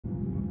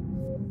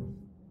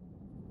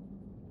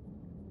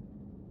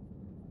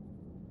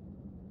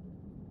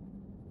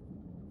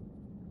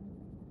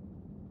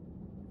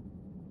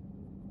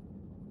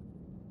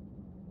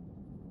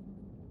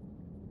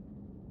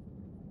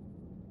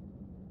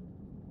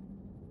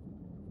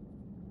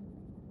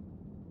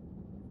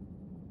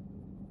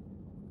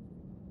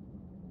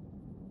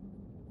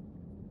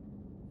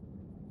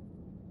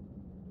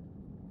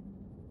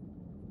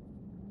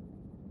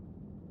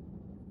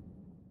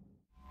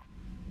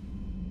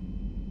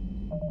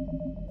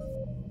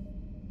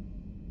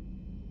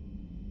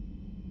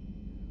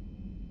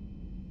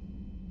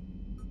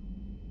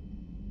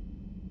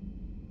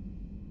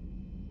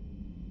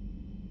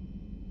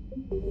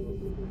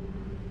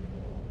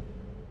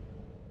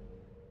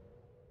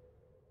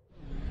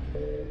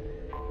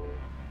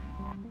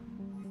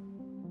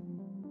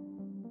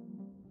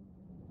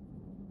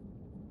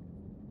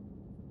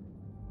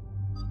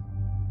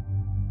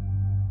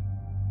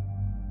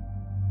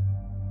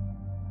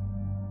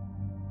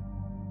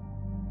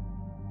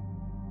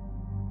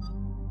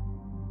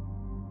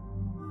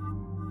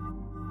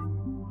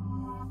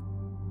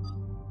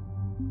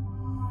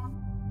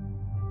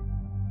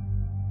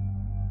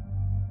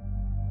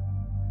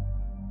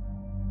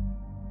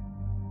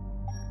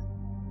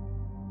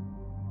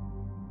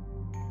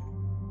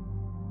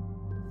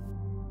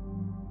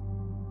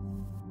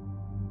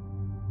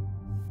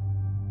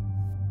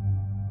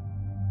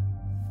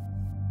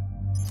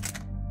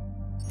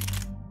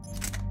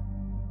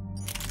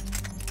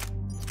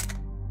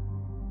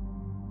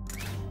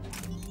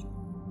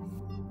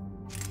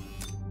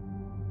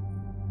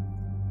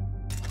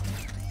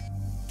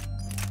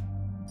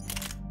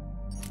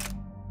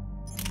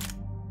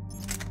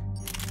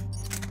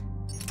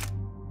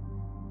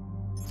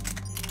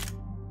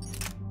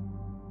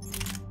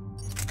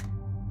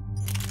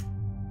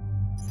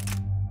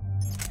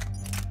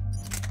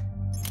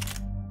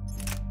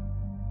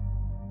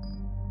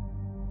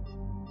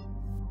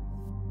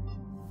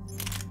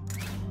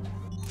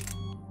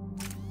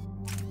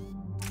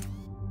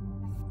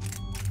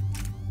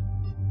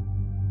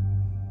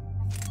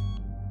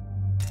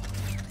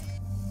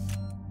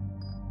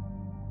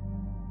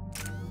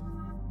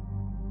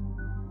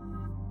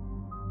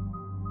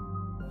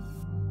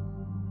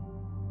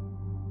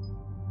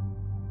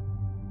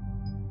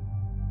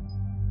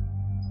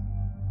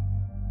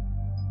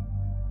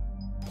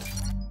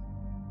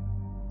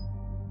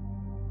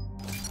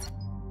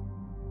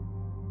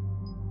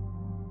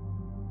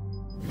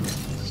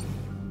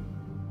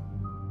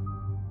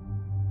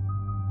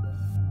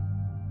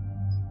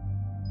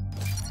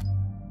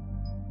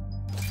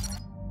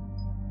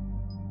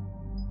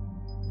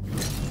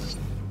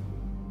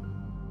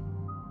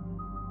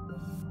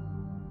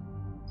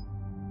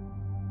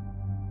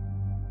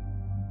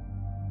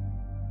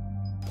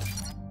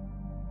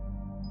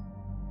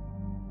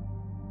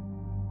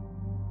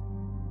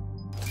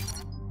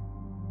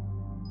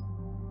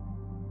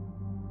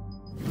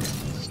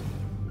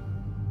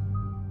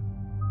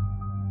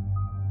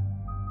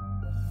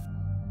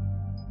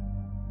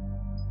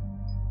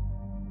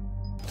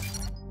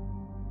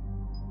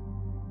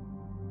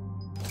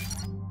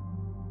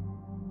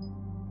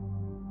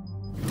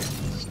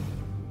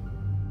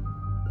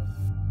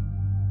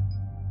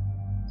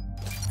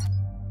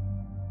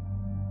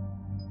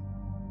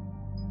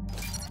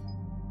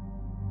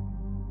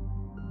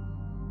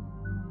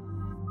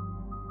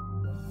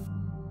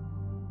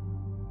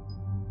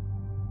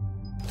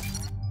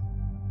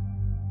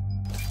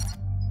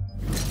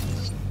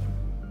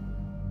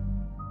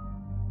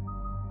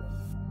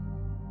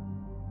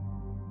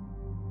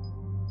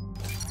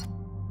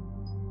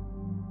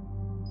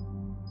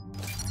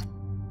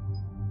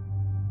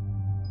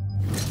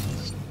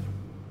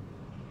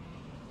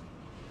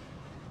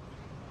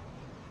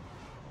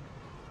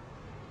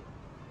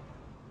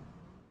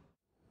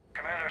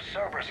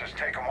Cerberus has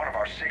taken one of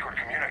our secret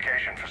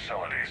communication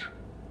facilities.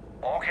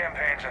 All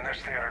campaigns in this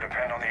theater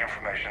depend on the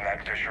information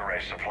that dish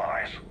array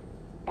supplies.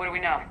 What do we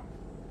know?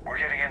 We're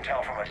getting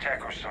intel from a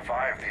tech who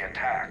survived the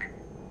attack.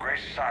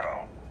 Grace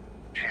Sato.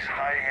 She's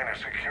hiding in a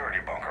security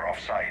bunker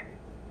off-site.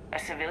 A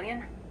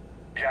civilian?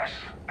 Yes,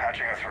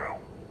 patching her through.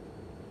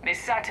 Miss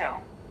Sato,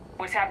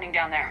 what's happening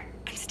down there?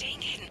 I'm staying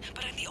hidden,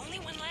 but I'm the only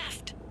one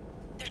left.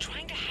 They're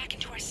trying to hack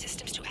into our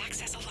systems to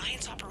access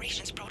Alliance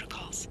operations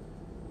protocols.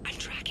 I'm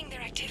tracking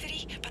their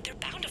activity, but they're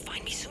bound to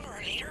find me sooner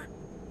or later.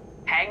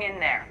 Hang in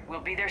there.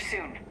 We'll be there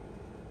soon.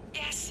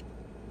 Yes.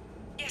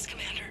 Yes,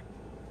 Commander.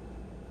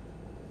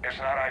 It's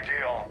not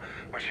ideal,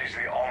 but she's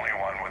the only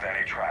one with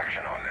any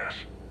traction on this.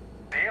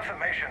 The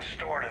information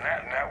stored in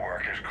that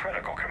network is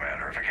critical,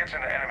 Commander. If it gets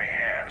into enemy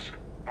hands,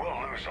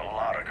 we'll lose a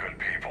lot of good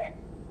people.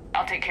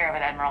 I'll take care of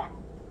it, Admiral.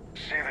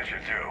 See that you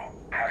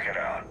do. Hack it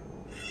out.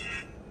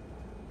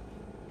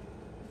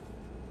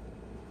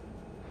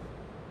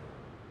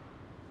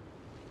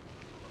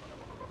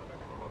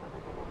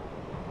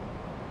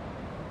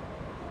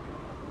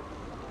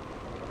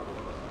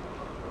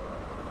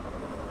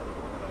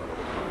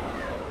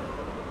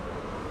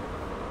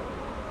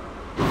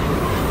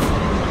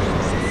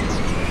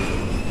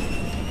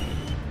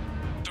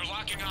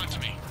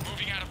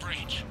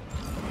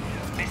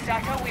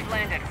 Sato, we've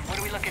landed. What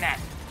are we looking at?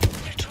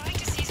 They're trying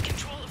to seize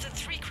control of the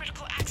 3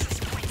 critical access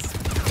points.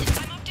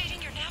 I'm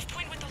updating your nav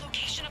point with the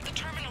location of the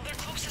terminal they're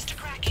closest to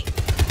cracking.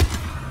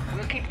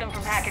 We'll keep them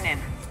from hacking in.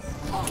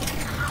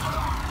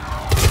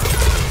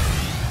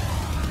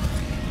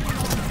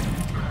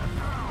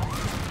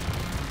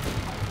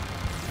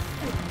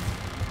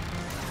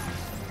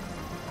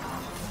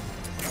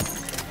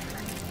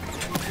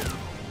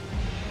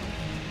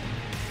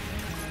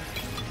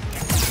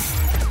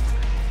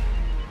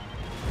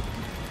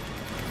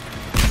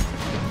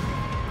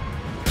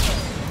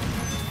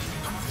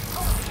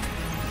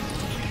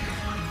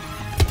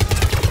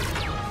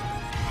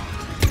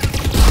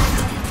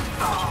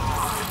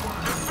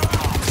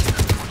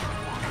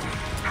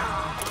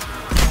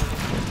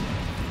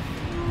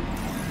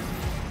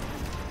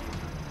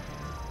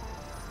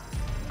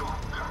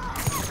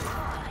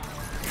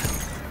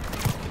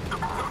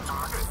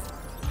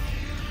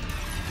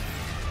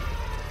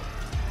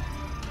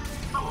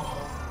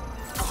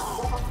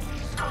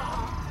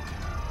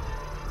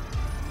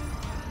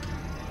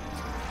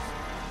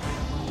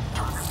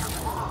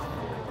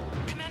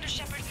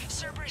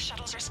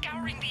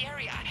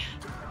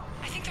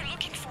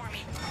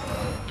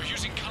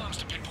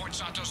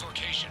 Misato's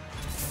location.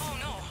 Oh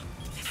no.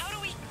 How do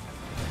we...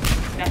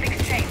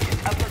 Nothing's changed. Just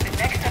upload the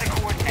next set of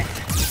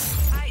coordinates.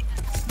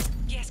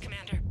 Yes,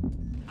 Commander.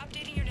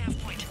 Updating your nav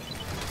point.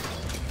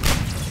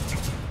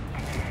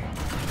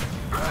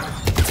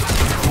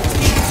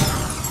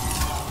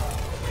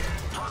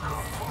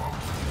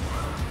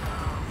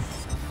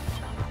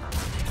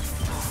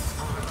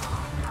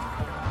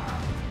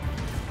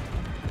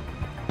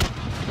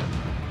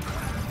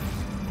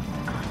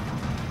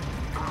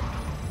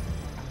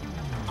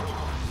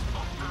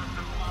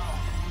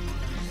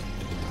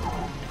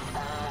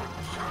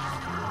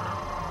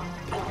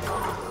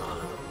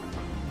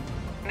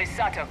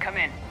 Misato, come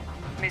in.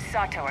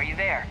 Misato, are you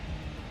there?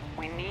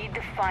 We need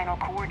the final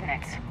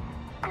coordinates.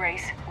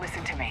 Grace,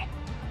 listen to me.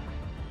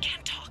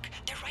 Can't talk.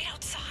 They're right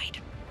outside.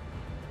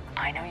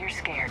 I know you're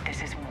scared.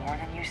 This is more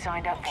than you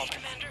signed up Okay, for.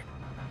 Commander.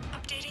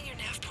 Updating your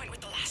nav point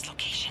with the last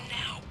location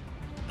now.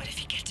 But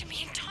if you get to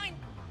me in time...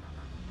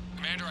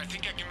 Commander, I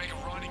think I can make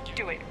a run and get...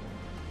 Do it.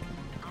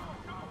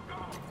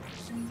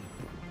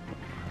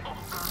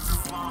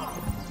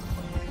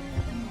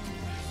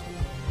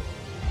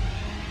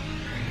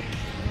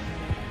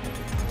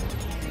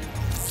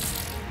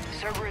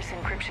 Cerberus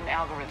encryption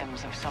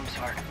algorithms of some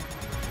sort.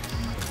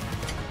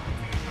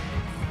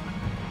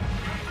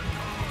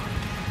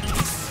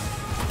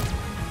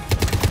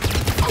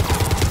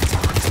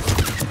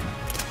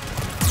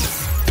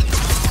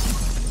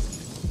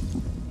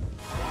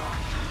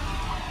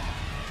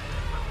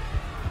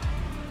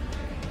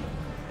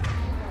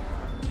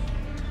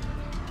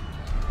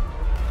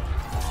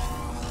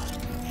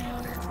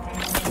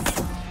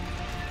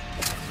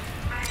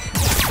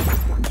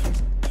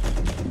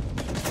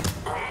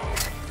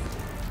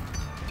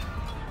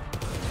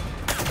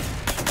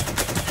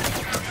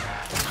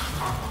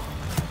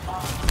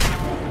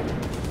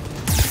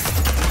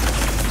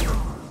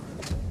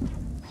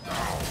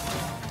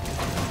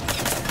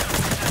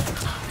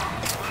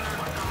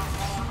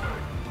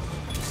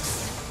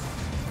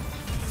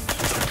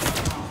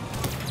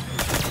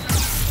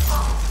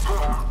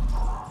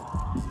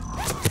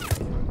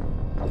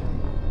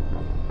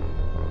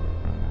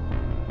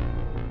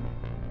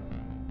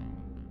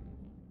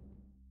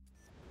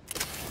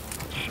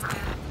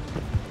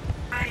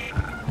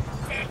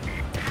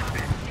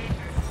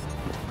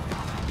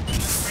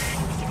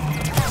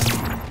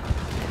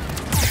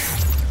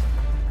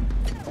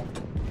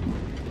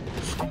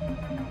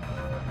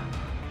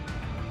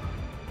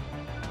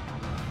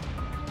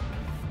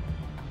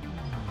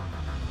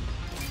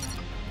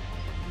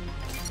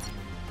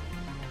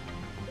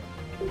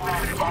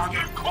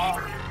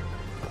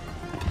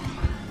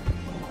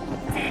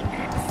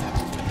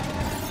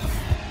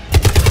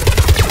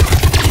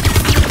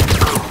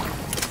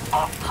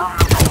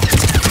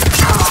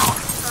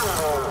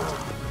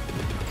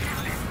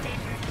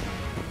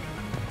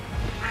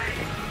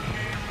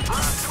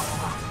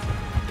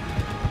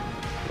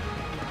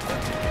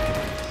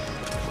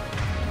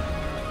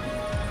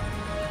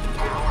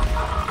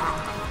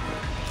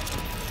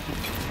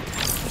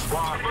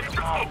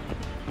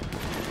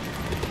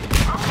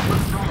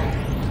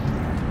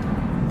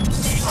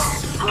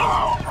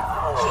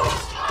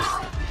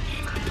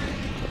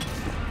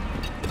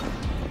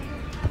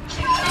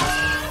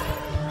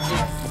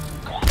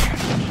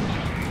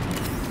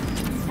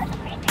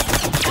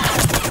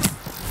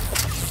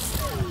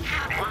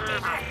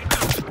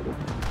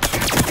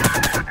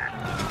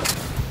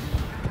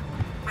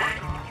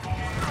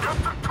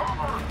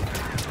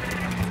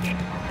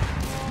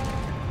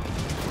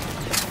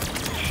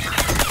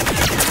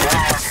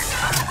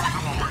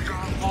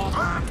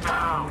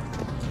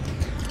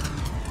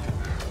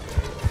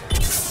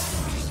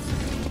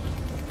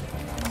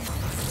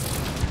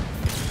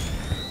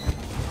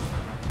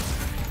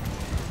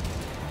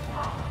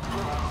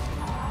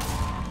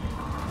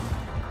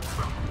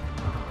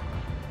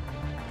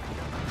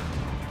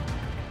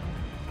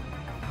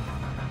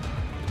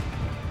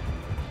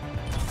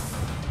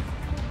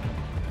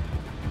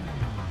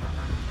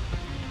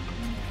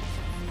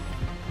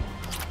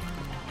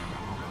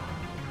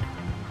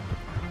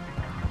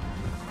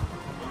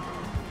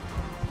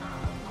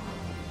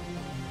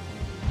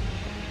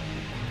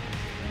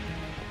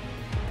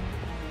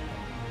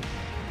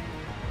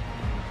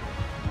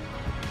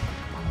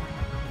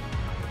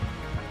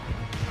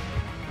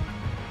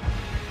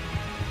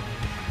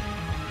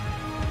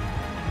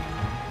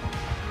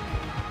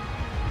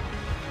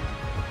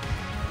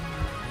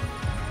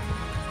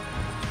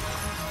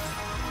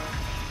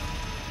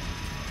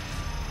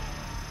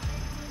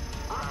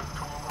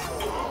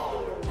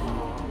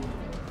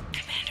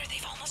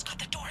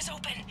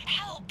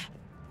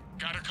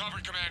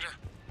 Covered, Commander.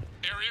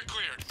 Area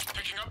cleared.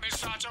 Picking up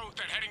Misato,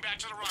 then heading back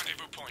to the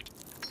rendezvous point.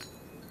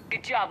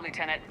 Good job,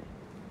 Lieutenant.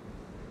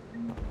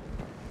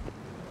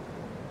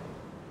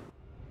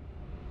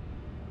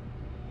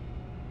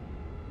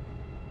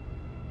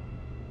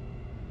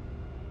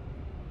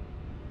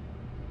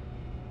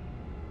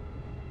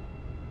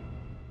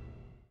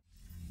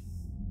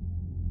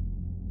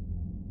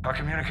 Our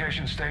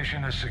communication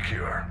station is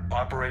secure.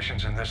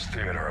 Operations in this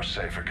theater are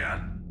safe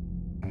again.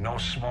 No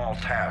small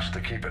task to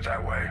keep it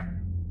that way.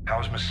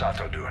 How's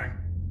Misato doing?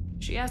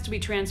 She asked to be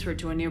transferred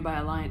to a nearby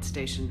Alliance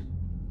station.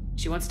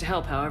 She wants to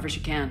help however she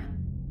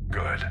can.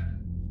 Good.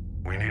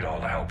 We need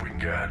all the help we can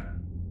get.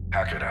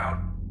 Hack it out.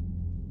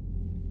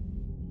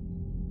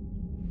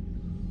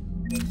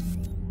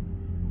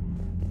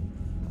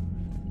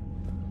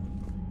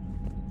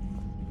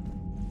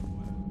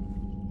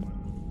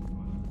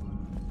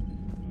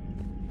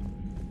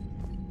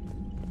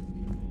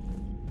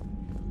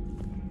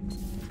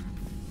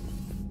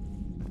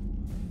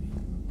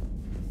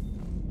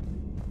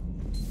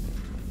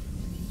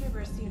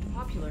 Servers seemed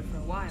popular for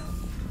a while.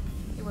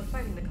 They were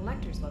fighting the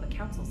collectors while the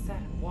council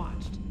sat and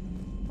watched.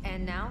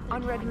 And now,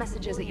 Unread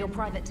messages at your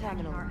private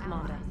terminal,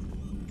 Commander.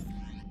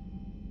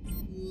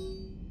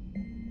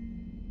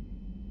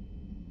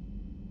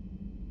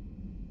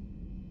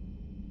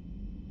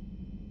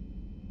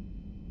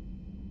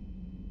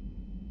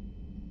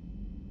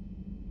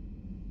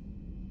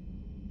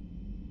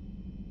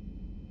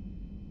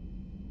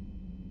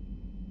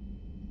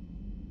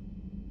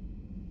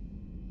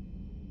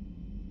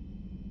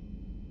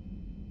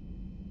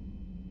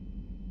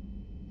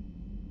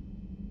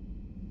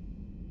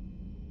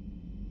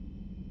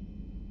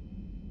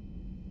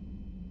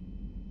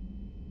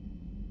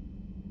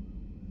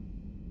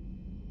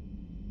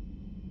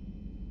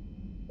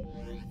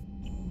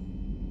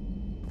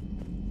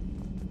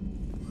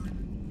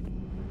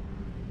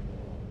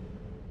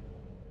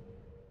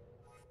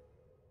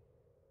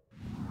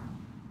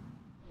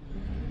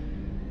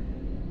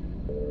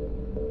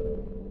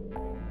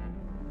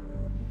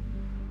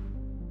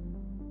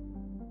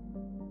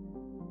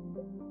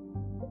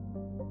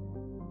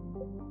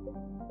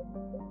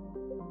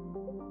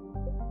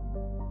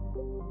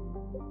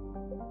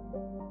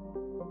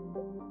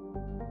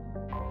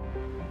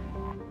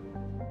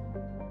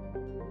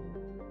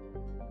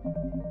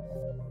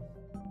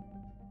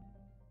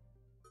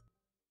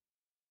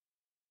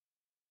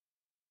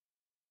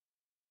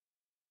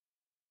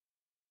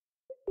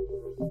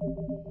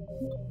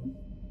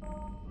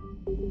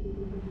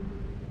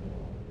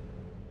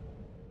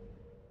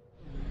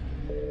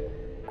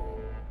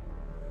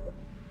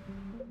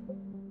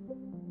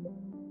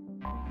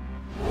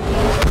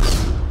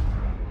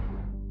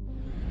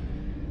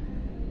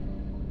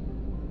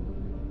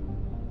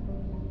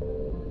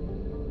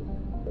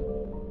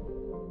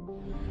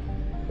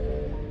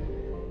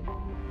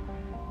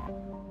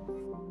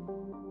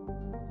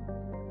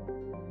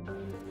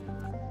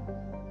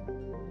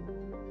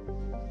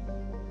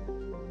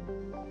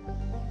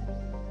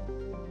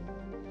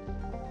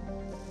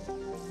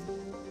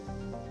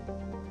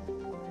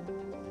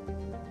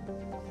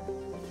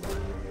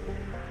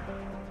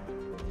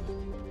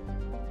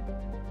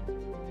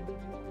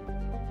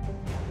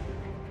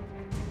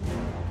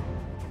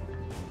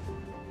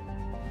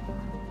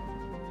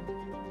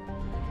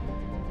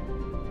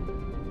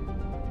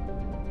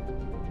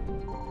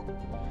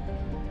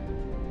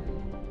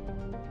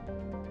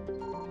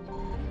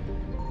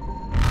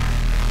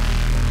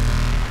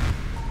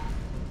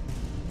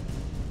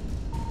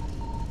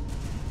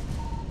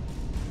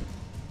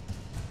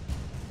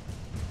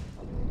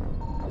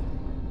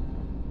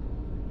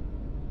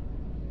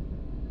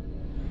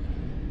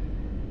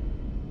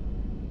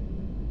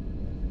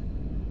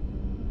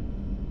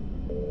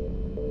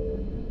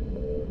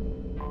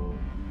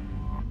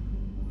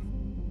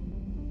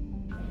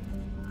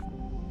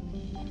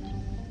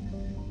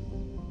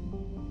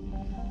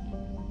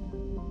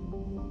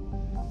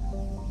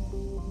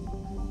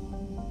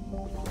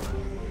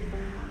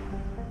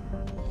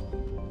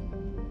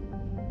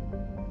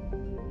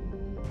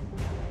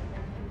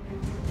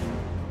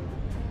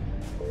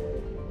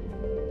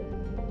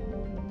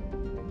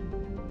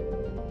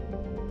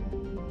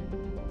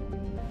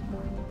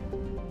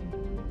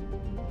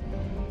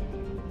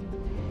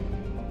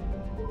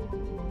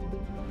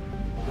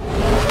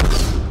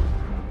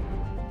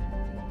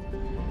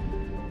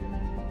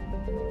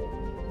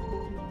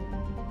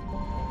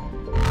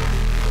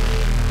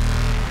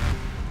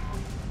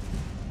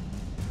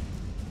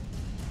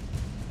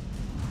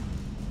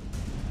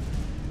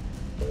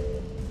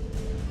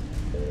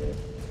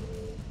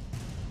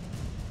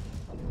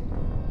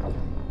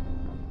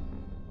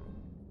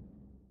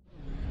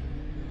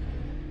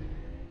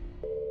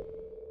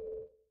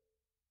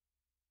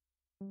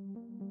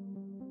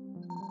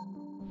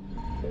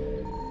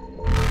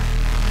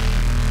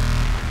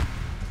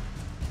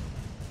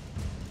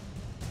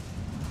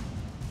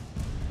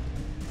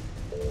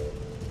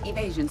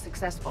 Evasion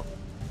successful.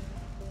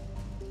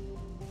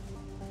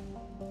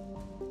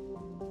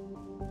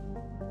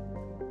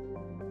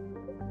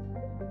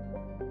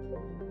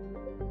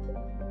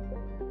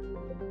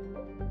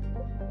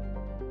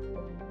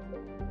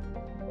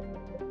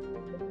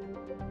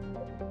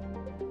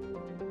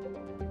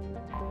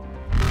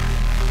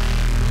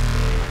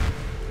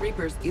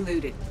 Reapers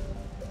eluded.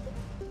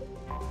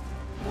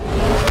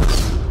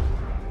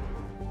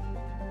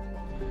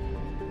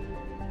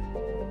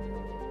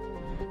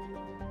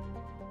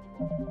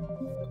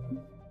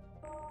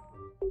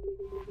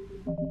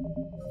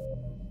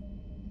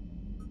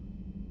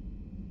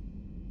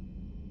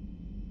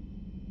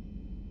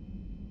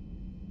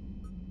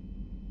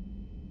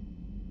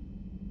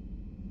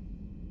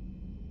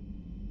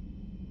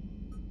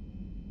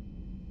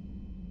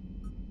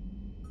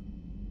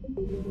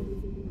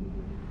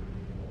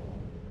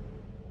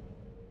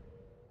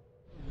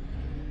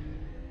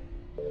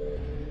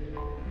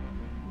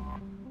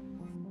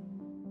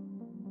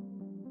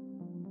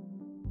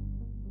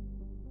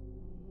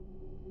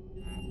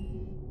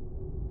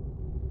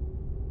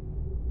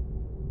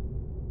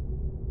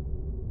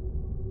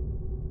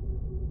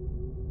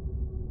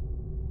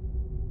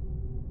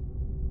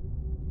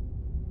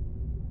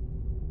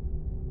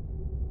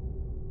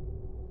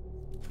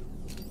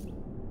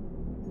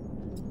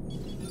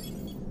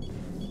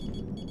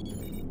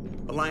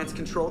 Alliance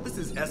Control, this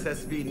is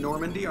SSV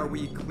Normandy. Are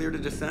we clear to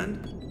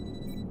descend?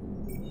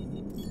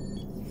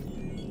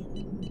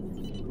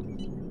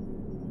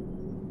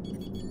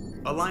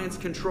 Alliance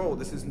Control,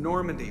 this is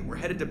Normandy. We're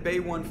headed to Bay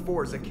 1-4,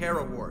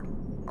 Zakara Ward.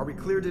 Are we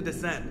clear to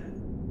descend?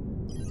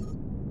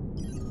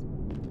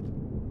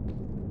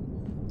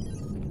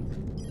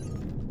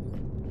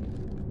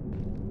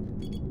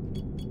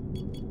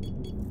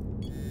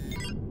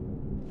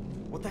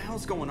 What the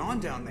hell's going on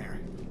down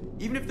there?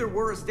 Even if there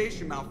were a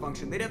station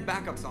malfunction, they'd have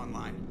backups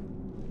online.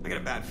 I got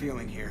a bad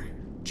feeling here.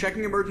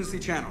 Checking emergency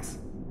channels.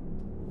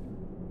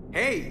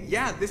 Hey,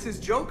 yeah, this is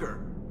Joker.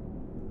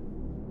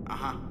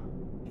 Uh-huh.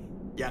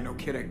 Yeah, no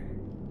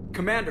kidding.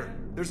 Commander,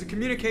 there's a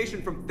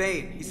communication from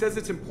Thane. He says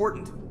it's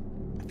important.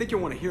 I think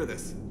you'll want to hear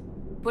this.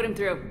 Put him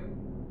through.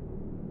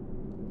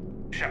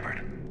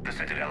 Shepard, the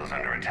Citadel is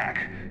under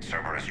attack.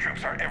 Cerberus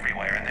troops are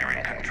everywhere and they're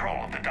in control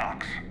of the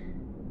docks.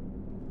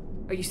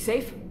 Are you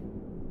safe?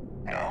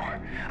 No,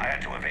 I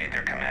had to evade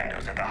their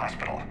commandos at the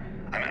hospital.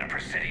 I'm in a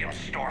Presidium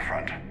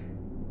storefront.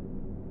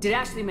 Did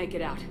Ashley make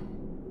it out?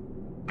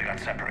 We got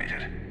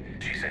separated.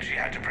 She said she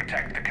had to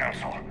protect the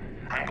Council.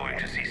 I'm going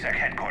to CSEC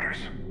headquarters.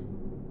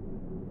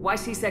 Why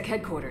CSEC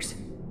headquarters?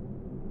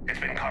 It's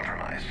been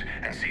compromised,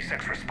 and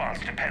CSEC's response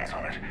depends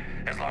on it.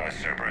 As long as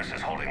Cerberus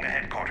is holding the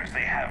headquarters,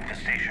 they have the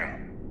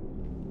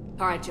station.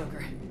 All right,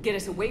 Joker. Get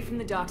us away from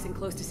the docks and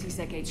close to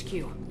CSEC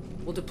HQ.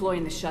 We'll deploy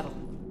in the shuttle.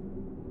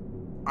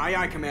 Aye,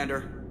 aye,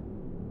 Commander.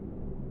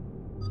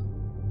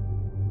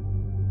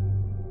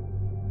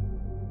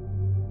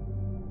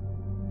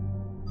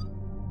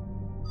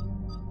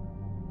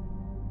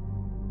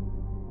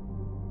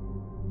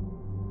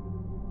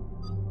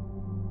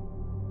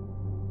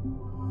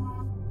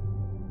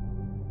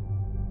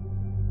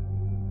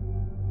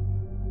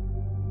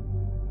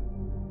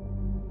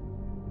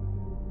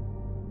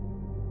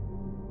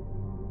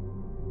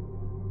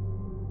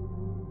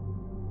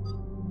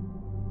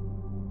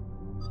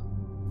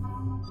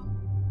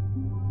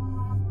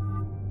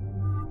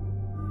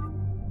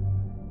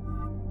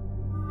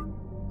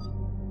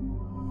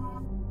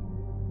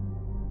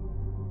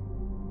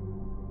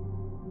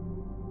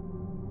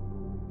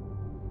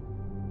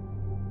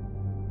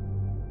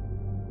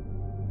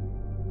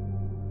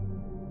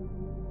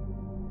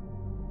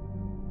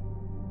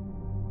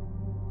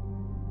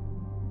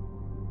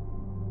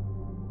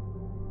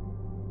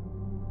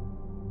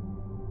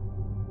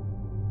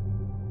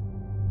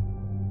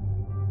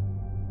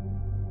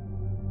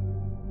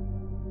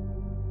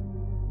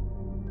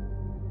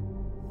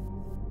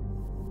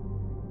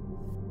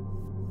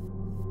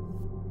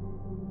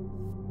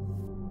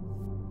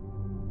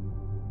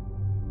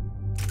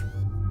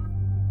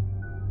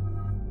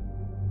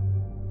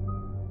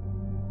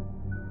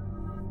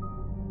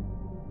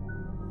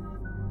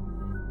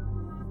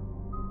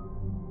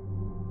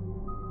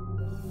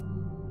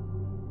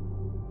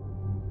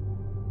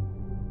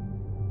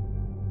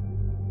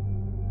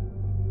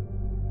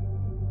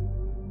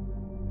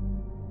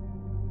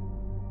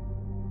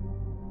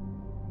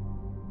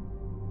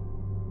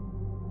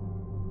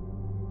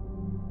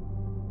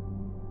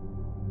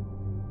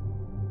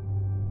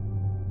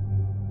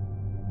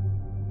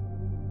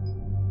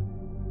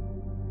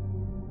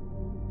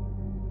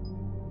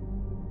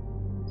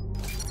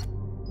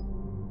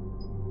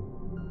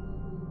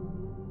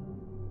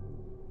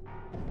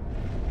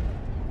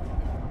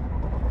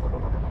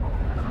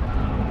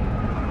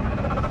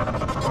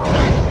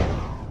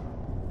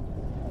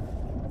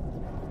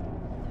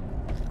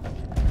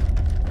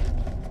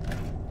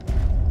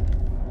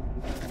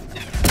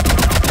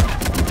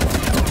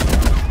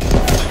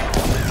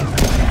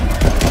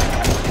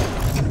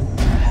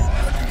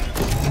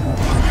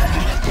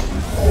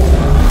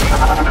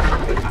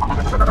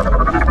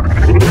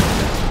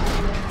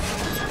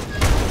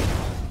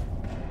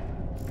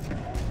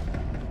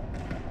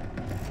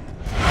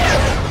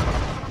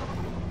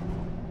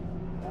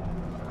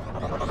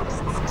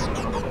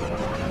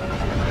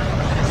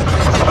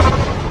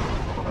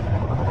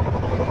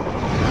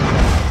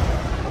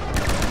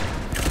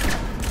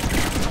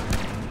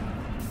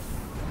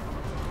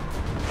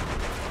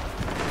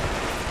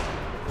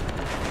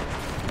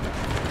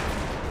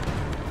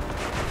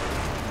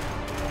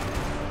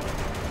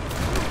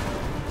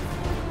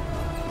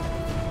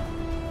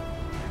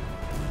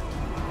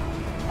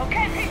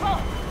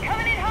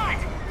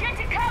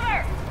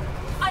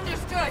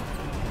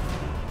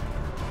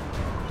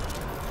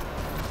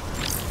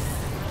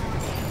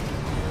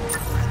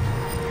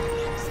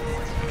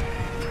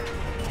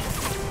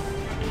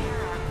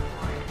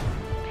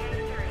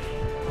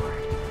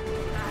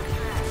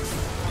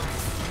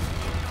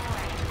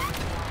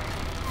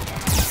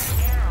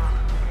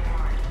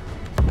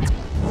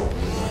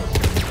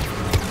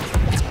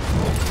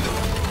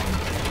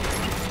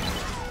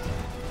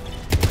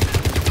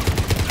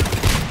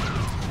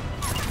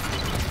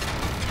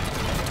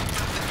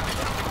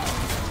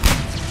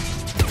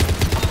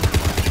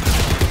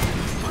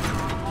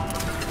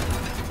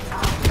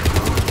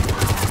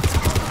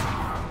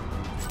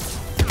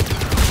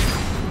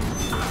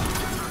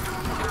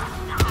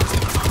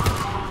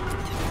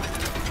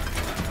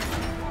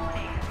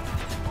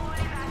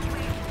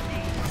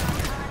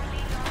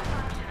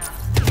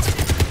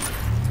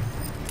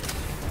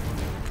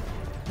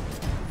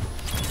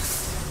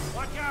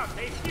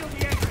 They sealed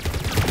the entrance.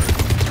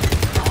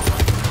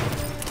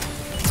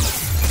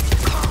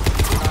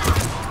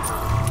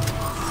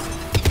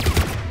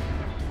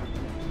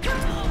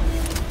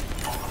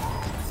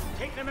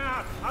 Take them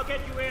out. I'll get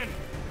you in.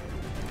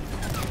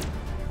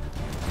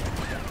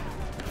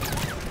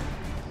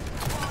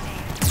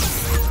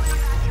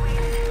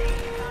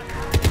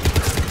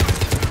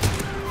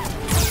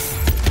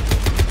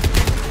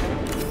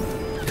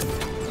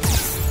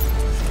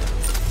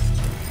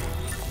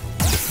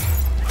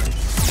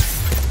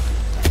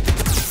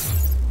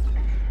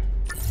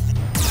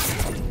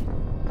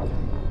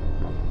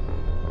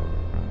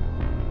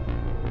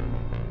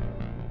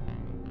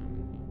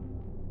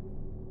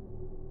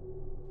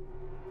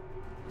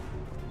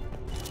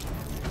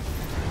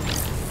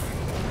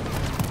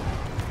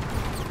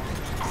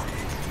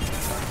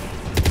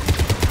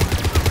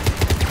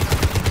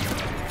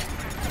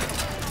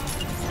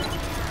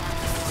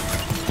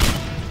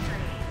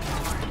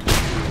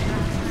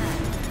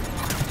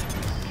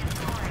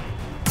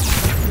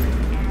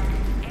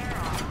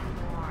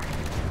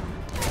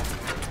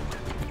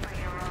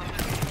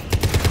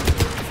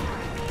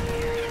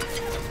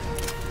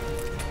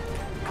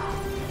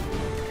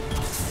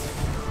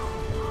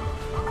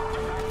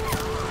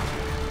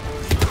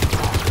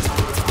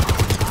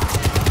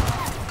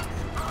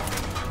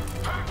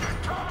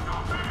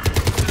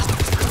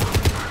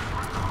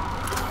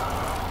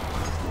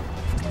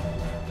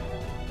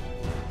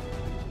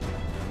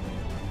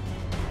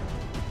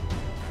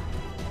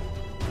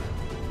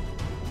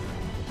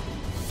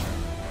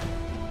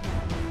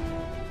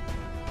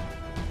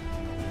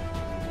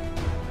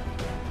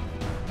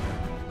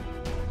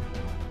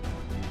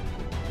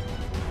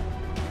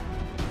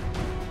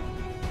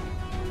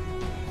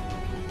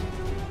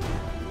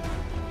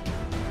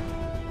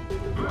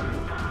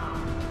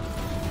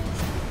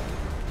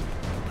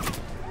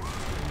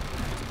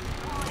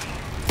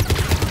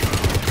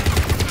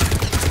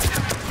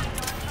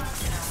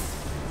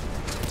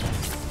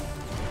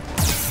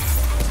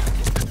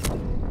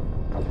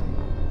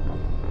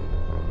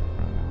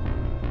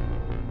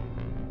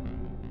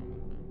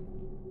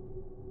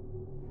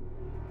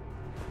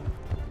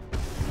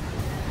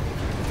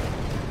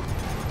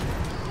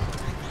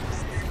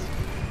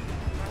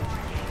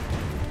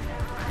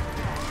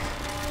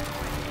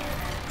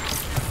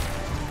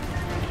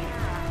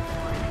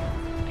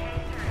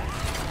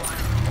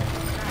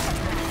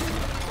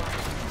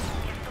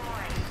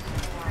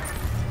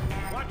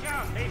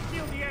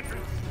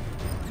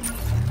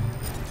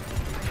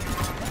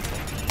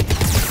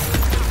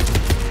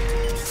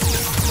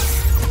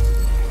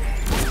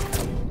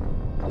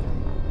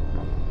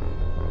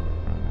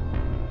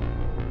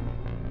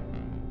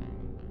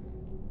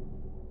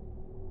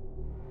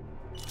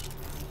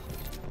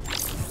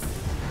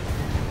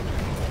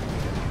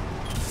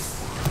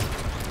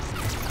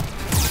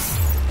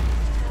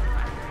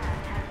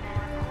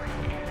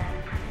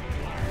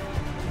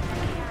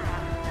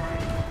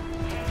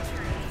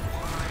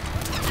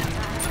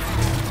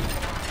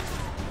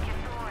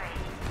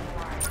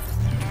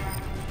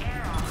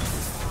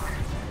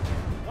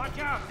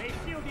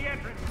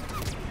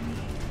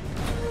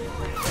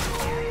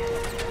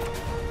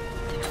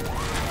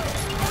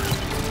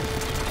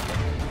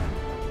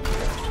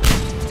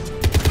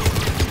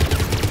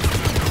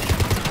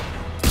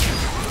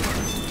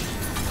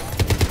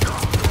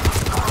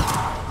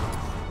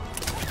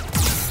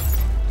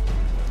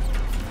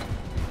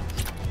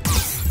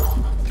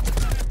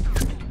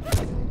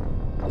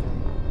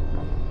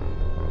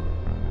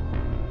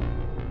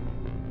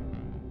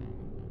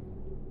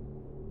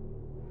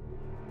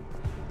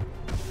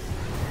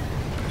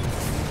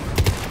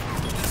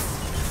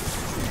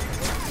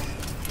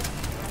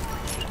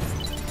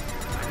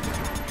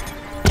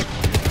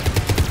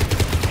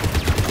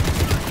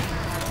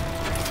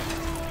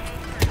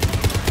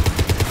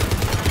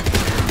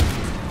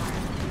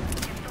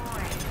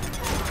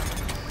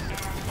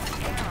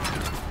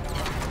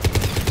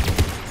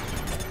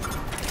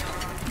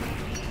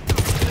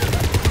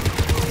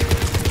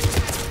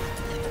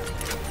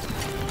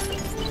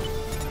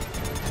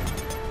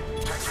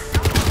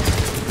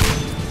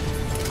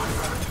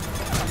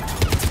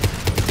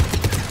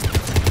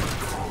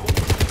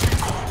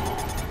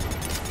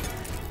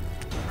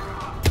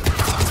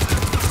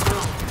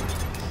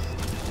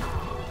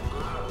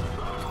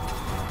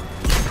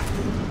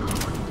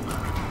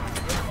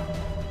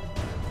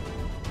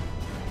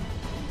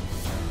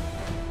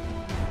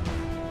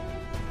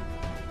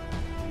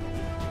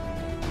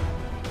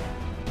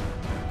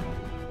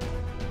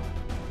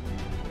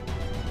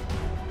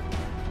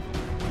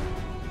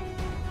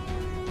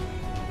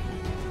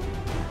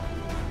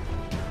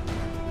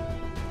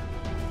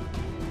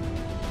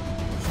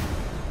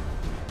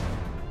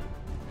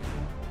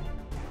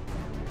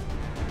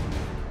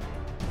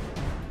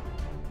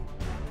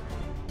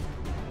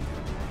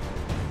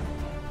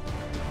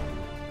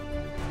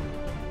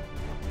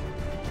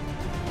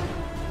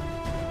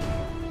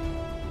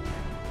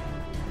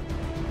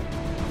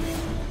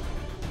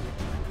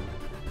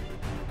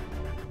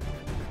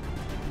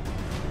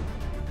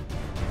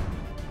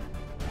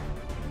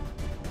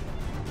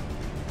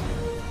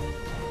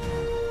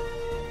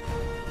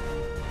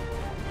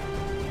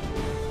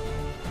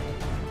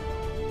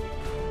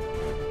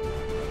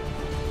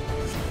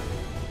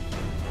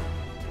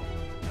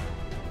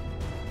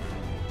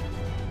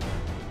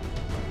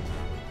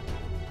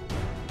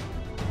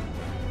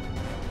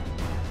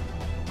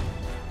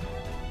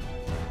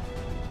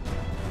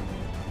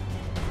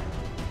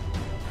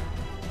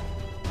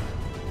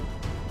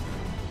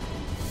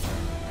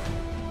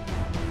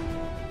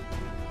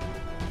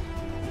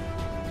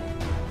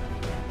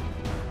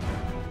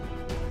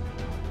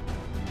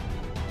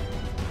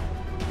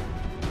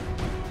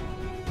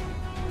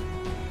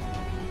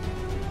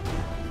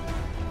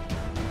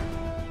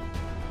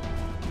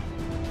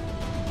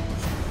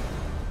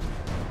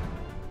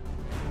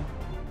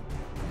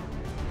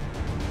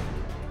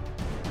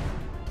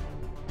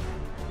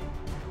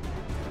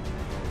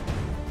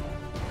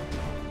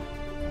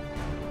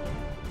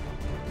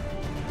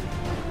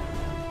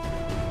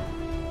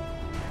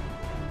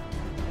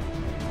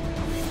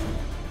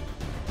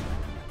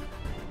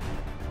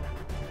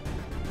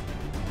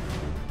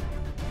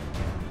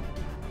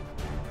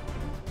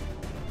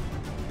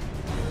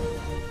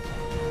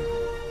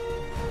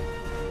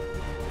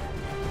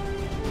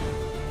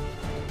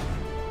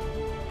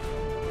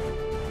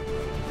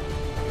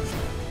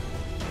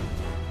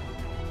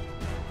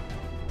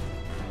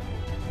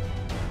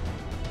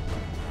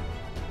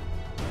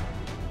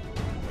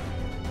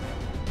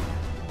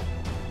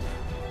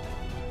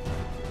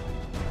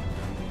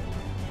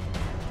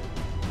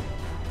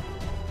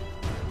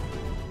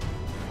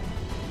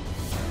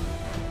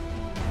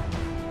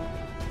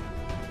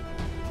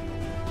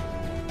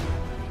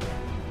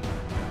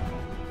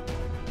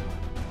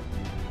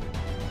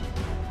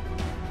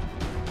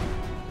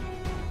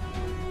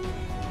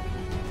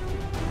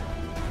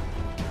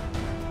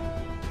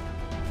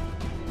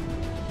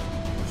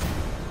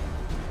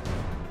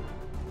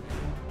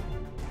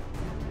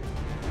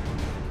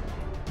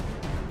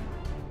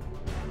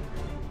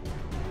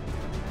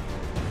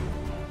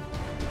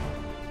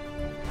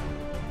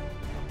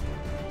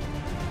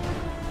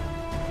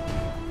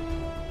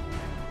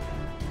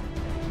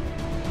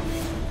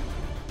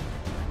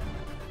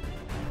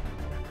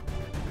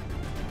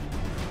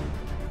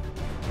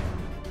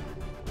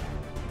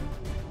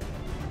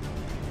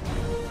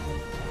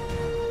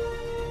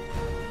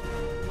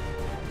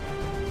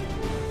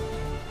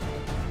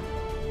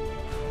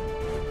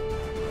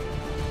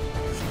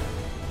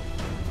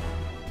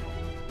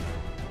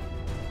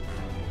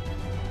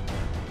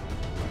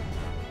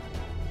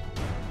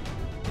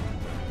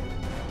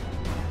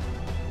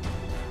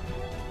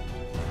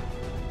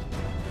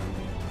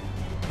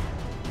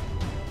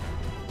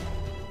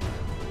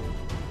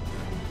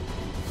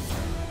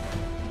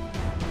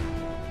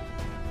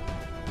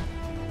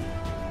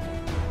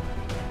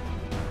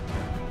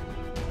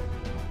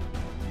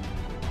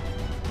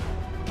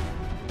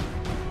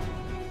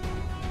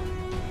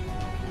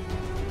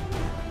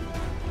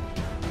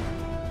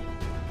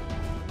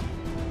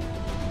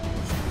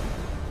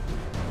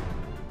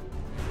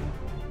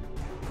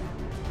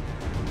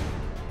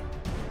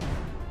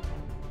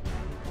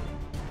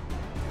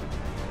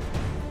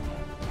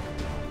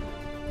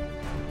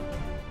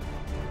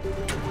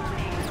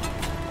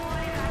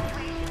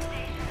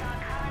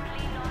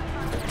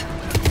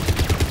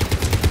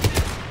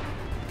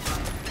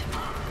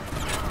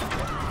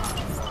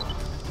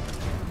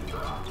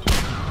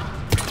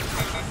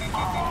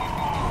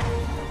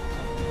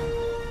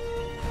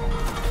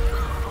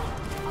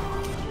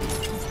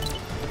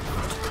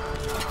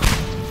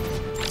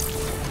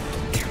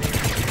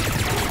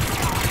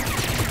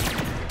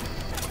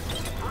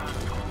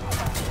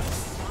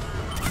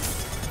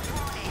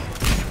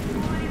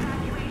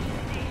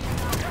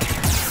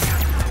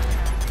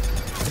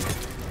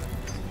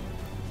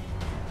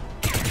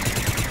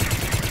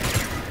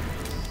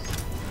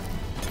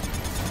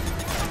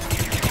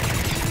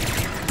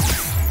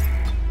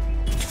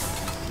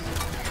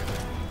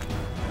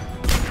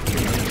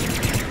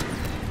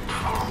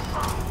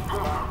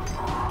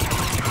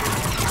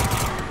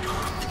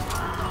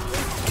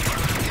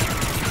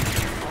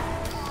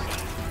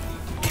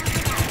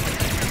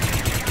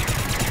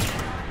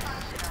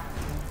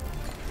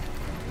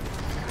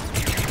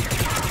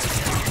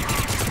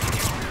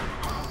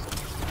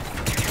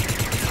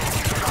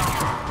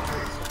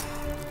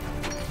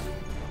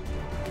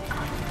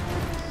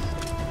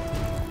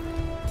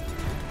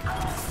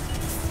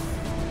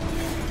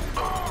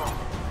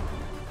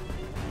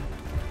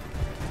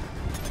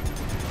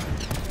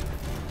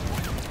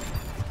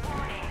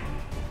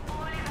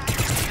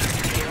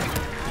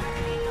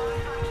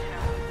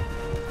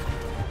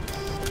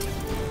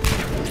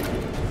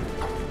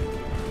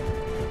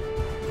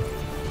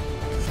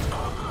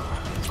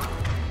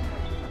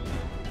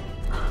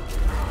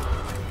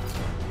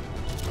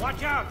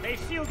 out! They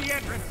sealed the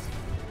entrance!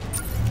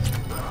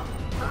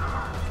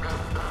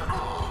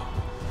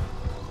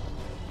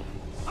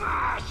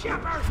 Ah,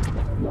 Shepard!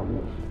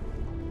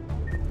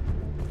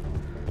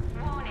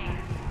 Warning.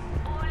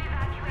 All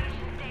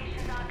evacuation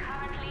stations are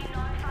currently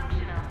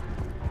non-functional.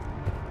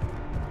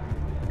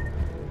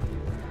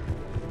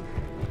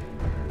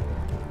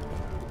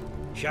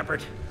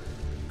 Shepard,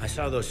 I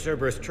saw those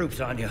Cerberus troops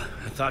on you.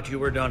 I thought you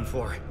were done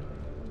for.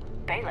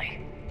 Bailey,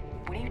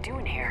 what are you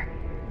doing here?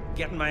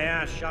 Getting my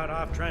ass shot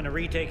off trying to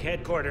retake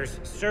headquarters.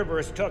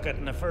 Cerberus took it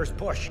in the first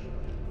push.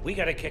 We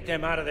gotta kick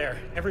them out of there.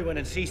 Everyone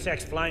in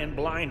C-Sec's flying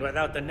blind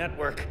without the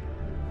network.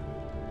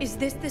 Is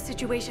this the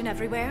situation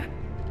everywhere?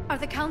 Are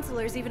the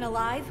counselors even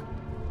alive?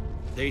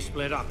 They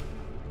split up.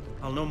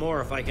 I'll know more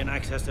if I can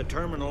access the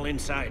terminal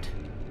inside.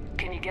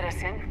 Can you get us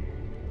in?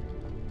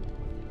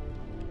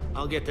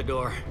 I'll get the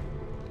door.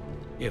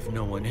 If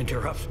no one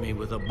interrupts me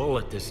with a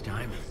bullet this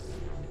time.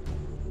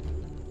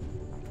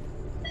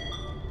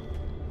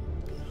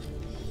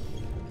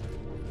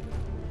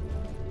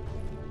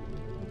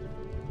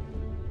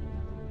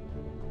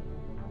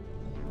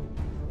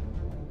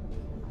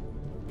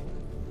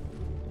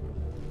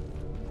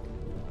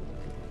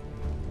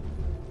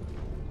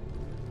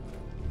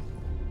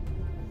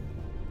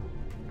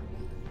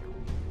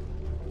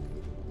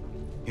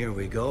 Here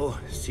we go.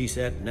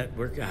 CSAT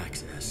network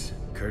access,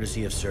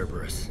 courtesy of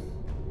Cerberus.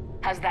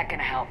 How's that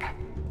gonna help?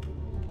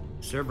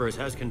 Cerberus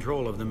has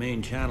control of the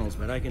main channels,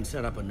 but I can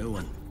set up a new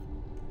one.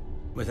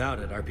 Without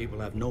it, our people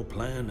have no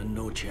plan and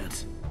no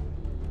chance.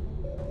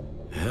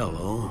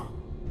 Hello.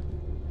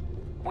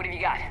 What have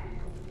you got?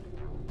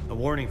 A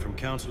warning from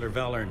Counselor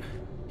Valern.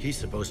 He's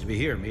supposed to be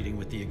here meeting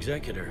with the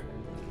Executor.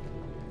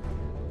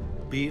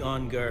 Be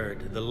on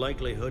guard. The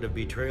likelihood of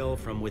betrayal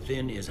from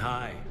within is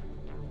high.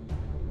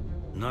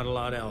 Not a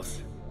lot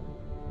else.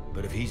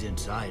 But if he's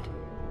inside...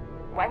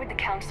 Why would the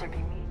counselor be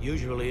mean?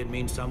 Usually it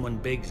means someone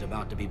big's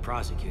about to be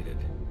prosecuted.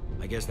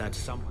 I guess that's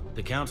someone.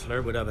 The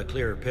counselor would have a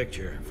clearer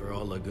picture for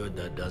all the good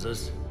that does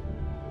us.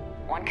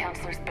 One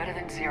counselor's better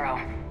than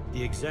zero.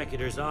 The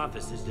Executor's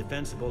office is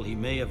defensible. He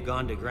may have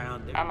gone to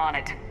ground there. I'm on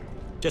it.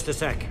 Just a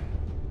sec.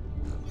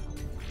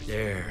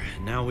 There.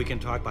 Now we can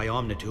talk by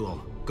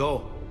Omnitool.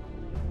 Go.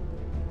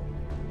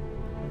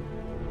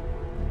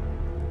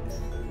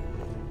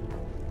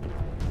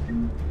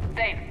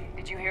 Dave,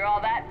 did you hear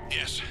all that?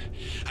 Yes.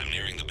 I'm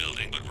nearing the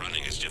building, but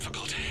running is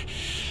difficult.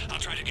 I'll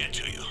try to get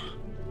to you.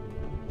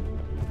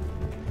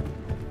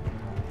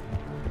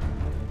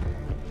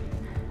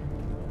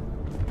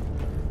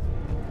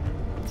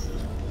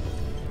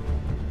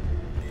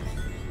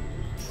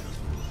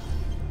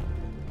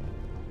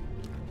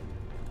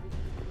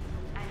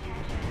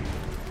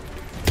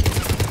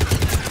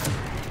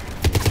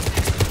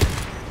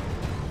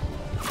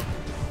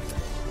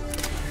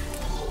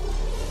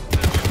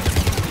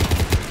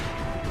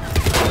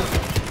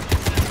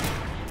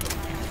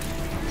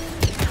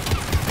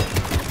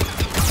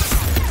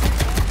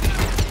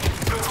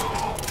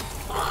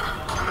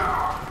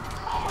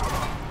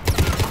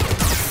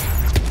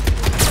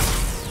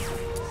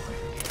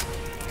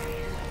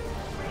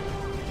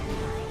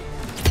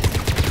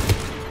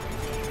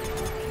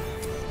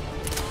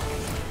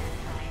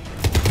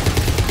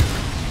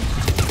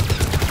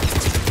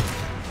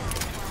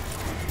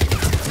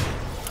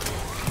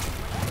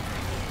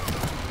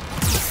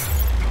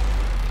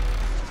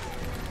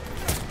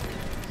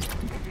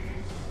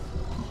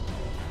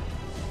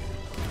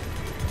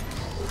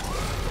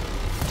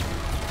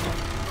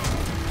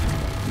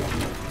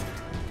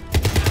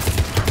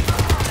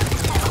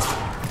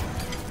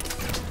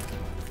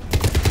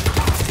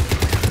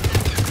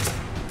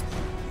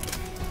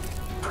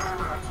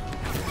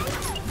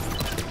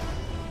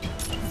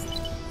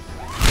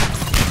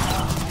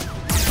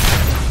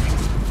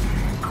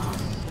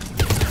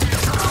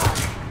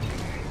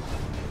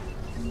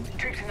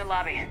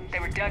 Lobby. They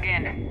were dug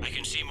in. I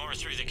can see more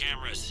through the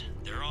cameras.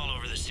 They're all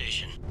over the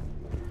station.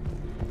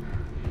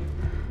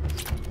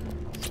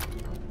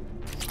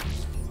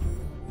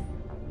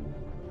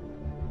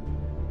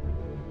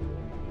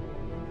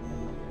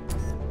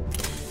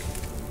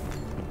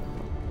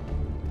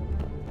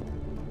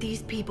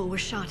 These people were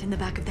shot in the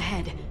back of the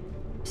head.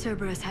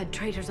 Cerberus had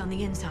traitors on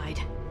the inside.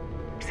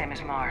 Same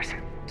as Mars.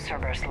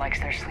 Cerberus likes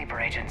their sleeper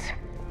agents.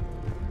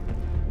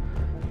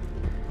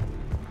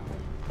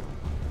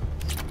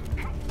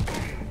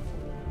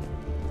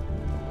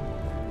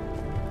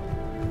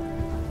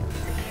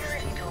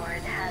 Security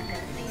doors have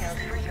been sealed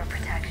for your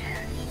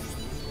protection.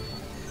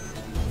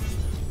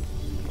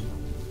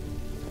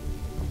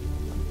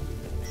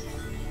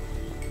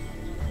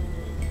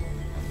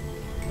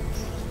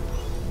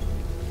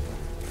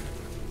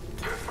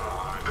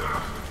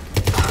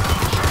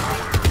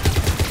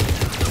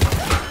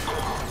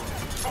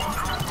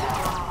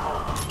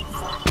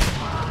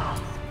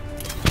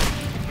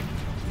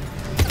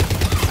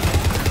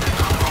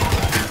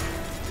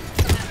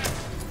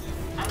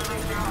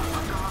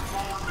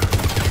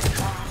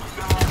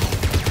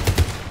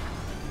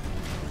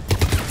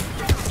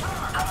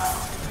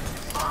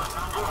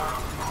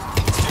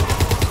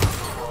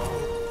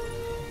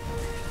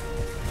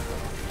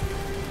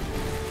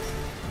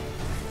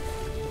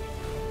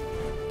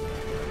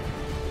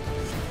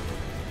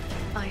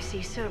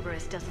 see,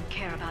 Cerberus doesn't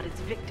care about its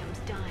victims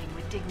dying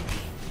with dignity.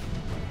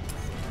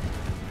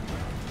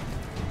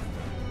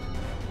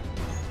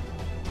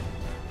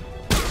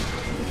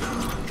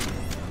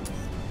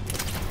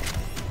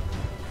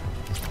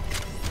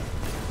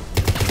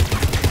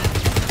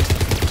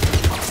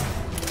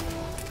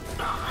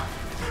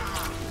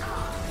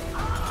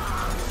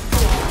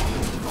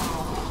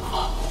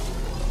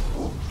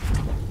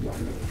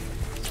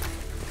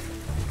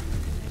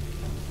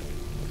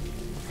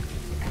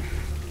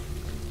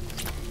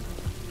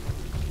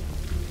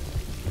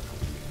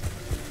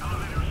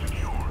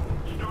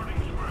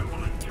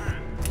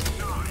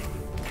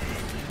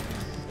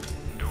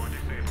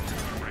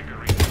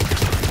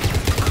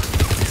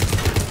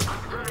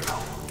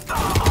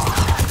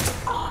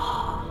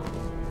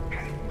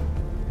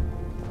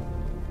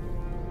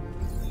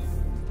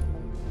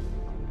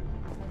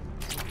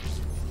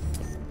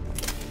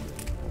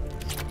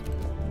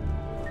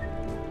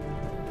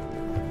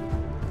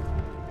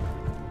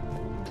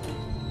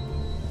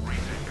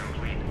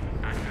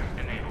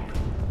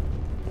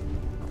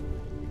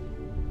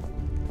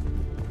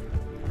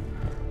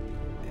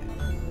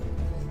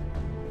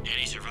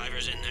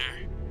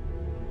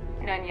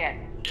 None yet.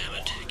 Damn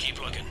it.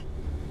 Keep looking.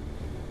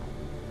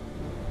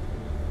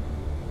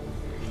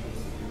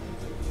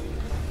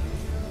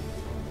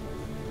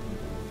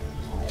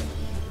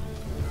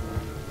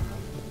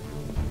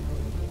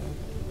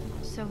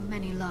 So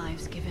many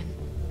lives given.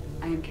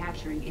 I am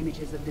capturing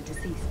images of the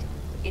deceased.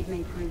 It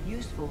may prove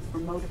useful for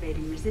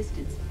motivating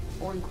resistance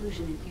or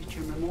inclusion in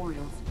future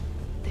memorials.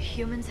 The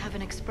humans have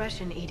an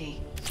expression,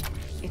 Edie.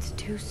 It's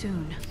too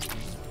soon.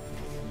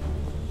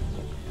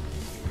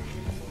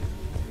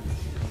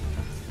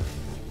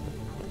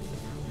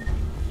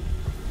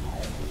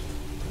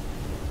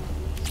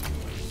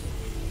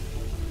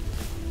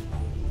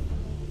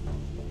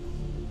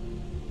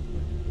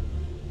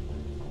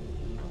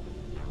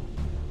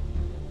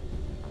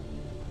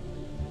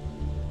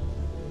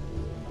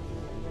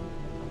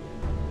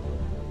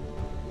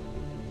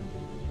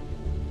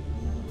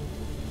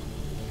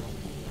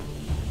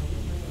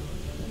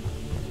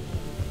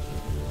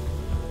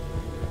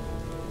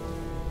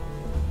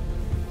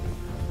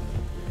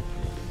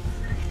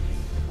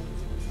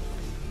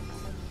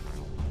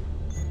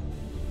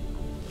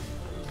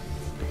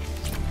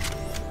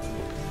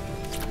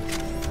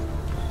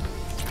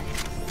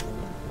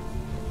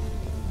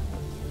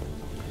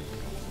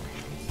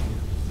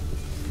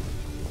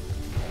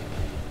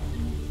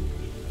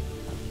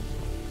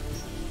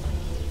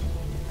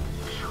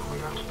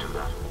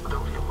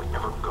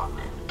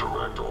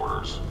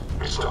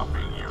 Stop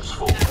being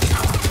useful.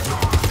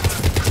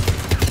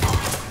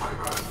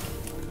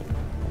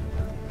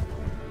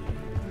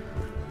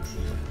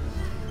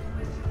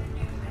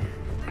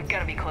 We've got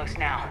to be close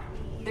now.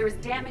 There is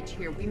damage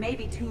here. We may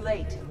be too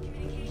late.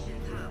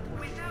 Communications hub.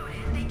 Without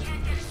it, they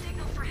can't get a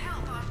signal for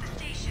help off the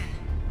station.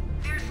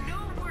 There's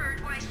no word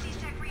why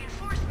C-Sec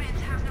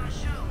reinforcements have not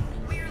shown.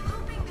 We are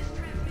looping this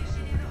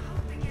transmission in the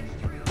hope it gets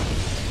through.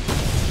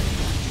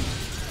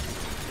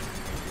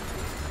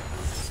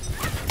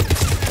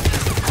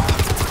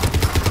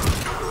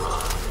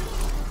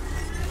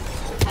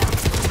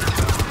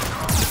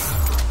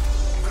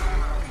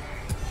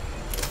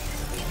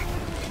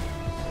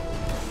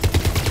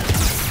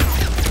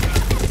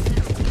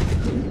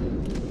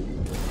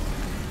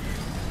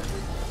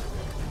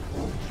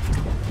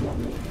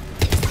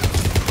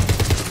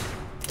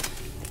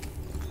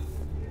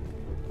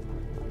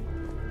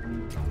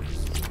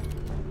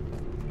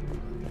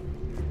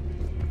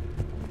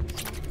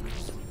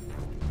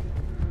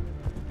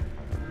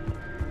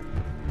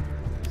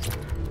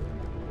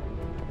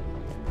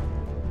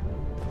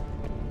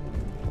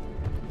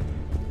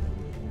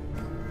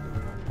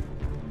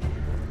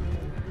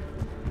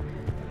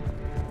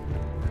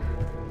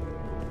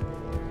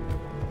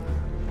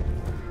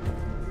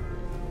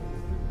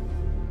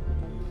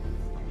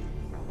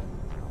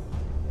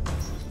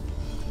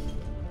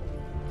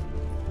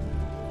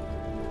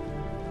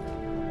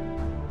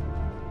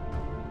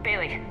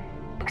 Bailey,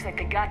 looks like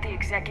they got the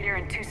Executor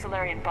and 2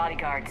 Solarian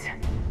bodyguards.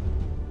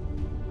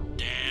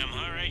 Damn,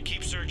 alright,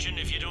 keep searching.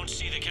 If you don't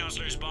see the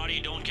Counselor's body,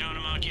 don't count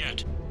him out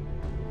yet.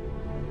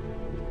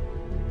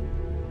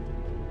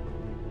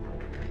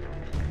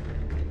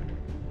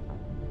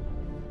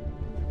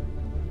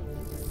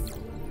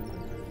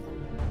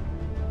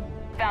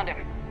 Found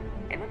him.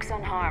 It looks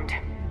unharmed.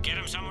 Get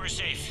him somewhere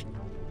safe.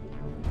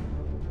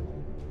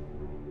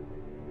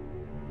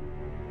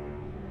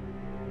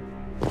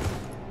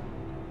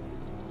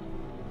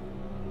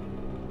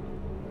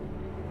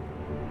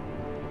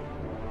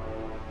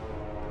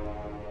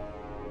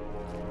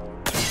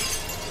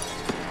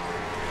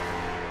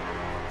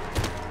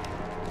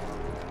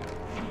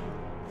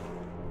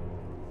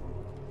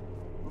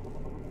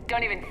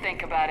 Don't even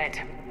think about it.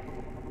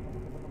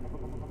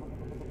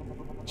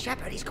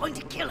 Shepard, he's going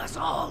to kill us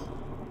all.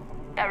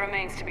 That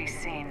remains to be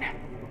seen.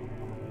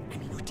 I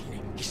mean,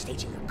 Lieutenant, he's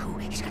staging a coup.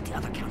 He's got the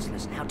other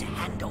counselors now to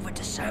hand over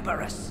to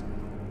Cerberus.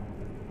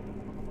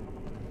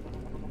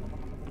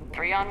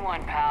 3 on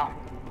 1, pal.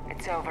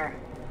 It's over.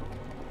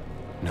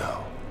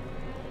 No.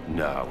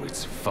 No,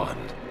 it's fun.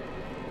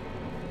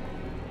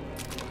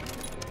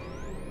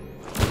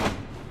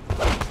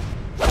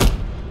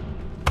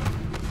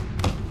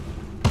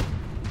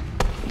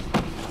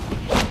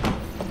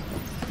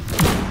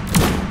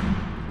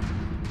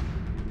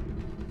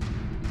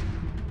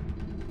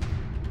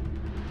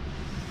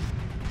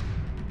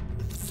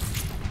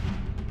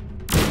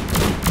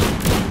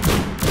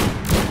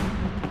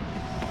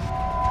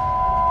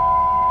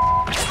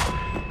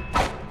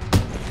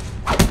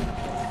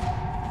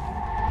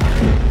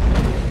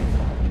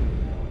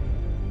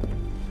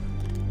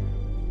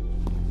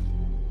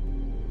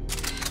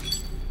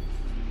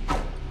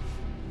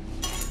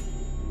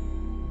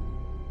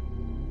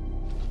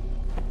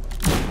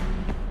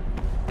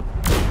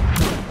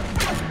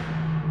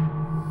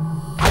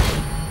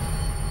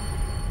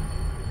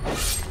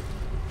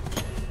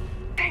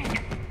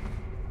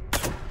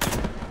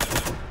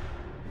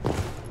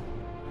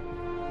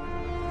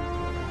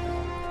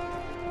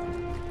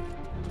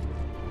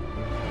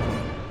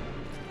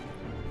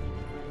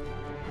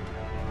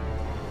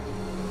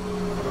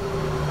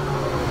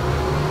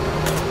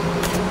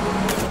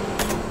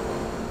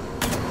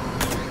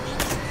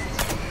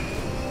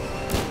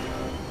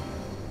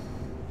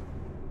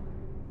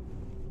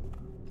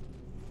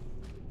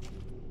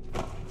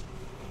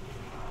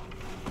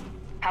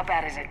 How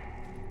bad is it?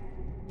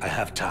 I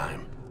have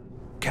time.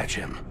 Catch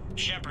him.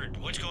 Shepard,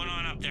 what's going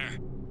on up there?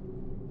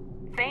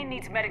 Thane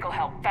needs medical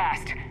help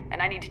fast, and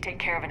I need to take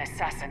care of an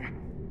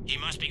assassin. He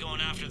must be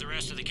going after the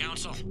rest of the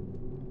council.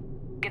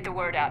 Get the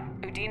word out.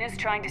 Udina's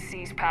trying to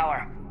seize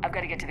power. I've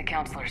got to get to the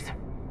counselors.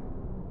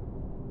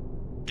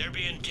 They're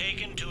being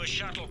taken to a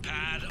shuttle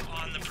pad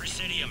on the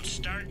Presidium.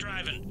 Start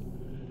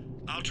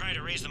driving. I'll try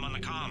to raise them on the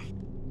comm.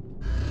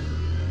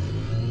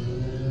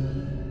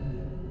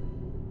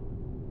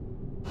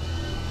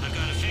 I've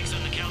got a fix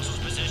on the council's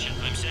position.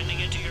 I'm sending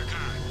it to your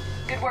car.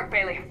 Good work,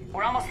 Bailey.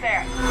 We're almost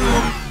there.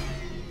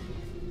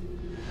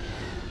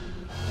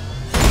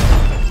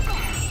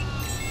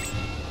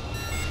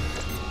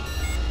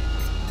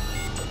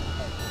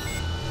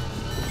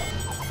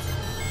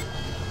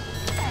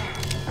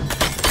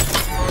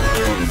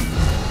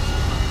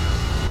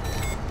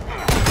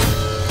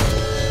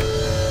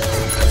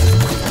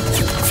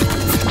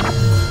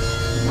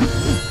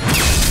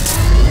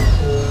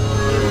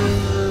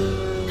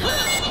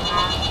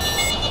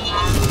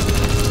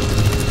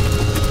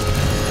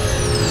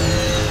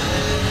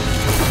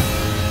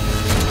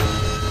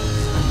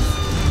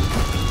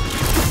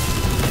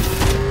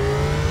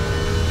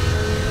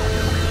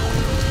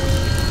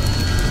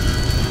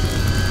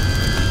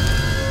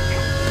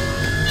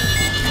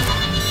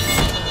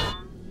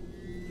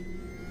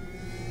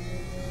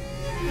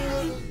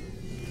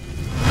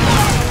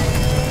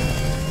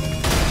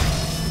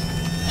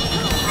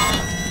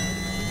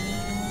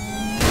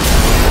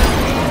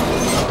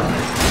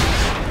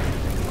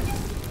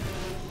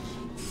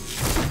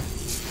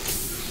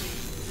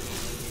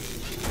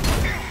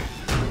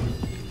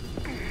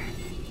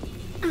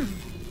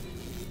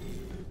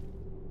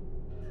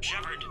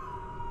 Shepard,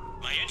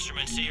 my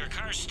instruments say your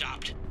car's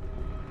stopped.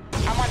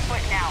 I'm on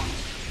foot now.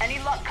 Any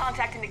luck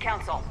contacting the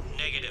council?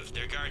 Negative.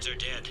 Their guards are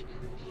dead.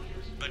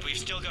 But we've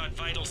still got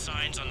vital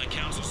signs on the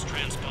council's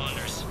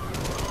transponders.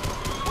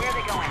 Where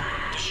are they going?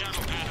 The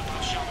shuttle pad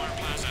above Shelmar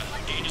Plaza.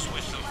 Dane is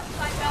with them.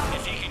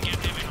 If he can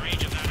get them in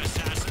range of that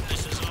assassin,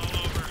 this is all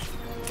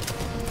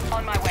over.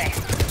 On my way.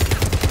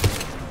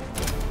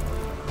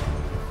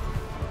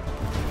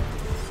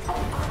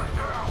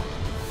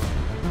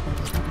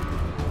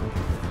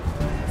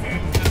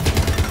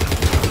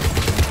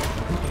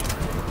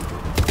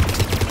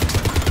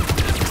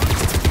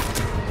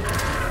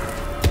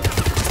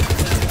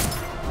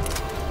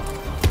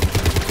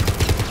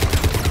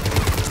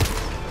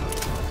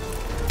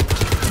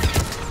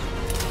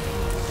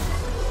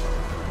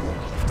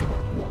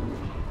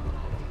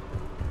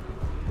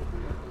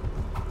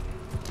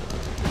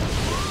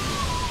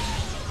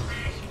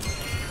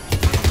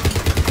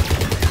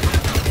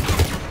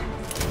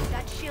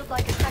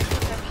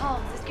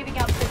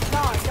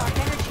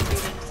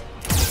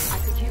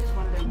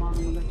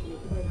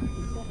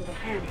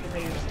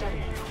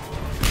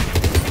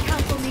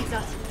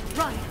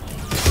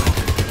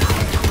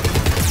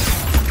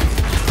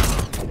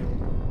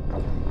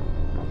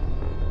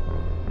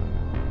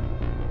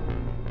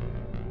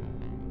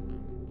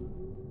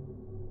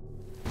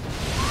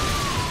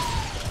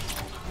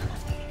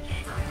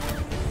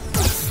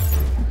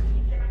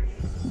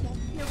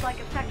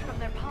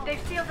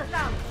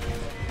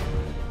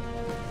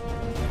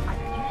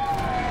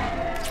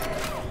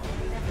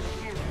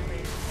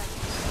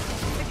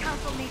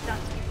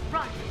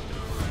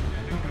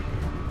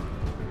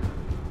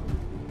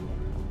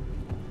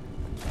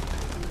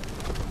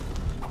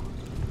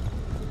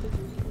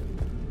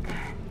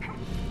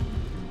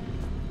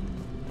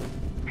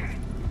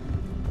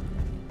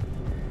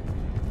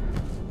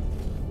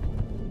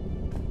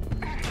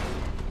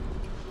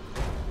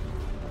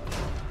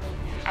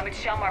 I'm at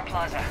Shelmar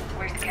Plaza.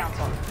 Where's the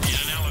council? In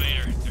an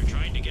elevator. They're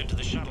trying to get to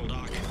the shuttle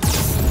dock.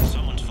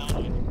 Someone's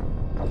following.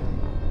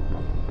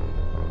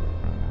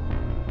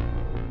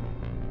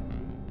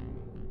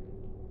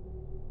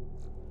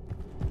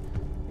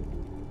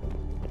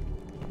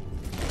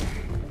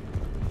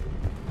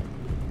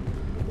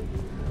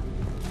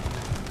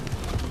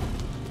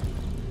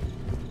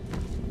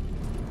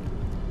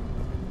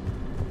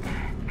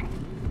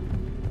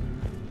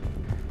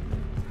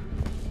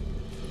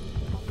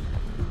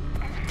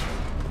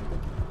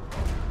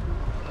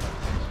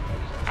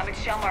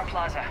 Shelmar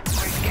Plaza.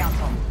 Where's the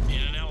council?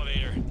 In an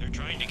elevator. They're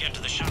trying to get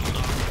to the shuttle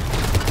dock.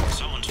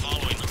 Someone's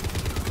following them.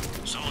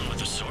 Someone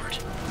with a sword.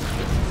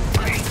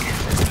 Great.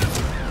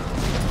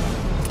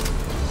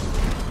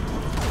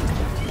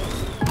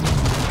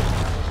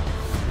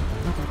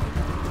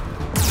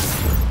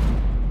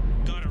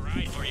 Got a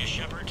ride for you,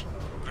 Shepard.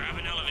 Grab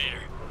an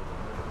elevator.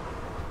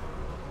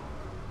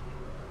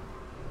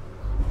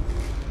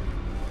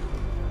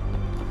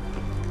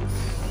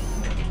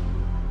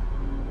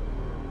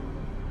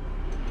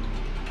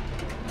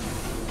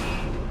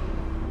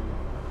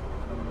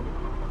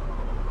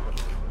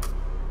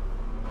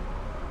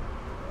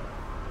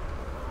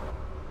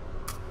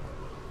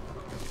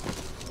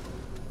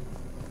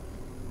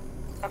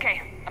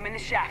 Okay, I'm in the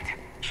shaft.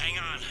 Hang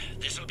on.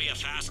 This'll be a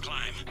fast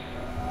climb.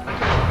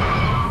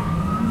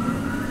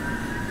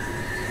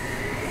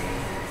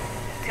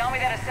 Tell me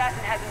that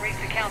assassin hasn't reached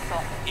the council.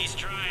 He's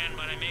trying,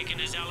 but I'm making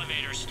his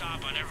elevator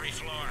stop on every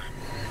floor.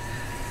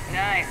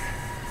 Nice.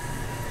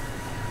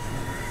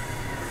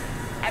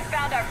 I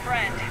found our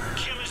friend.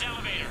 Kill his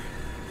elevator.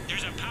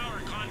 There's a power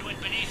conduit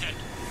beneath it.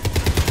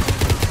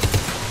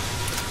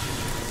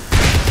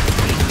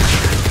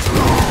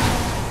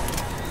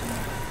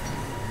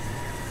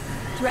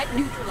 Threat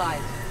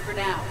neutralized, for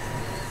now.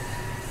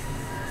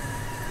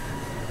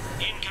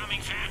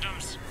 Incoming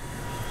phantoms.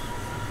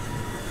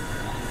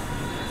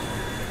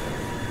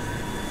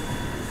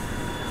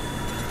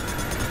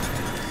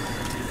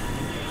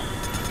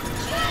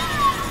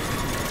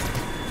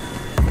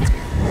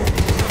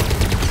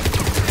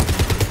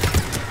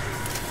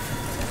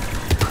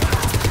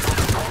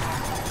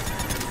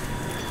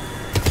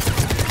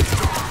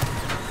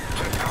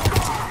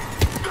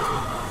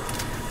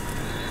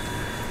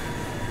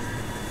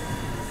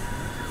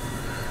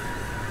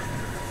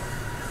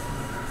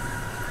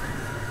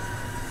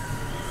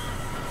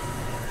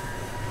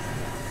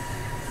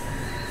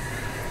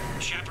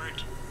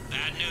 Shepard,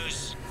 bad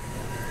news.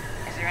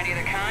 Is there any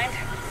other kind?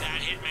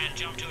 That hitman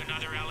jumped to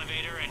another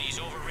elevator and he's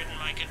overridden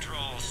my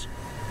controls.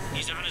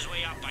 He's on his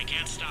way up. I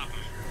can't stop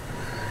him.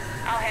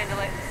 I'll handle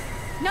it.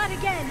 Not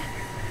again!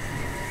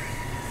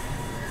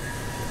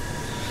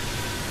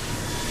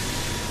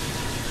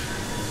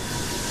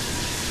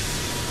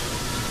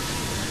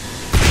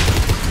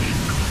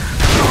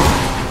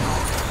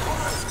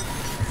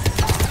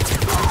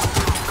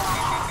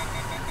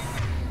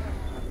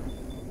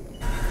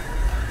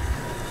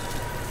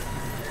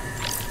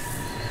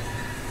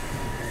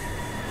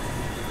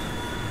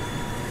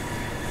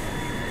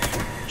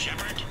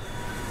 Shepard?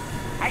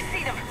 I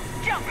see them.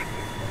 Jump!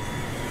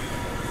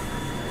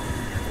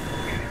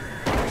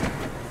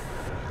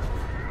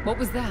 What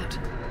was that?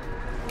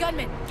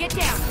 Gunman, get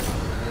down!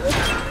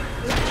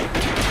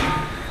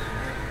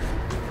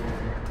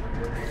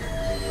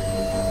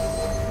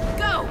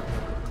 Go!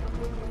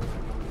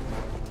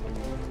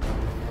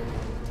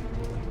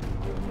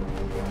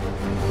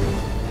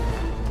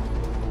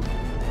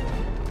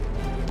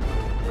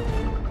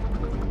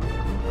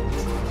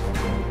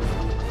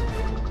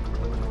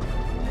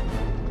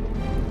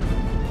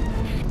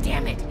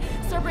 Damn it!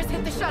 Cerberus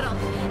hit the shuttle!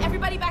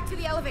 Everybody back to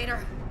the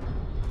elevator!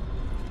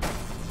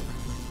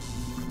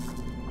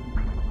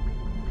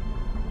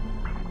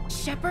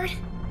 Shepard?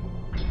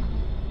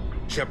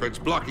 Shepard's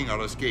blocking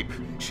our escape.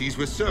 She's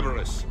with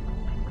Cerberus.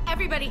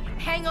 Everybody,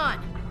 hang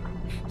on!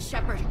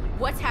 Shepard,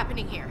 what's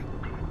happening here?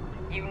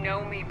 You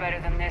know me better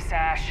than this,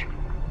 Ash.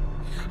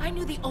 I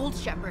knew the old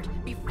Shepard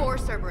before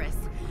Cerberus.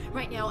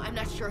 Right now, I'm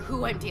not sure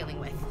who I'm dealing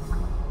with.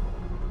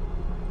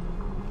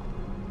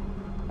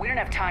 We don't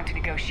have time to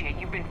negotiate.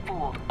 You've been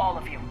fooled, all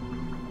of you.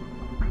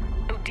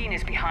 Udine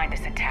is behind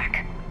this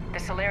attack. The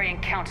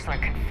Solarian Counselor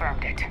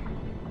confirmed it.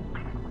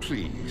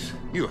 Please,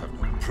 you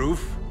have no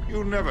proof.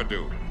 You never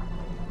do.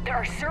 There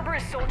are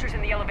Cerberus soldiers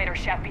in the elevator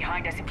shaft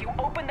behind us. If you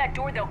open that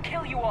door, they'll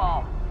kill you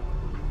all.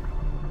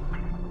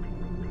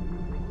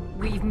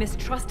 We've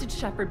mistrusted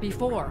Shepard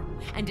before,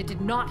 and it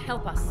did not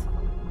help us.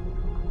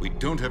 We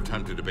don't have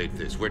time to debate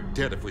this. We're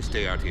dead if we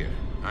stay out here.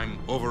 I'm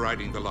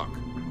overriding the lock.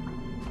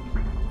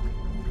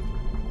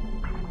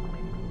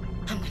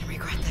 I'm gonna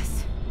regret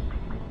this.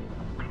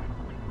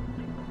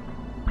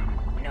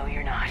 No,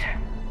 you're not.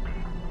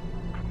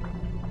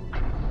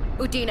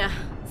 Udina,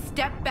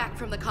 step back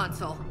from the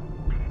console.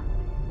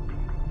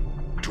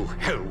 To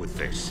hell with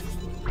this.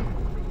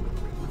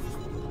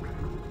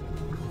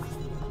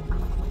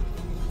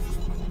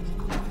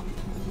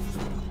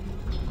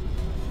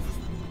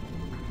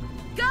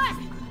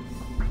 Gun!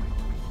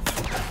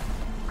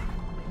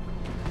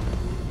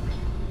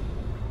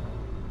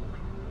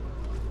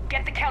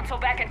 Get the council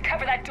back and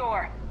cover that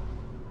door.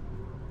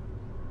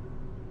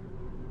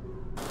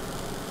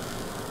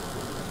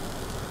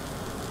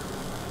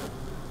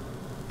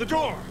 The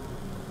door!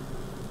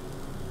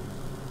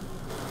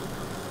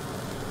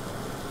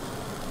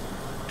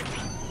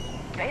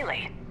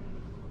 Bailey.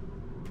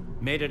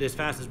 Made it as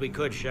fast as we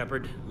could,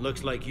 Shepard.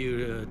 Looks like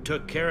you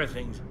took care of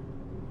things.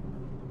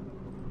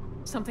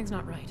 Something's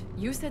not right.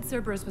 You said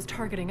Cerberus was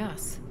targeting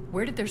us.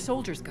 Where did their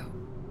soldiers go?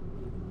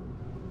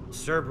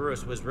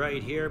 Cerberus was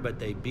right here, but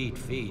they beat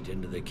feet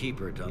into the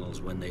Keeper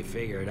tunnels when they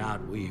figured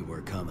out we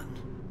were coming.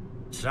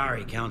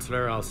 Sorry,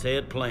 Counselor, I'll say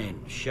it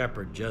plain.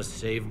 Shepard just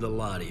saved the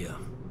lot of you.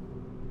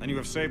 And you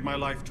have saved my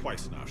life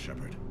twice now,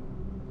 Shepard.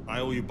 I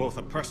owe you both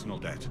a personal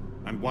debt,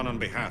 and one on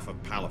behalf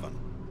of Palaven.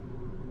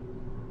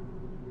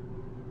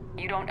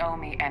 You don't owe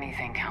me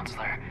anything,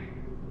 Counselor.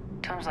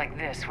 Times like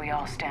this, we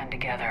all stand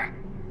together.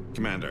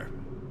 Commander,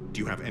 do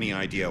you have any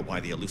idea why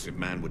the elusive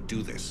man would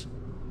do this?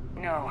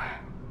 No,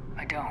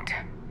 I don't.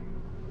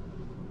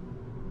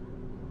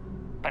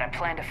 But I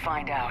plan to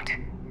find out.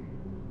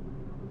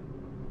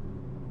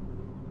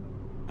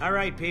 All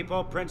right,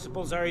 people.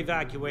 Principals are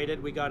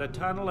evacuated. We got a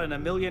tunnel and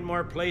 1 million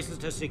more places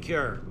to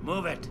secure.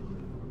 Move it.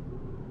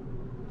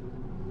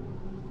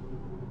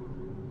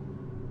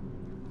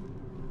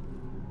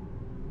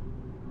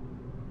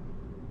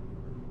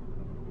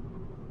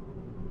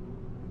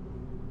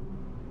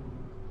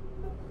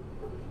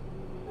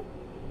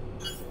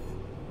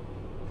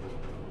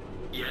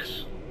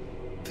 Yes?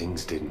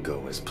 Things didn't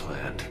go as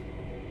planned.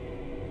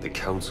 The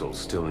Council's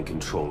still in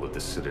control of the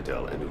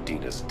Citadel and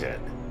Udina's dead.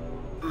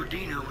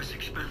 Udina was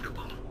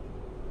expendable.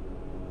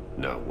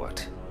 Now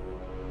what?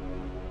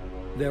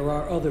 There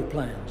are other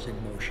plans in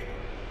motion.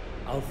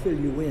 I'll fill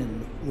you in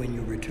when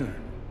you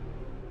return.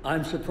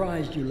 I'm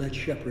surprised you let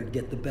Shepard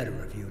get the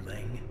better of you,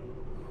 Ling.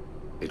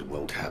 It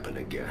won't happen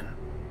again.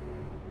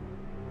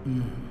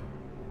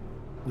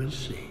 We'll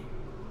see.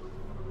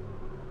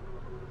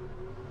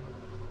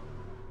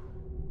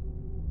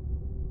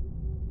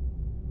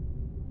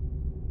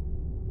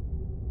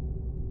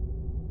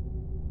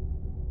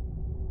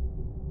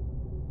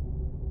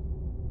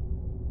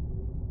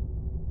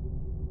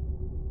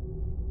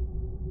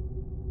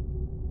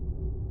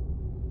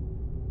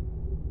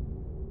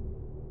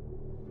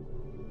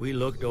 We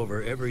looked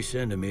over every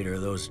centimeter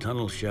of those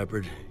tunnels,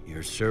 Shepard.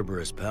 Your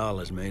Cerberus pal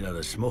is made out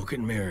of smoke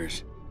and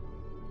mirrors.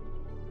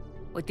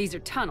 Like, these are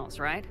tunnels,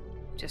 right?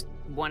 Just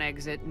one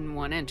exit and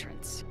one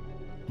entrance.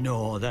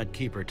 No, that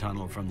Keeper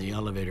tunnel from the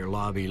elevator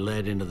lobby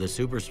led into the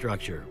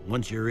superstructure.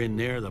 Once you're in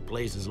there, the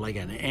place is like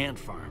an ant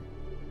farm.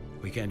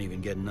 We can't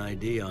even get an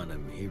ID on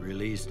him. He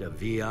released a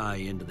VI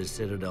into the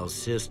Citadel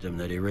system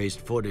that erased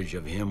footage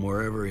of him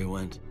wherever he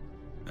went.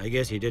 I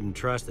guess he didn't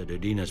trust that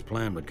Udina's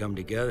plan would come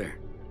together.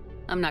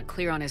 I'm not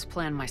clear on his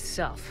plan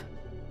myself.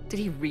 Did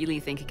he really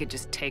think he could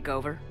just take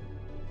over?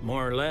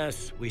 More or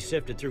less. We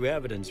sifted through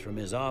evidence from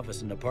his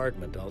office and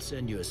apartment. I'll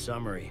send you a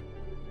summary.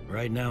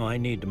 Right now, I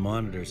need to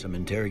monitor some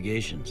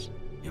interrogations.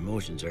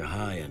 Emotions are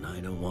high, and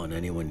I don't want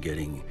anyone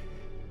getting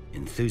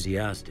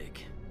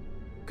enthusiastic.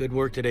 Good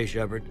work today,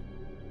 Shepard.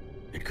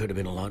 It could have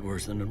been a lot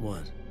worse than it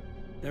was.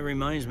 That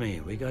reminds me,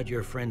 we got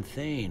your friend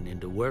Thane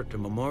into Huerta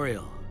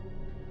Memorial.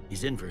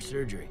 He's in for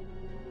surgery.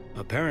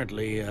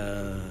 Apparently,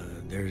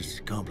 there's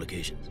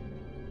complications.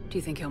 Do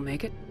you think he'll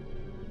make it?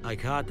 I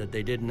caught that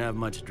they didn't have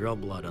much drill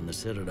blood on the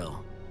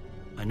Citadel.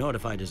 I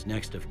notified his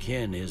next of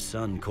kin, his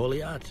son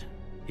Koliat.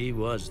 He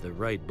was the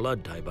right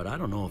blood type, but I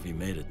don't know if he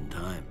made it in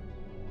time.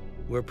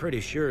 We're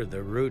pretty sure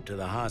the route to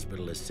the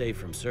hospital is safe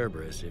from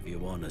Cerberus if you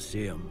want to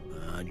see him.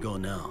 I'd go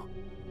now.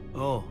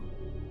 Oh,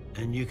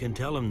 and you can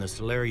tell him the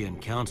Solarian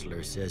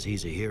counselor says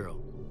he's a hero.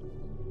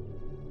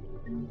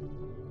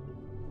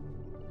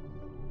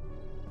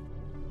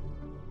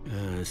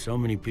 So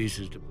many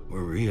pieces to...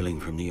 We're reeling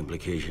from the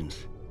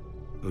implications.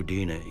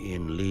 Udina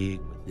in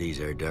league. These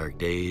are dark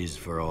days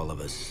for all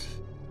of us.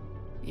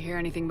 You hear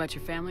anything about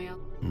your family, Al?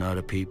 Not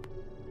a peep.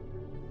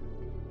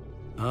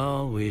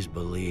 Always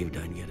believed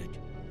I'd get it.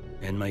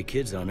 And my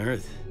kids on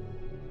Earth.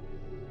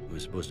 I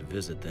was supposed to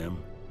visit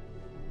them.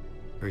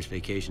 First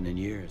vacation in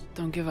years.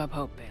 Don't give up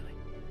hope, Bailey.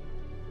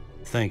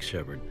 Thanks,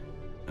 Shepard.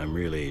 I'm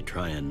really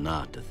trying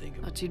not to think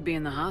of it. Thought you'd be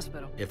in the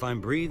hospital. If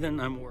I'm breathing,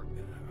 I'm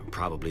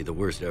probably the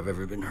worst I've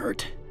ever been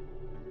hurt.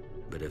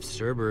 But if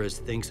Cerberus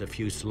thinks a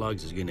few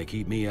slugs is gonna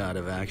keep me out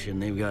of action,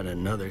 they've got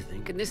another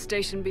thing. Could this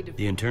station be...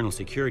 The internal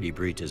security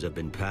breaches have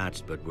been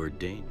patched, but we're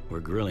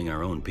grilling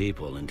our own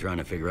people and trying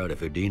to figure out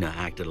if Udina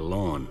acted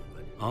alone.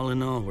 But all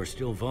in all, we're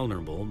still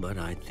vulnerable, but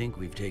I think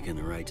we've taken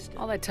the right step.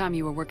 All that time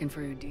you were working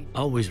for Udina.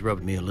 Always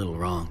rubbed me a little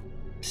wrong.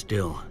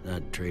 Still,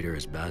 that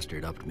traitorous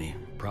bastard upped me.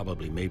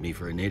 Probably made me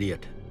for an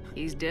idiot.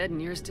 He's dead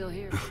and you're still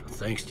here.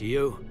 Thanks to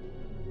you.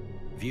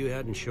 If you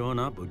hadn't shown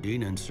up,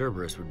 Udina and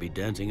Cerberus would be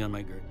dancing on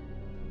my grave.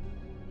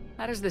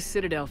 How does the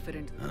Citadel fit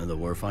into... The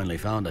war finally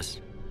found us.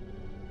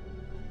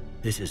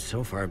 This is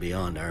so far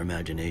beyond our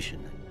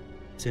imagination.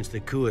 Since the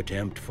coup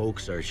attempt,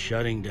 folks are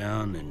shutting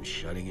down and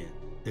shutting in.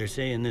 They're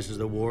saying this is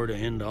the war to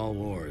end all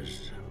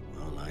wars.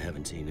 Well, I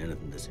haven't seen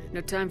anything to say.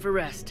 No time for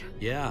rest.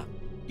 Yeah.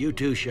 You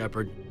too,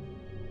 Shepard.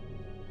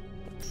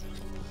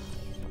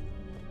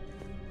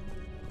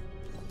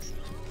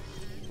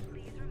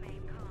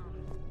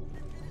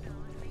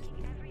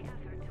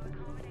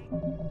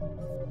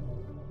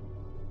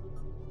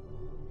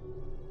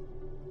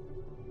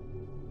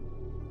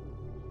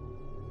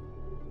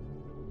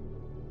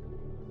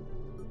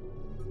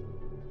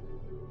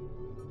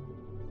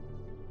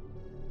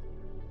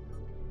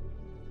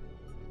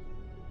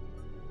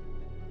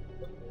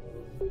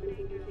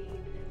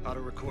 Auto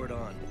record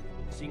on.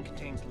 Scene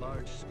contains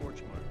large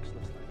scorch marks.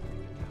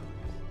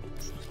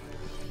 Looks like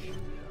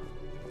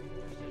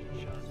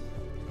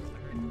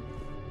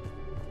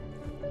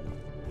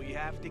we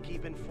have to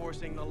keep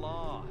enforcing the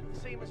law.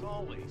 Same as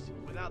always.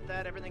 Without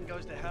that, everything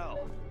goes to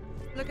hell.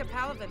 Look at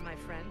Palavin, my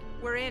friend.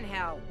 We're in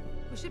hell.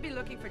 We should be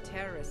looking for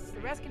terrorists.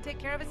 The rest can take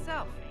care of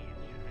itself.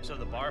 So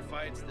the bar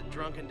fights, the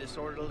drunken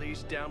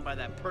disorderlies down by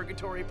that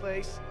purgatory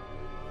place?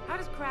 How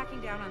does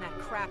cracking down on that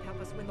crap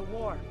help us win the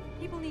war?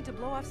 People need to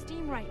blow off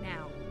steam right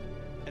now.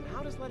 And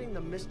how does letting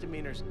the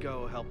misdemeanors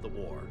go help the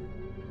war?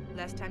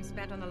 Less time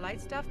spent on the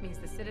light stuff means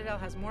the Citadel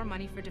has more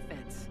money for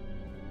defense.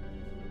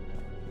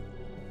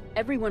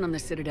 Everyone on the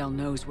Citadel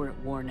knows we're at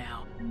war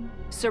now.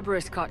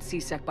 Cerberus caught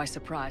CSEC by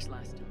surprise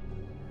last time.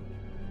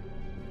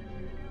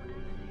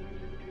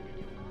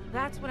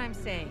 That's what I'm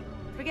saying.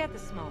 Forget the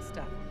small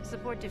stuff.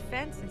 Support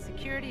defense and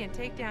security and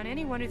take down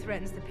anyone who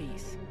threatens the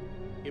peace.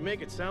 You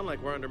make it sound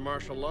like we're under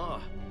martial law.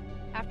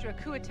 After a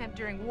coup attempt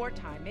during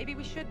wartime, maybe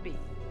we should be.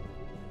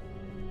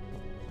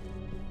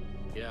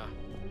 Yeah.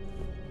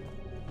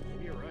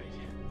 Maybe you're right.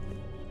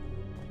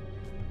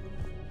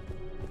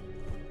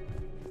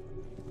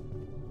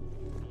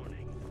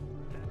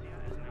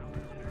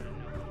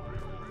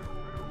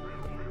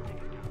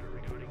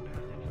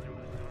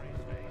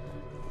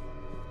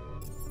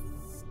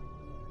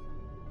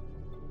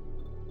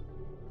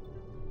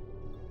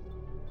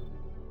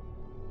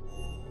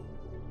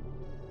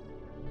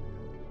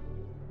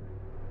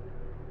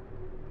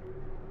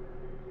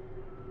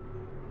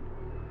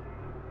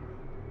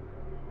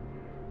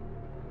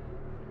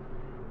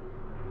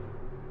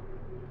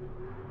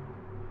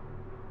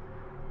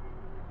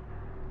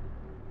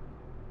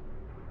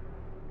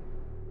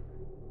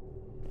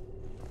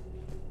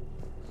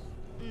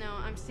 No,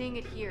 I'm seeing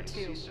it here,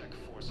 too.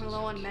 We're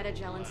low on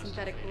metagel and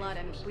synthetic blood,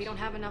 and we don't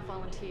have enough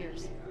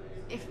volunteers.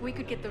 If we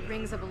could get the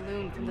rings of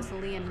Illume from the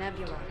Salian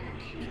Nebula,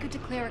 we could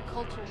declare a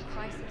cultural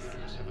crisis.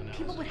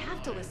 People would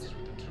have to listen.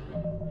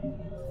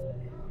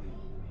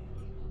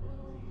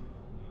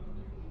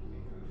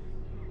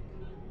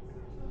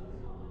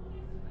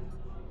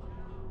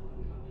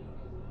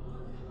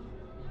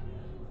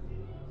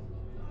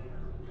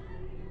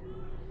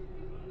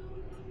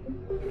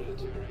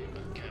 Military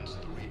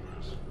against the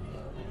Reapers.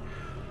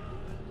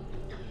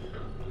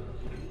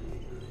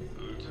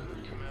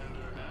 Lieutenant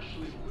Commander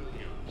Ashley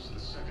Williams, the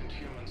second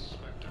human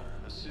Spectre,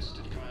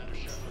 assisted Commander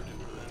Shepard in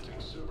preventing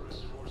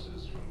Cerberus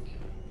forces from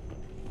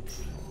killing.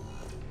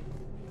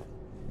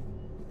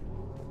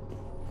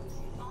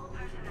 All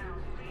personnel,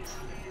 please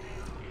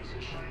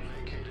Position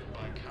vacated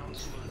by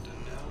Counselor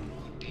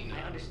Danelle Udina.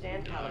 I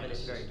understand Paladin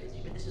is very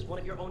busy, but this is one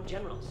of your own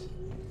generals.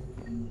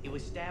 He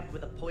was stabbed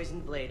with a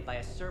poisoned blade by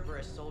a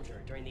Cerberus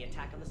soldier during the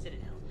attack on the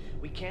Citadel.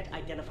 We can't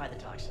identify the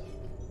toxin.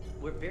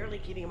 We're barely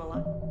keeping him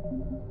alive.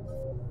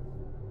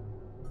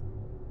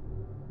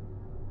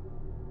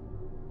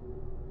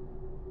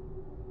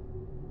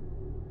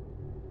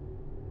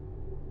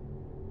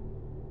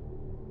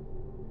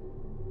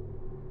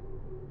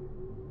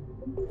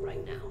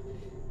 Right now,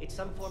 it's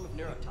some form of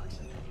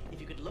neurotoxin. If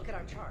you could look at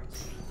our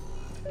charts.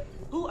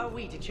 Who are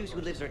we to choose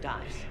who lives or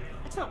dies?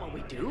 That's not what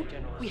we do.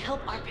 We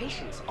help our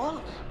patients, all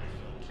of them.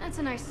 That's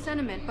a nice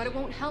sentiment, but it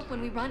won't help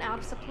when we run out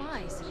of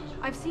supplies.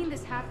 I've seen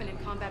this happen in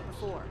combat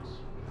before.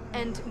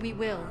 And we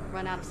will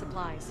run out of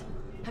supplies.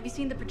 Have you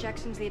seen the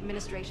projections the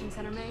Administration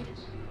Center made?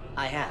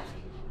 I have.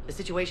 The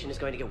situation is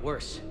going to get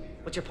worse.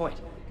 What's your point?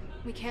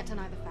 We can't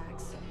deny the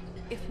facts.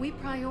 If we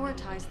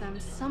prioritize them,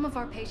 some of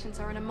our patients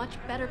are in a much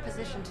better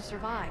position to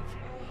survive.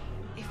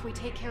 If we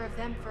take care of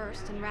them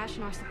first and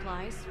ration our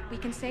supplies, we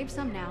can save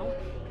some now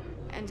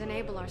and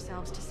enable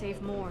ourselves to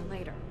save more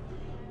later.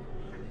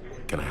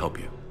 Can I help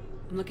you?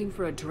 I'm looking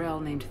for a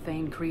Drell named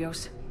Thane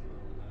Krios.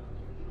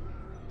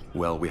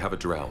 Well, we have a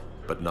Drell,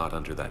 but not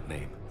under that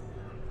name.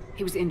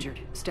 He was injured.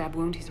 Stab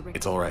wound, he's a...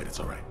 It's all right, it's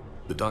all right.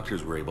 The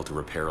doctors were able to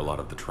repair a lot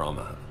of the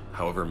trauma.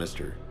 However,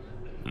 Mr.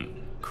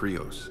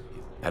 Krios,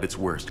 at its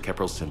worst,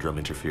 Keprel syndrome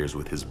interferes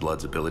with his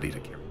blood's ability to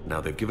care.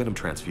 Now, they've given him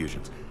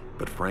transfusions,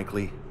 but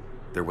frankly,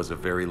 there was a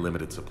very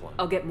limited supply.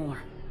 I'll get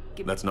more.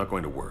 That's not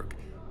going to work.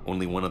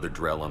 Only one other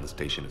Drell on the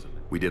station is.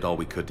 We did all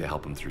we could to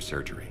help him through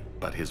surgery,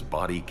 but his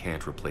body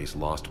can't replace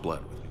lost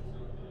blood with me.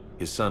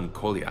 His son,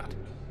 Koliat,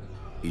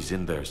 he's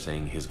in there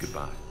saying his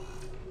goodbye.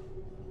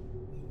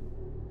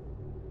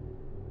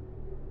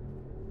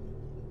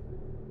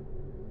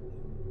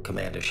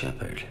 Commander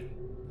Shepard,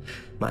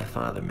 my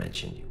father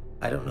mentioned you.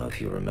 I don't know if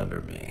you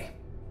remember me.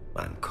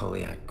 I'm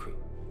Koliat.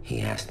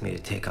 He asked me to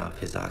take off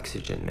his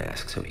oxygen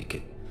mask so he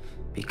could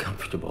be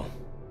comfortable.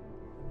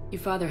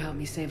 Your father helped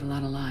me save a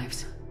lot of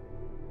lives.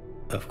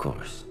 Of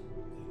course.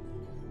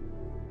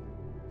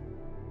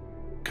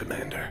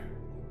 Commander,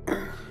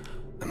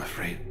 I'm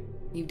afraid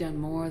You've done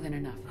more than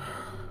enough.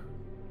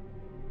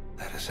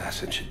 that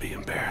assassin should be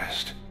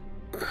embarrassed.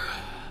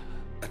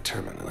 A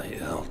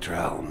terminally ill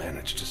Drell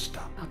managed to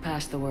stop. I'll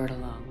pass the word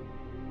along.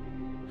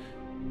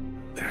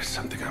 There's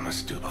something I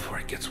must do before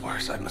it gets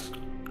worse. I must...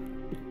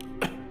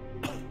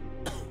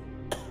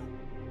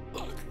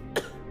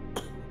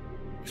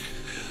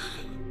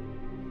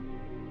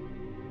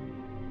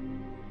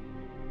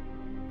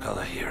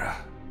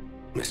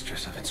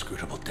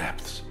 inscrutable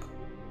depths.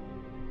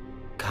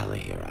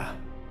 Kalahira,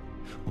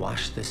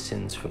 wash the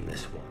sins from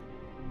this one.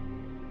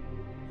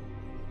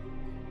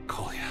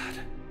 Kolyat,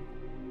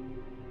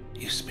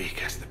 you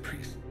speak as the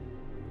priest.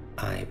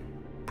 I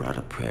brought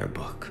a prayer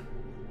book.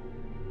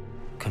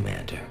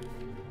 Commander.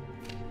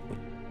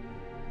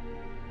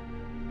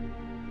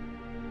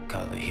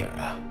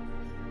 Kalahira.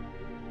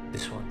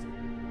 This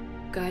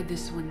one. Guide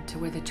this one to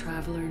where the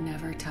traveler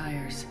never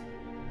tires.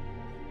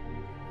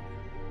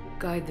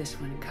 Guide this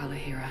one,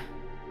 Kalahira.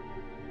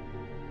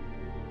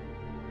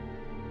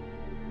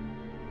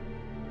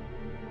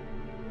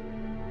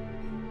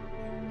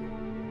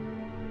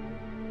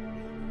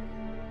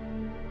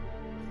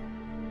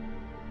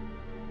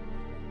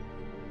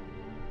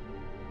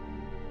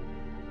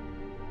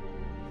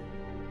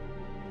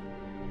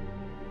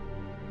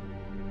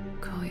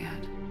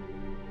 Kolyat.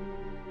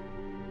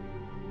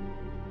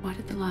 What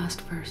did the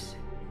last verse?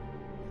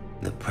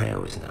 The prayer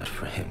was not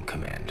for him,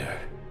 Commander.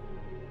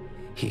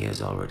 He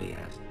has already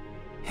asked.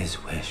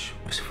 His wish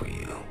was for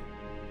you.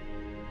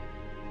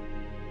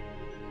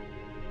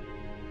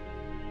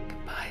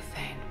 Goodbye,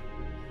 Thane.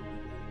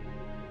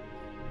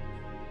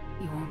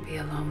 You won't be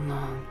alone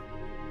long.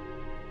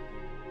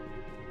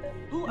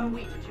 Who are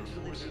we to choose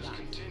who lives or dies?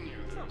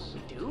 That's not what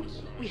we do.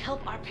 We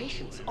help our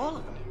patients, all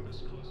of them.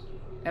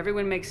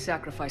 Everyone makes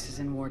sacrifices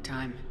in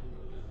wartime.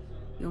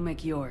 You'll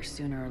make yours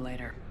sooner or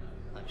later.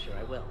 I'm sure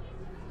I will.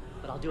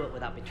 But I'll do it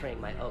without betraying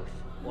my oath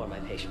or my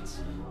patients.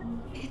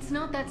 It's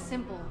not that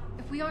simple.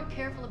 If we aren't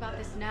careful about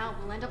this now,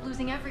 we'll end up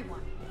losing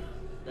everyone.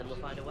 Then we'll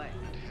find a way.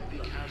 Heavy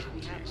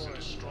casualties and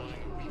a strong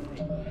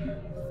Reaper.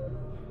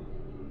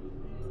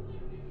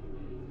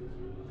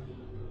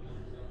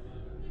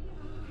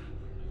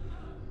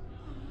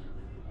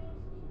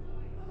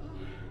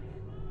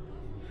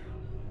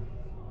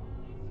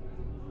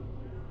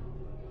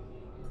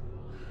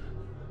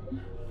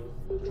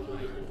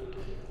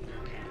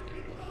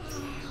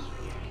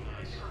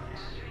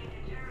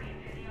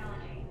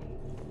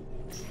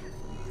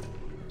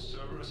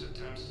 Cerberus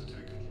attempts to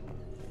take control.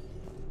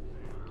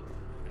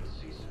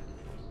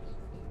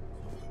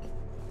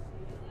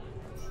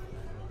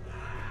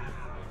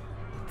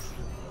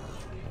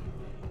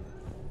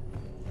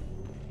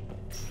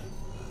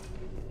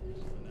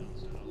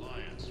 Announced an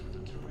alliance with the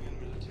Turian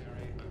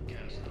military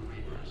against the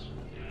Reapers.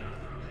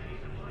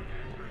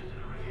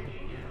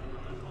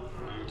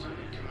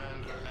 Lieutenant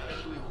Commander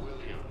Ashley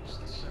Williams,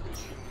 the second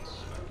human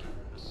Spectre,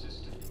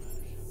 assisted Commander.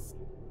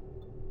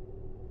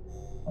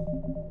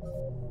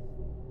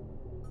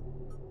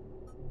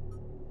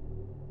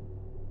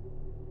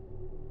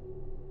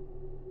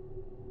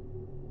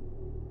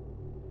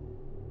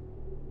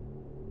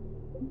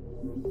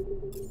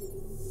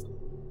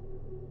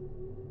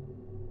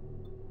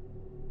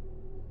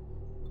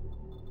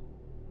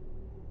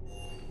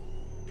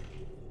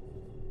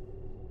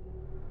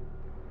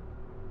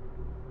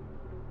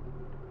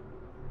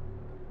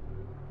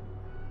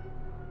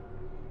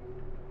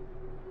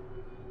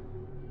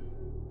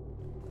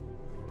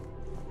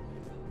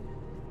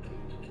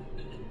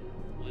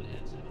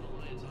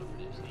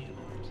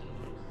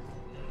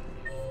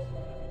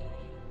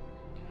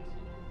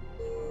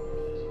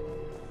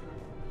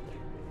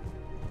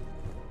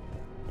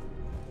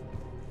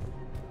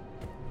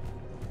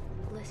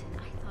 Listen,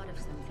 I thought of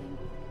something.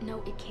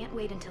 No, it can't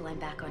wait until I'm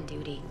back on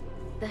duty.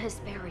 The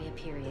Hesperia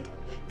period.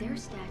 Their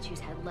statues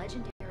had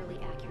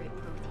legendarily accurate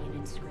Prothean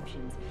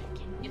inscriptions.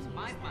 It's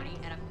my money,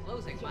 and I'm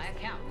closing my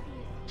account.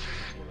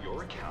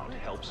 Your account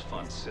helps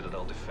fund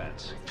Citadel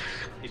defense.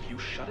 If you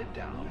shut it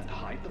down and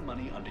hide the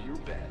money under your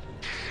bed,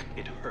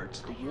 it hurts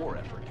the war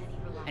effort.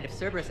 And if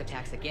Cerberus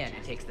attacks again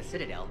and takes the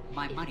Citadel,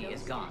 my money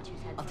is gone.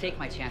 I'll take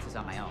my chances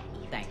on my own.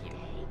 Thank you.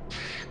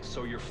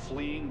 So you're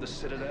fleeing the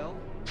Citadel?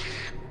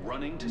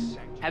 Running to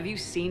Sanctuary? Have you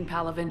seen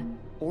Palaven?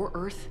 Or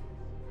Earth?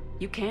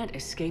 You can't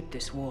escape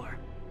this war.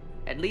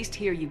 At least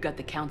here you've got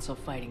the Council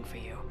fighting for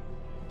you.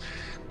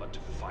 But to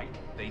fight,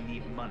 they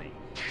need money.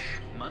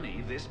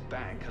 Money this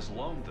bank has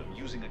loaned them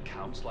using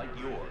accounts like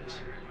yours.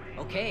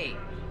 Okay.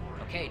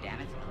 Okay,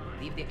 damn it.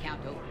 Leave the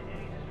account open.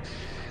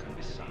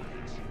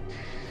 Besides,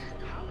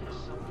 how does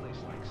someplace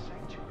like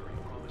Sanctuary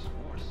promise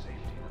more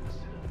safety than the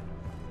Citadel?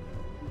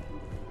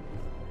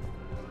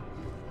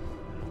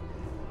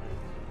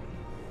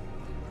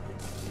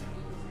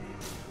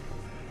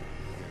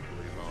 Can't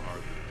believe how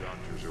hard the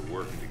doctors are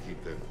working to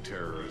keep that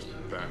terrorist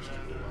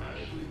bastard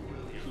alive.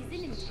 He's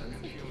in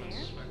intensive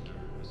care?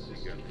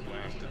 He got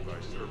blasted by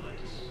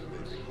Cerberus.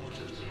 If he's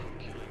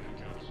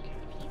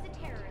a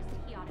terrorist,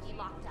 he ought to be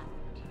locked up.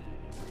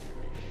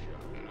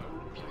 No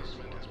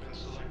replacement has been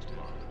selected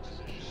for the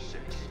position.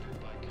 6.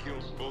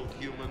 Killed both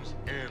humans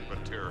and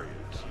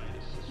Batarians.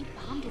 He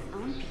bombed his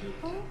own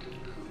people?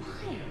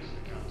 Why?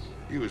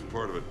 He was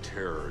part of a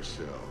terror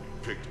cell.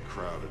 Picked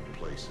crowded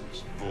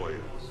places.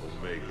 Voya,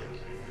 Omega.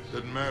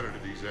 Doesn't matter to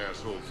these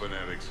asshole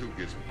fanatics who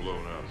gets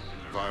blown up.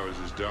 If I was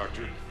his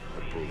doctor,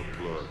 I'd pull the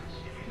plug.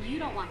 You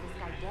don't want this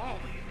guy dead.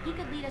 He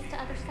could lead us to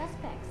other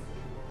suspects.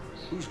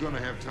 Who's gonna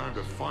have time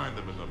to find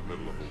them in the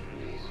middle of a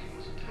war?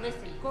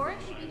 Listen, Gorik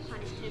should be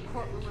punished in a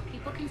courtroom where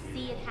people can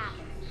see it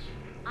happen.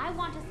 I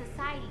want a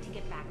society to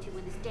get back to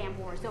when this damn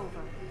war is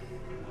over.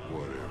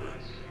 Whatever.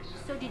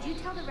 So did you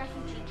tell the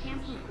refugee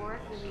camp who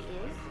Gorak really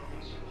is?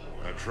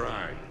 I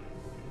tried.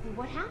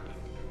 What happened?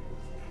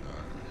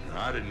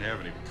 I didn't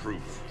have any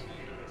proof.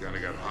 Kinda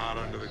got hot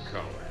under the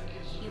collar.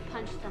 You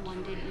punched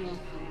someone, didn't you?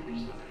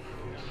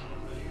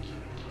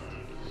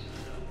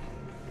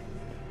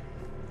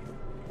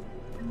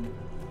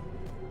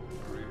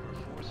 Reaper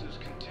forces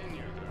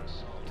continue their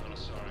assault on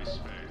Asari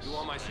space. You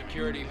want my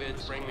security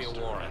vids? Bring me a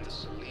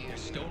warrant. You're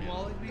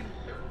stonewalling me?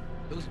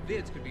 Those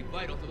vids could be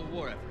vital to the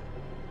war effort.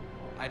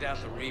 I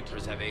doubt the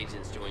Reapers have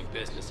agents doing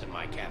business in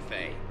my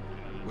cafe.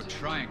 We're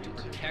trying to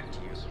protect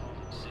you.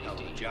 Hell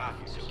of a job,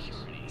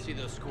 you see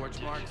those scorch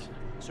marks?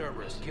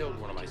 Cerberus killed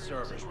one of my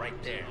servers right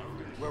there.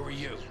 Where were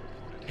you?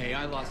 Hey,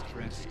 I lost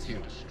friends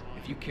too.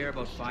 If you care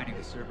about finding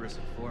the Cerberus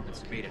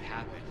informants who made it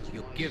happen,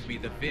 you'll give me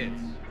the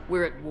vids.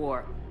 We're at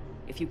war.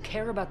 If you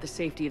care about the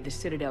safety of the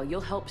Citadel,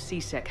 you'll help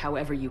CSEC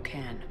however you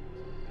can.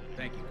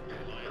 Thank you.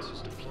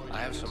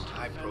 I have some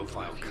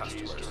high-profile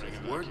customers.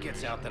 If word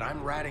gets out that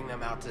I'm ratting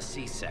them out to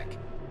CSEC.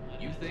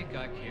 You think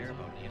I care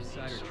about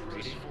insider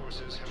trading or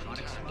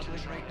electronic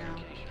smuggling right now?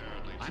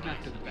 I'm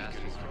after the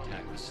bastards who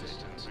attacked the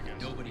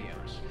Citadel. Nobody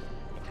else.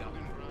 The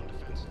government.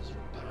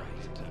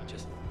 Alright,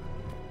 just...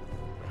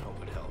 I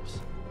hope it helps.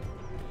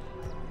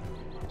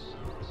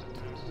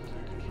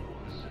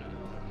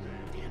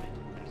 Damn it.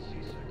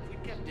 If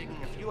we'd kept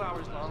digging a few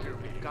hours longer,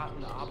 we'd have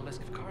gotten the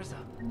Obelisk of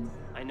Karza.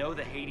 I know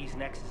the Hades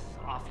Nexus is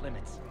off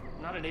limits.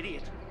 I'm not an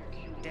idiot.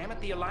 Damn it,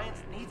 the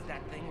Alliance needs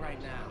that thing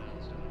right now.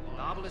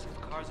 The Obelisk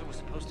of Karza was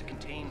supposed to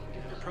contain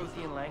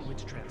Prothean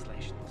language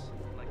translations,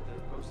 like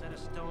the Rosetta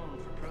Stone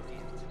for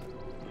Protheans.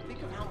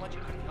 Think of how much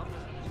it could help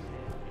us understand.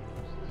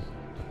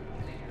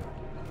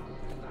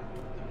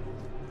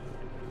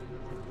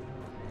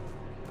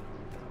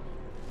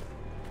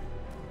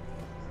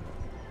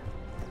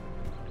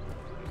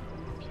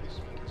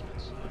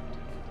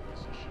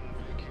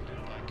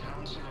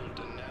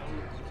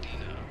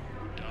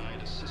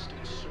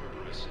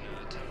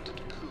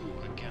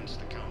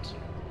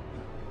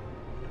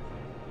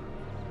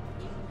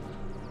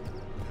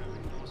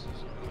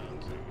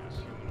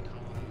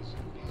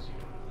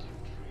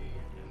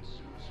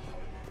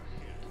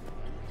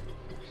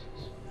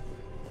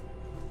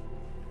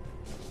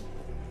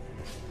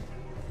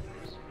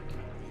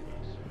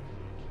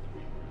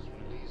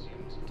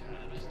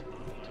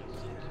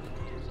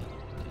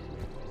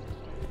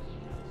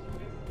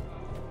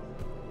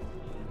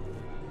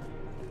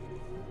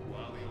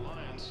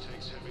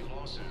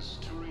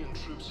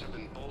 Have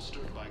been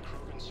bolstered by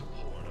Krogan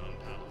support on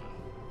Palaven.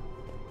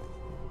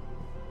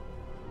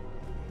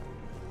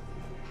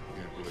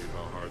 Can't believe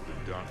how hard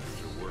the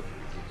doctors are working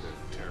to keep that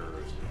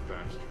terrorist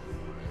bastard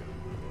away.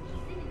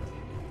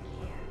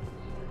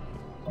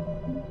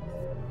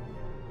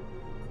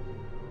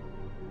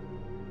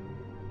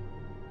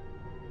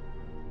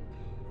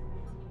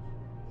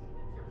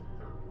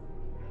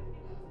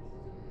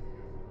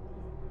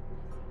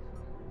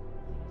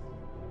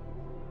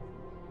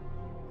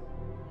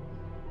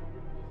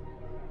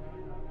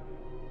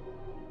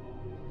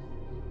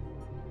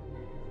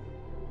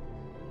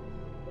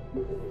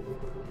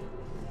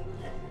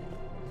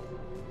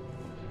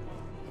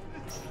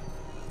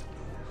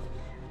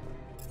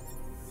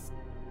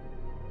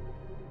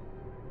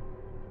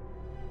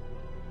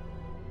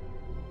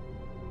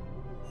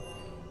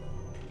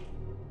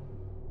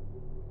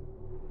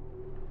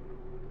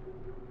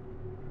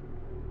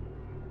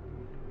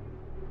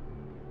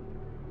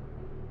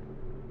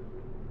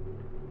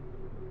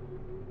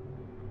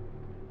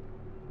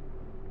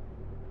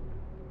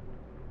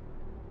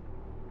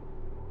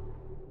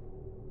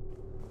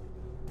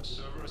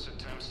 Cerberus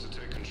attempts to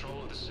take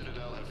control of the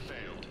Citadel have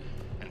failed,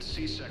 and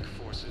CSEC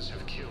forces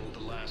have killed the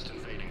last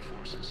invading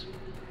forces.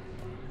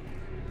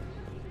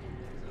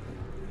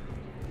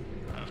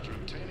 After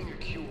obtaining a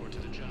cure to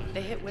the genocide,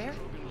 they hit where?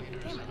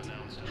 Damn it.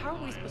 How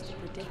are we supposed to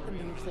predict the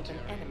moves of an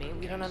enemy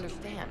we don't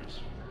understand?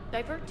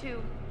 Divert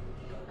to...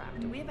 Crap,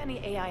 do we have any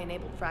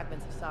AI-enabled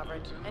fragments of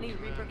Sovereign? Any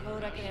Reaper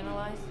code I can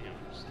analyze?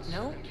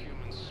 No?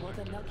 Well,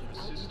 then they'll keep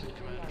outwitting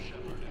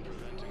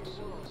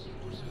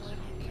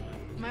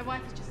My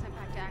wife has just sent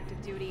back to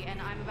active duty, and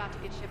I'm about to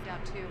get shipped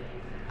out too.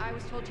 I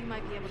was told you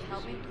might be able to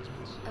help me.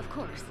 Of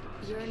course.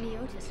 You're a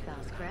Neotis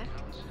spouse,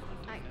 correct?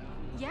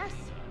 Yes.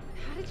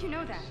 How did you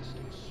know that?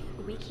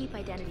 We keep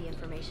identity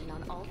information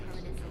on all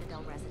permanent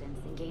Citadel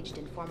residents engaged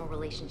in formal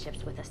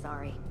relationships with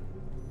Asari.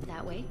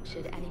 That way,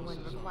 should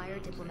anyone require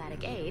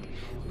diplomatic aid,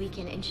 we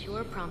can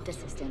ensure prompt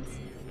assistance.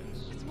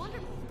 It's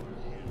wonderful.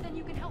 Then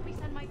you can help me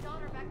send my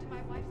daughter back to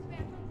my wife's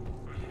family.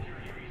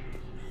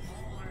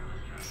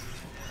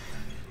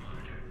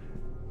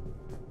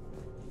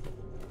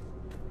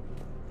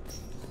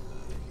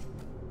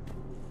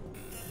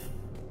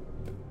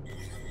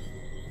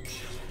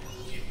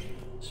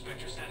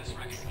 Spectre status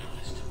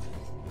recognized.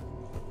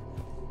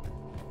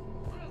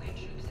 Krogan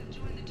troops have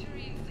joined the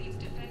Turian fleets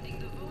defending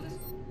the Volus.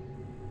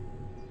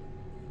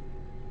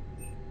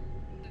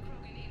 The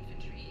Krogan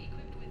infantry,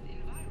 equipped with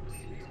enviro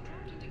suits,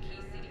 dropped into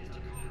key cities to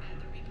combat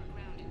the Reaper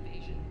ground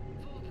invasion.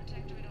 Full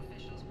protectorate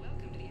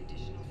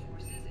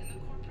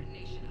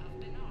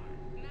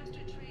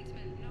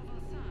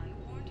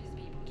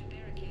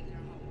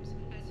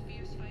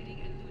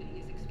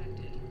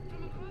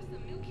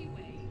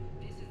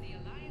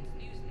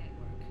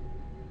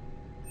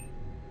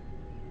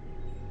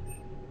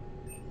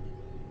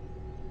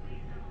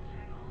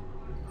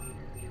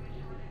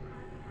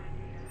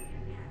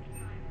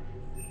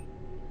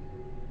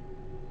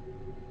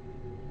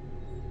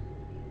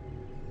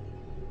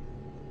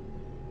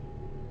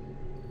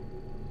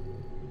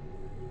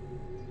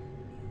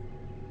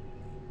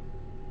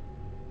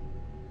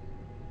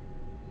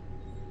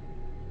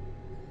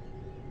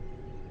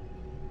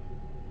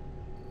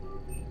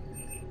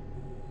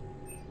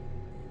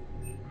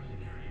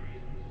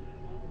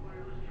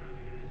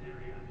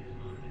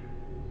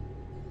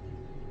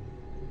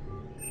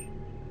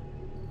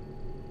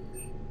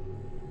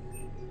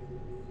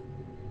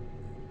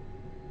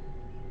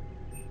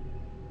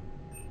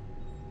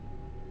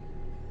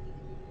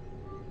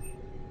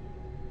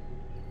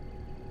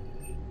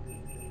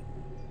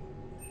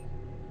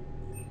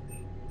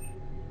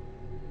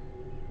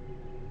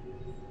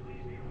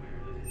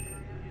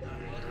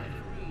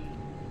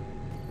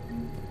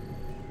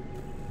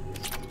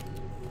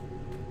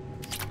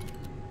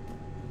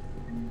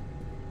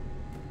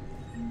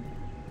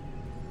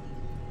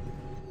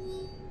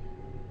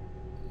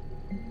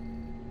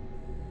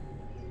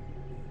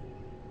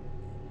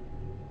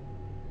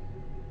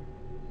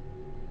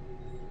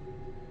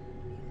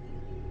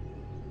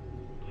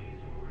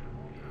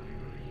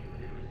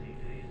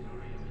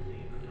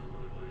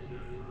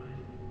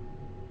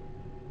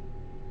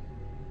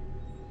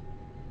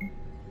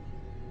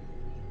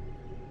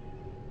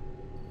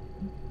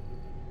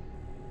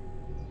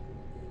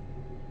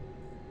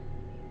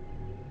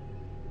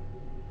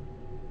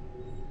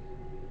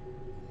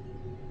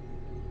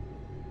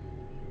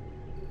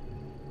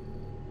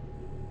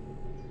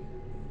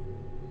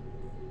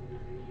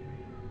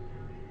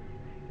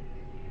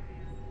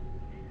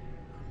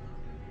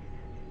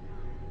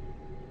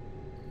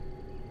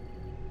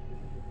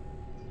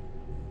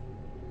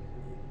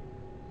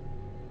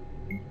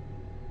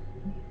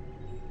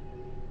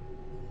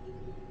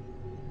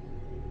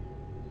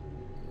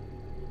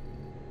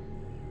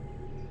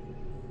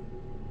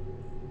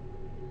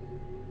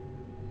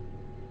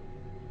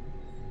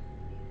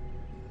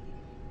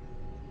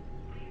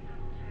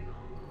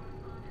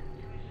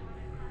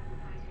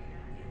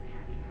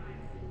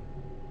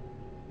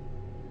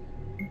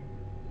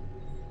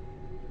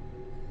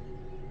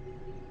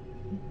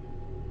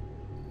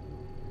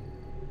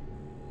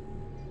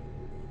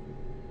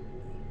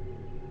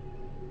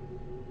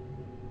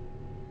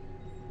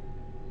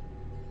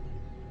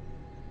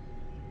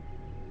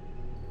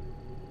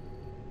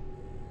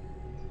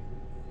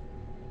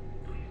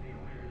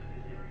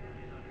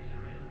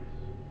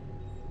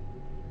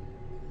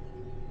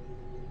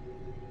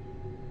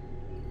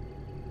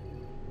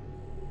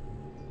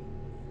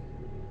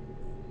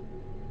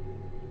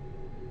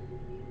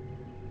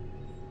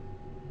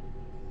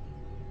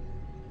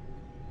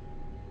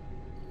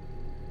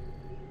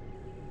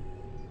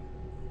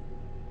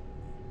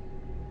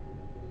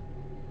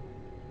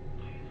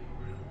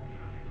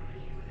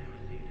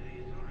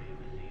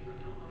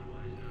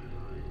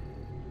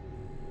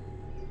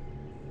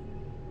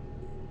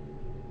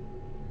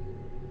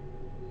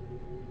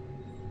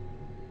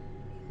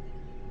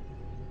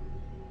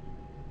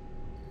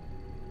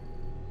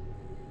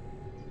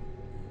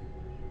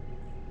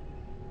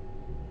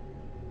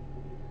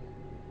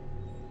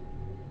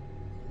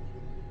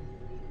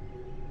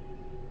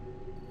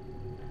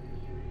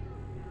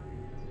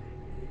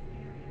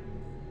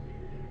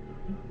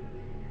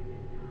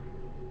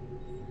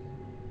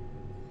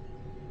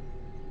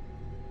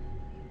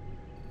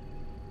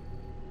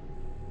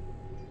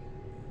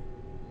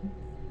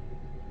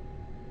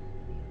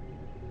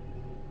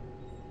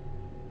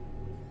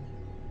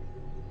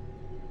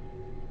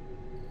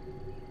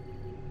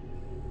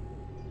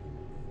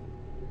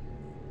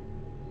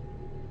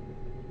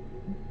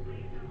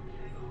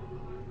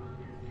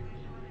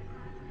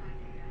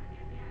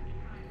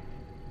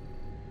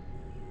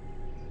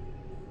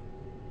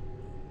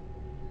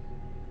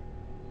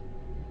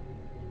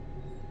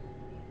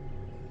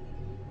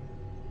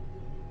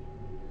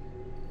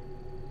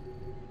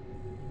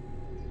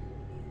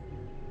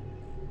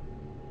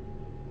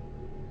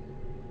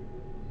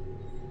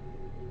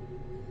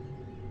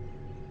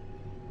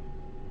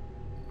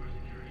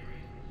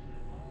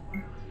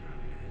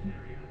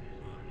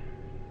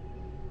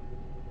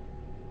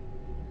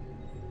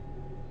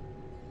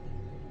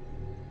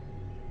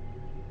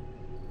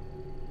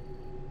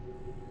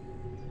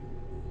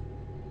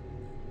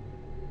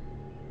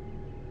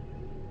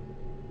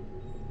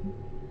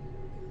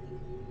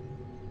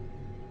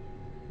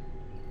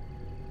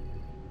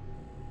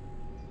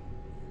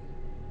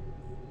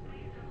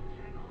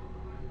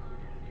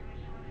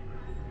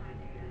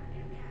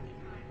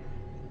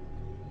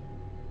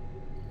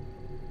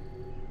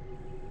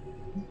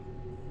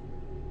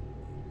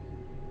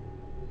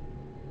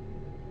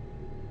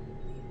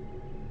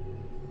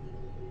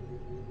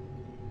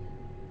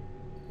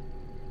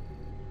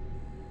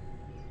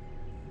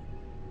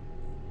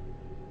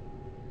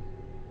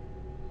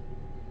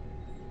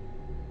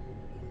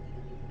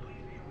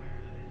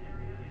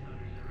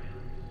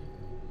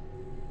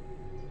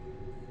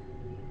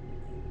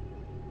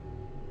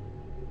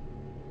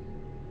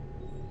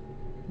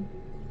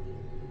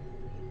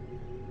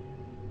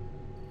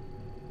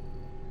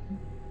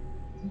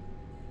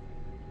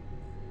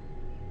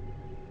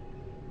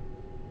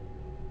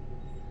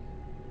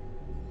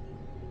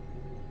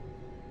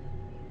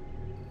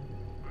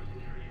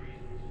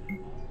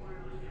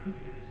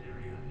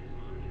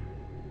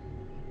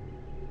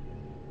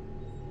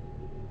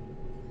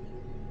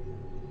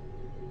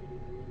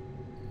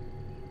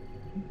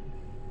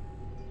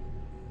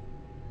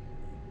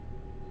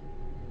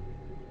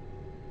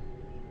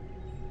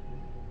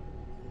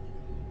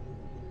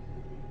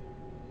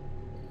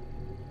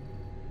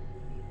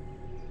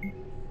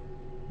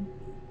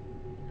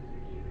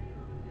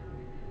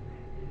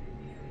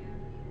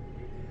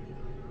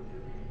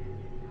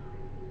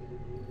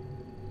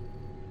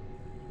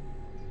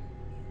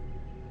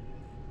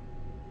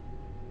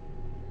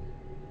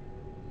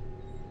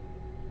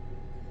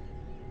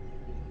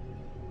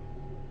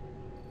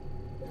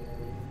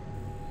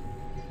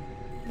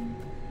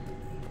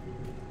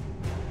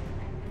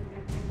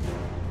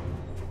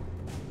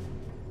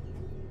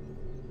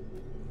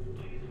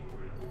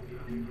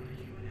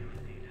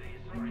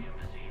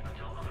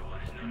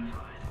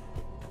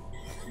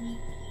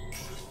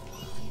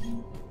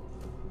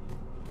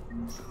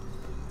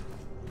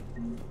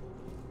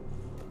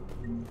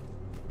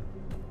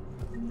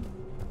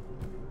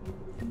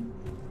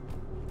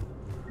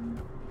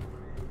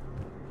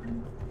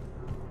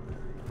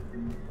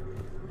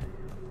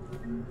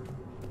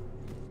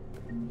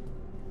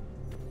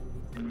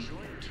A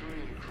joint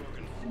Turian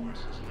Krogan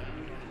force has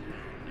landed on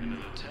the moon in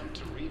an attempt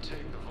to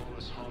retake the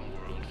Volus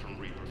homeworld from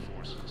Reaper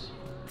forces.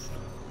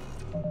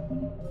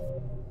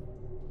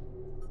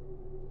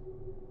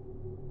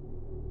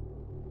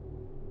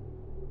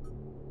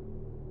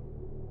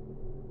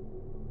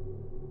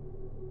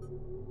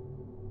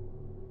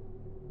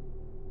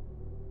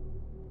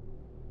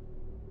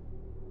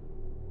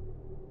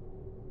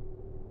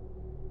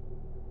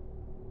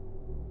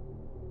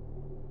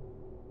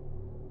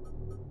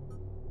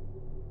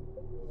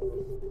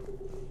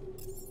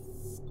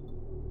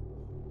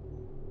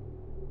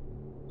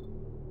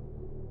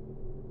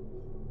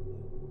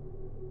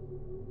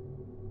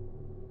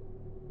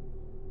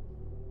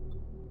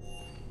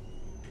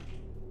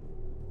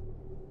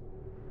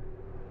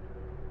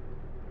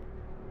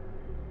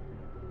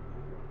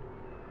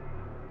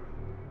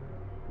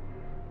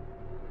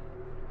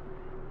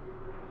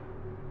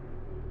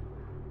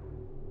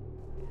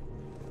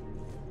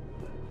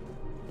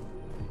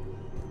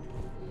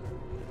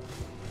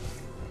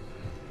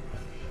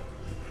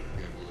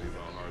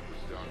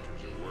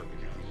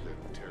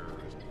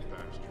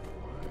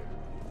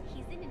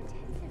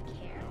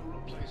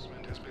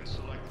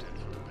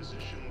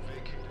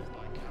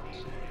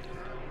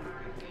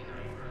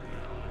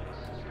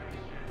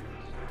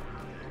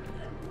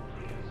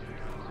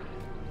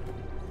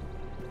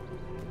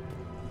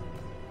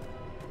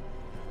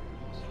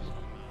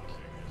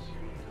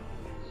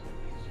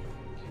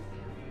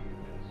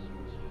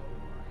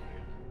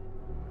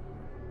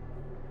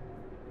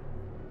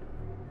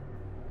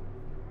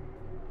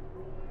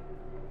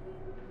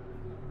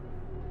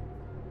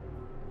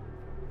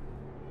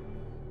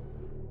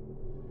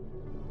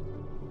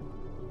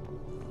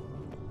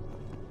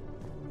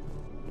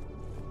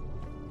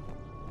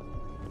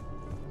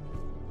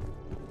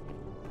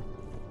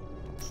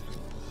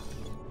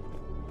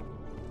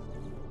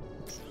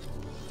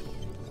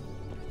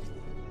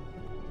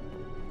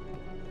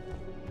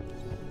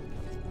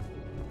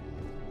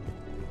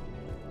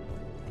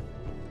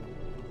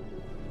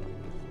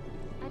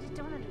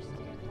 Don't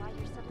understand why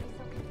you're suddenly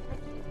so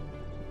conflicted.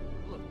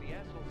 Look, the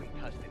asshole's in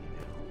custody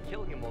now.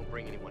 Killing him won't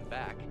bring anyone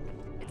back.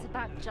 It's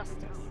about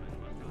justice.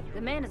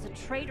 The man is a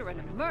traitor and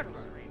a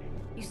murderer.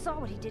 You saw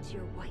what he did to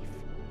your wife,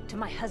 to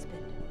my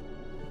husband.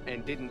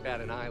 And didn't bat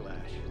an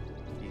eyelash.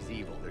 He's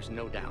evil, there's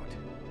no doubt.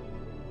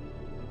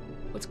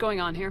 What's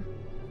going on here?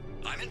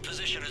 I'm in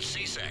position at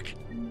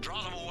CSEC.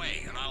 Draw them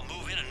away, and I'll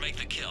move in and make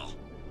the kill.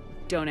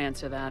 Don't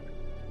answer that.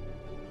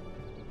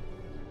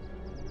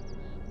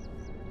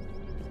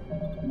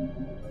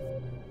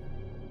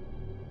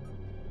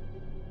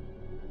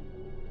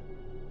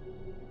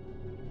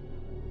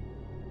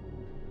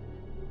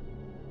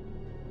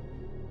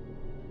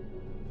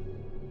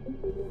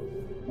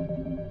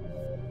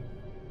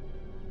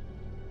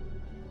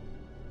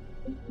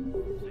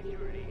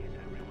 Security is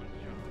everyone's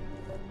job.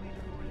 Please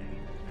report any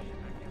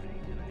suspicious activity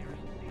to the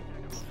nearest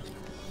CSEC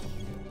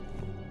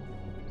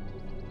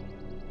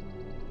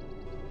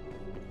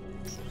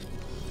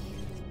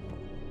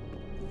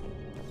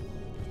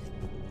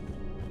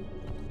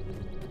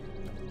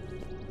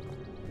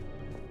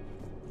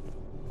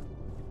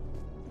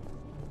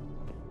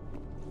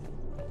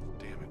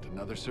Damn it,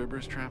 another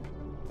Cerberus trap?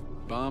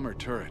 Bomb or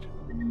turret?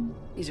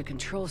 These are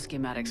control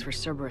schematics for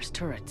Cerberus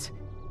turrets.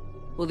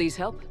 Will these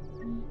help?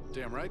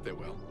 Damn right they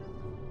will.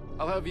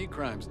 I'll have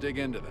E-Crimes dig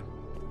into them.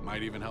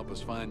 Might even help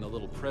us find the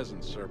little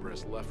present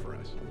Cerberus left for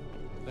us.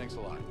 Thanks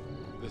a lot.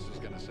 This is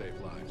gonna save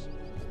lives.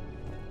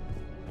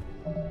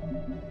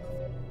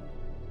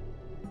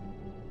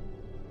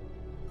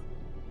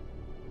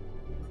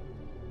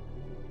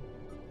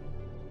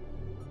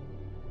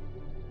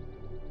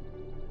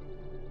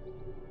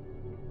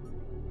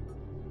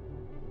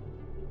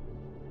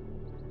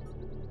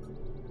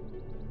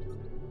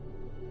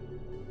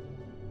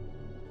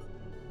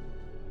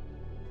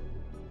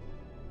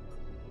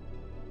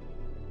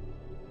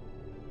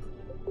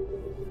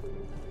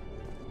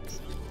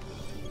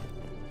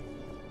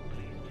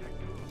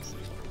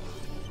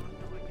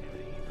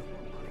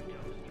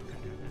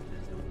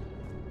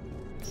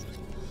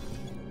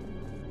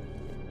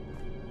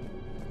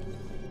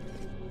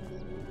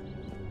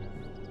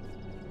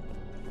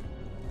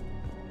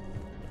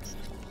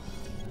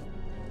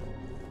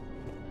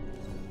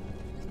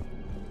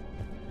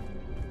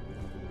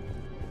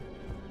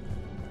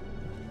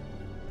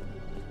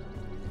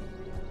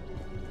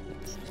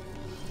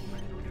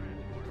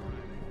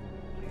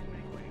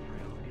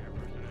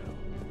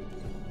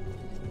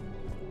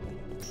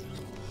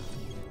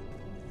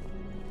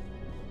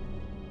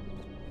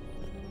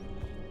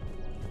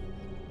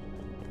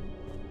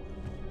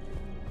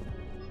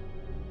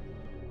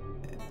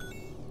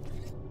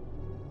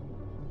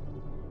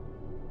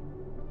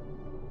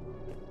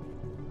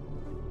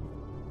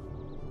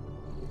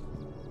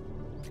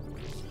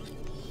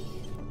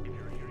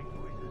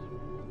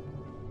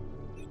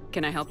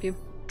 Can I help you?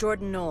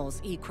 Jordan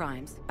Knowles,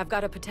 E-Crimes. I've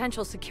got a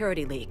potential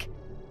security leak.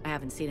 I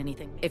haven't seen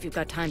anything. If you've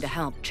got time to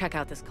help, check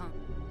out this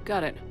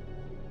Got it.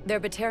 They're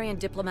Batarian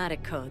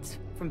diplomatic codes,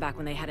 from back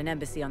when they had an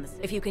embassy on the...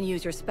 If you can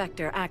use your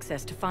Spectre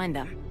access to find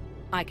them,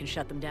 I can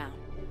shut them down.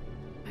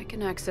 I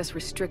can access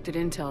restricted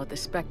intel at the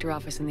Spectre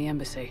office in the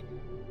embassy.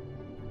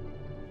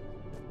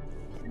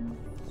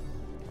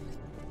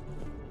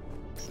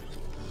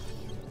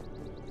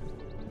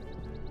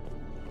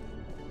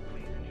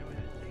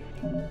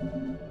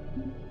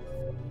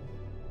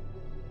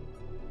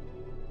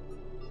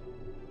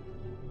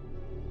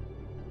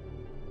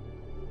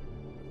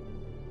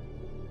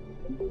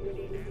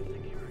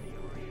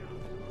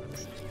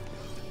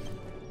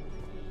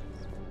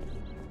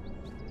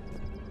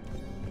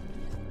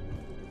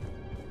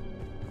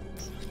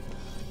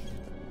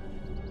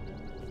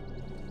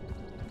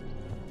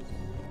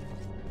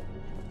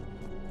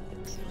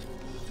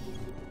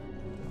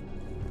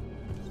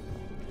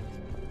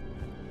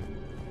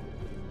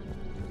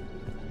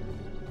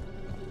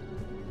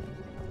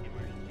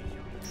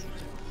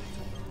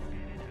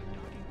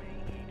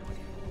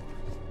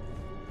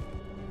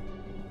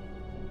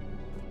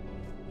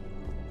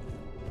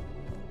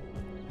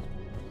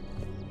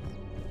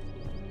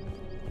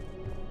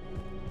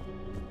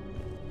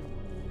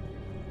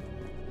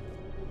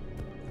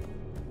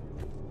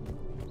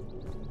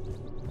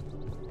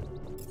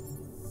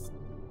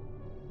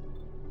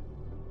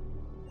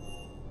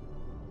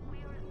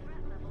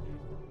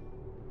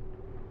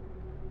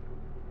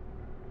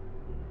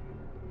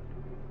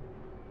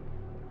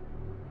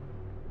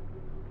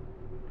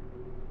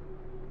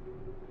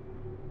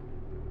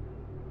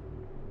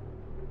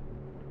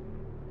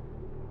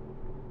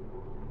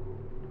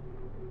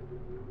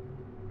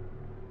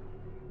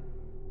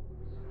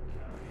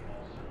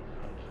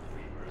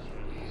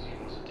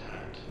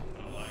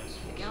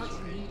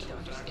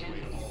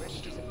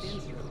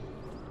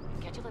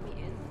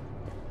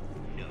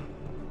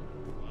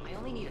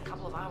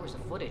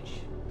 Of footage.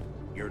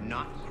 You're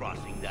not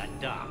crossing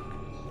that dock.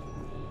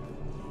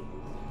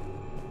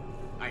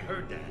 I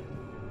heard that.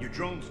 Your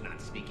drone's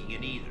not speaking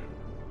in either.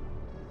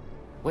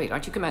 Wait,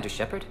 aren't you Commander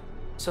Shepard?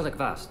 Solik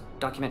Vast,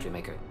 documentary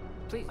maker.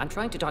 Please, I'm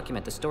trying to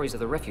document the stories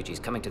of the refugees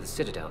coming to the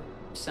Citadel.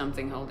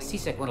 Something holding...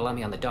 CSEC won't allow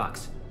me on the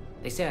docks.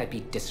 They say I'd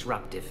be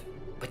disruptive,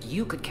 but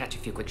you could catch a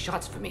few quick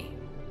shots for me.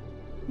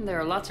 There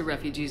are lots of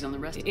refugees on the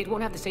rest... It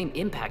won't have the same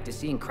impact as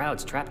seeing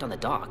crowds trapped on the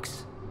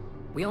docks.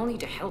 We all need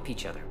to help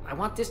each other. I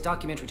want this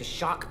documentary to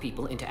shock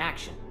people into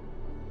action.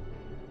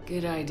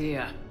 Good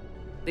idea.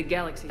 The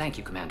galaxy... Thank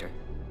you, Commander.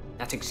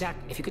 That's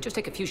exact... If you could just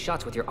take a few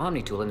shots with your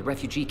Omni tool in the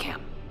refugee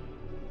camp.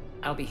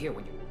 I'll be here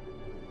when you...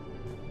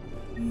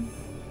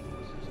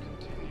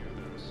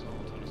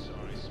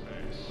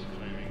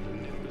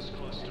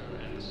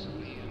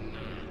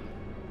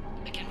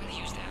 I can't really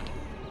use that.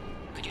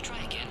 Could you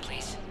try again,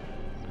 please?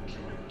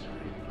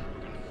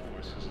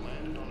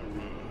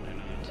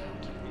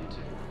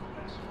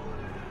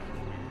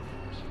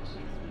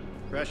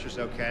 Pressure's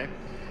okay.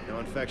 No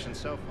infection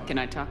so far. Can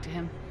I talk to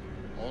him?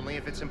 Only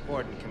if it's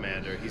important,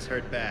 Commander. He's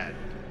hurt bad.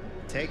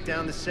 Take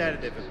down the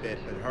sedative a bit,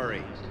 but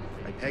hurry.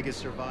 My peg is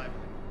survived.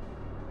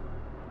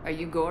 Are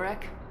you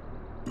Gorek?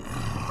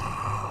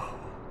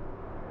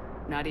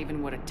 Not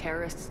even what a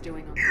terrorist's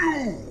doing on...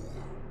 You!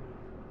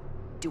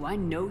 Do I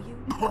know you?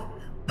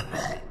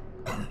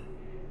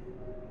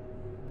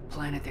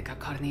 Planet that got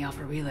caught in the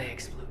Alpha Relay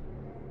explode.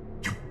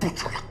 You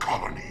butchered a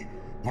colony.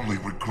 Only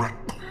regret...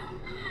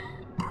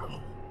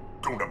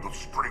 Don't have the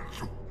strength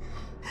to...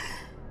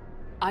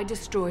 I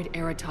destroyed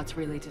Eratot's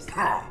relay to...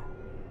 Ah!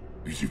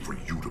 Easy for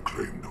you to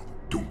claim, though.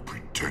 Don't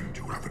pretend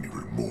you have any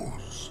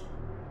remorse.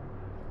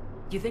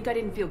 You think I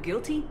didn't feel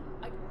guilty?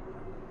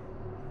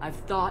 I've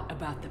thought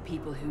about the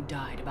people who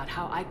died, about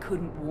how I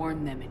couldn't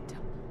warn them in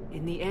time.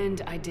 In the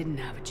end, I didn't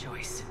have a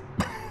choice.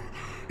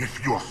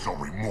 If you're so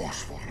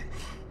remorseful,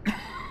 if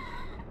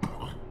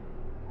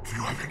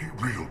you have any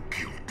real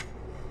guilt,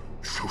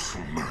 show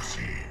some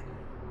mercy.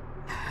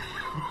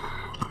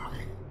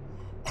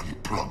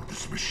 Unplug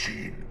this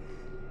machine.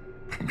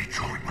 Let me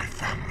join my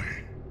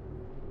family.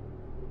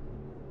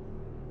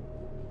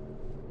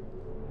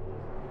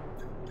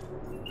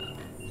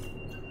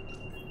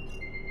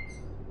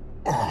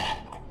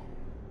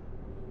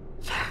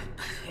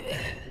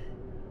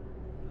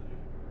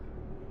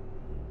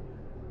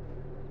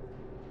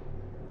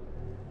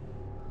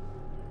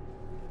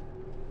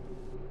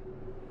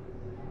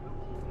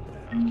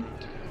 After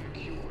obtaining a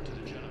cure to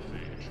the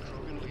genophage,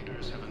 Krogan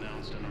leaders have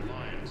announced an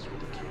alliance with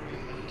the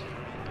Turian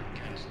military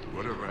against the...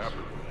 Whatever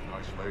happened to the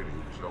nice lady who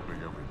was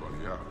helping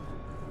everybody out?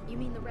 You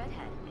mean the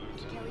redhead?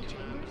 Kelly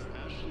Chambers?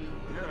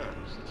 Yeah,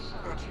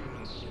 that's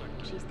her.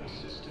 She's dead.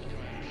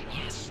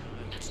 Yes,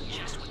 that's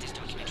just what this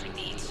documentary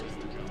needs. They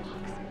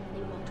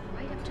walked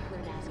right up to her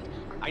and asked,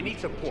 I need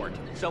support.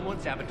 Someone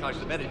sabotaged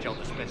the Metagel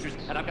dispensers,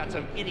 and I've got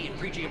some idiot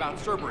preaching about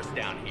Cerberus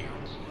down here.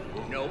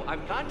 No,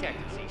 I've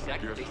contacted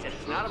CSEC. They said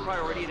it's not a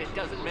priority and it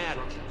doesn't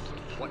matter.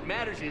 What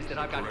matters is that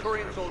I've got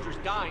Turian soldiers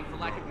dying for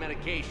lack of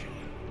medication.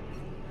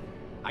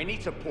 I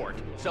need support.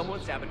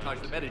 Someone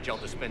sabotaged the Metagel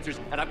dispensers,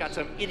 and I've got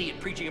some idiot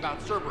preaching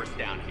about Cerberus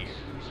down here.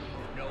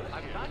 No,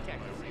 I've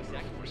contacted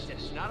CSEC. They said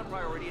it's not a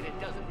priority and it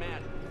doesn't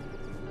matter.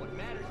 What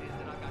matters is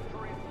that I've got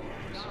Turian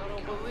soldiers. I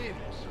don't believe it.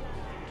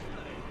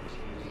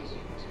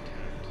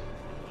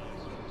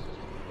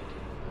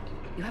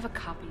 You have a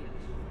copy of...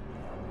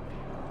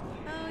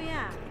 Oh,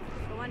 yeah.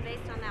 The one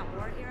based on that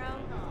war hero?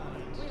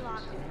 We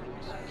lost him.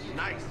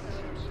 Nice.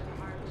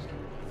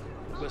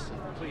 Listen,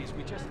 please,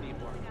 we just need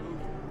more food.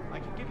 I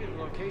can give you the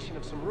location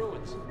of some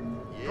ruins.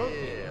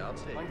 Yeah, I'll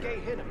take on Gay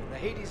Hinnom in the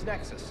Hades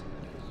Nexus.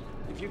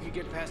 If you could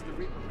get past the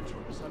Reaper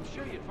patrols, I'm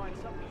sure you'd find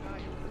something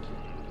valuable.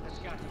 That's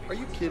got to be. Are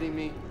you kidding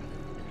me?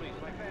 Please,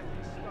 my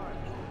family's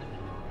starving.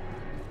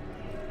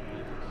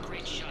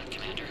 Great shot,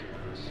 Commander.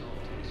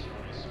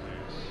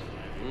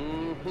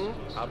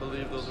 Mm-hmm. I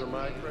believe those are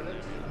my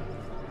credits.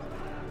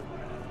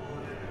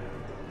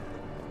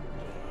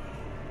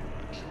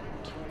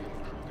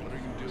 What are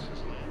you doing?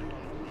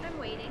 I'm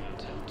waiting.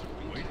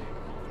 Waiting?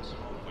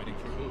 Waiting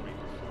for who?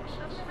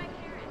 Those are my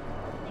parents.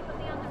 They put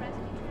me on the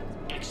rescue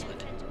transport.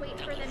 Excellent. And to wait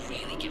That for them will to...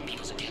 really get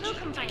people's attention. They'll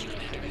come Thank find you,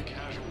 me.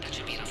 Commander. That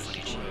should be enough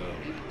footage.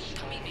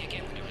 Come meet me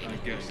again when you're ready. I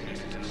guess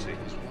this is a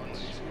signal.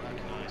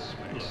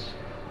 Look,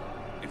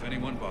 if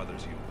anyone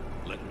bothers you,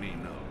 let me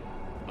know.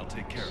 I'll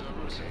take care of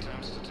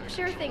it.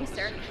 Sure thing,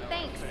 sir.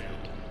 Thanks.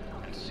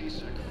 And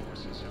CSEC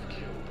forces have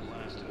killed the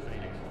last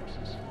invading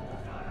forces.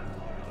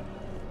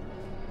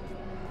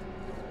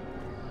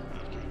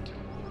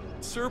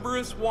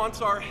 Cerberus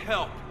wants our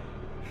help.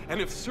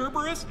 And if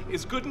Cerberus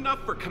is good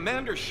enough for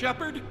Commander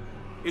Shepard,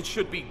 it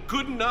should be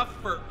good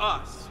enough for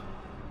us.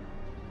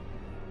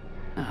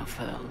 Oh,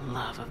 for the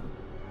love of...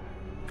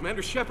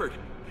 Commander Shepard,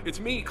 it's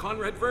me,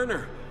 Conrad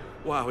Werner.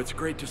 Wow, it's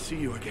great to see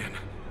you again.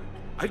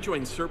 I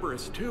joined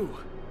Cerberus too.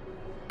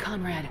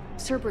 Conrad,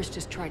 Cerberus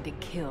just tried to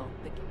kill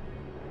the...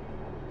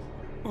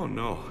 Oh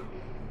no.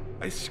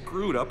 I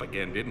screwed up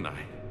again, didn't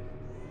I?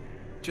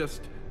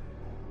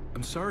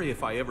 I'm sorry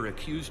if I ever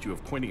accused you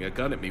of pointing a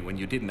gun at me when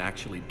you didn't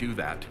actually do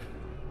that.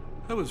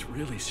 I was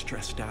really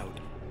stressed out.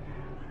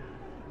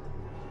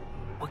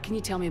 What can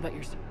you tell me about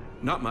your...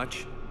 Not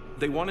much.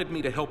 They wanted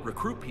me to help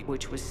recruit people.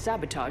 Which was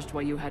sabotaged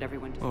while you had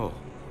everyone...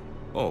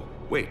 Oh,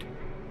 wait.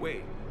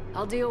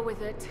 I'll deal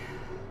with it.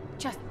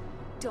 Just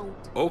don't...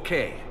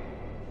 Okay.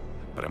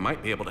 But I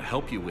might be able to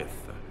help you with...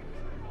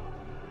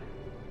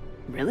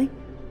 Really?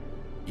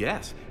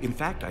 Yes. In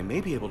fact, I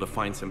may be able to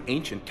find some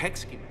ancient tech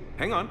scheme.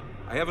 Hang on.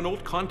 I have an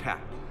old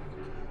contact.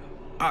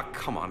 Ah,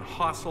 come on,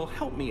 Hossel.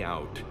 Help me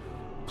out.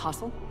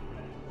 Hossel?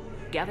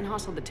 Gavin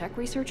Hossel, the tech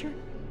researcher?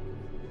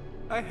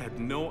 I had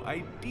no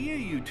idea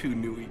you two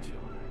knew each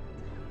other.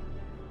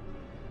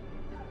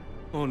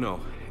 Oh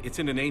no. It's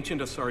in an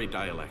ancient Asari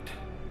dialect.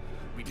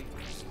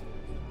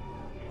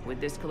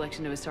 Would this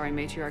collection of Asari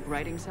matriarch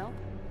writings help?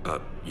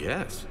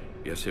 Yes.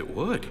 Yes, it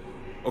would.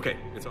 Okay,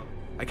 it's on.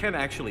 I can't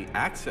actually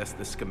access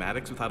the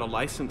schematics without a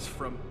license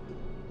from...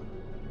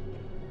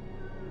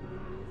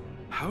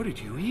 How did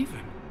you even?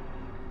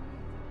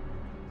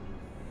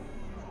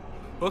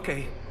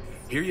 Okay,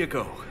 here you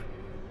go.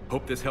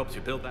 Hope this helps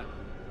you build that.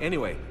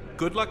 Anyway,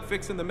 good luck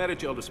fixing the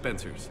Metagel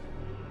dispensers.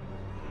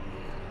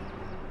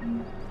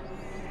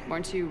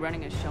 Weren't you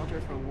running a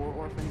shelter for war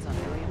orphans on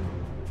Ilium?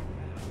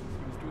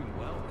 He was doing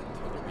well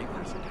until the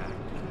Reapers attacked.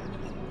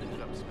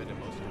 Ended up spending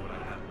most of what I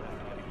had left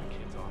getting the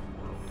kids off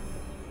world.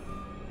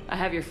 I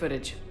have your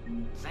footage.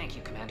 Thank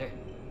you, Commander.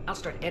 I'll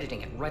start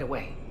editing it right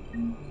away.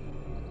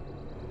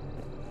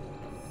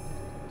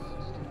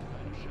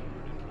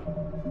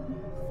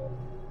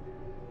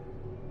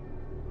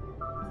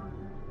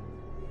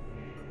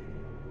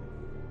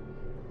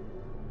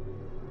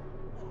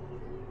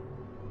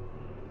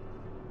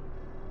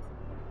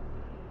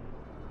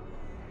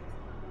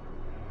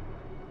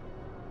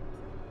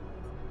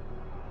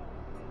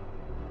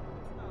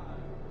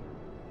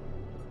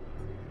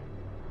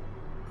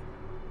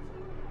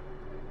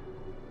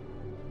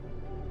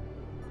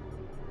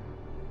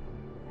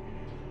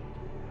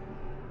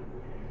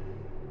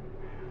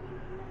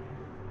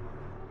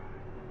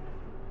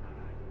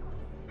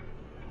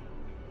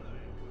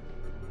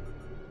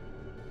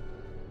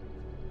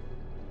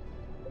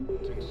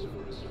 Preventing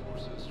Cerberus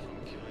forces from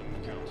killing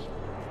the Council.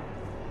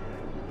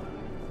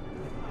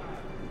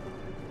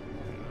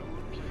 No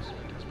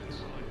replacement has been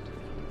selected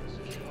for the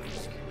position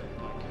occupied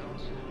by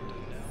Council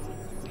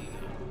Danelle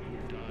Dina, who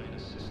died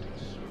assisting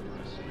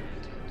Cerberus in an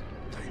attempt.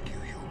 Thank you,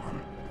 human.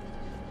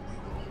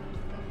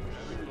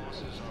 Heavy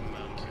losses are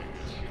mounting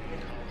as human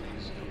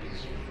colonies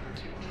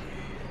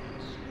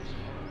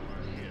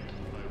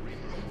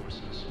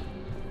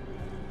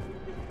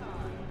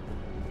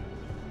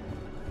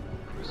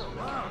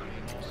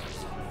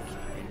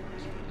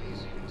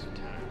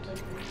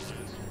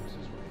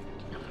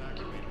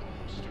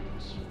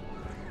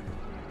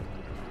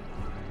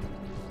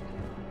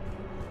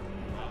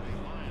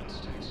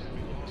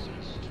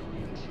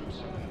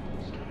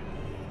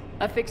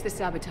I fixed the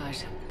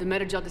sabotage. The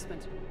Metagel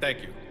dispenser.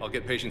 Thank you. I'll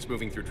get patients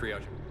moving through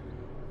triage.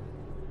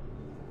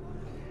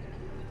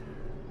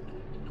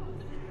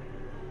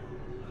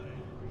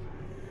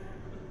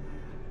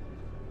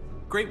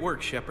 Great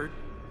work, Shepard.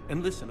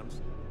 And listen,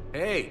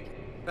 Hey,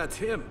 that's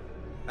him.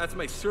 That's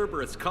my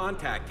Cerberus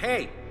contact.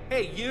 Hey,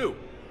 you!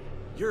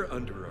 You're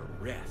under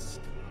arrest.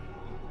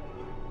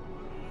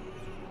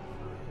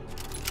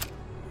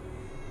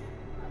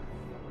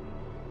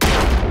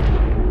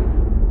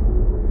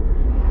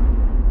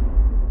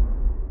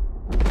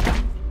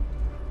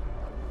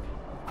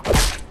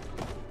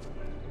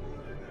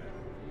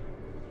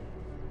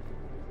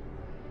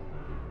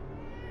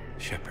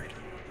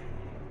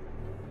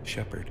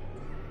 Shepard.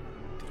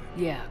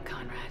 Yeah,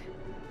 Conrad.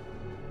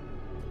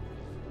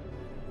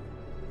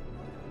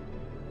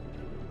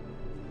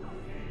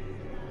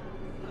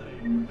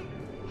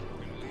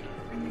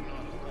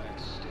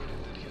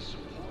 Stated that his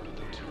support of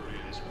the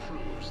Turians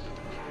proves that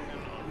the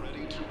Krogan are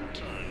ready to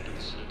return to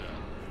the Citadel.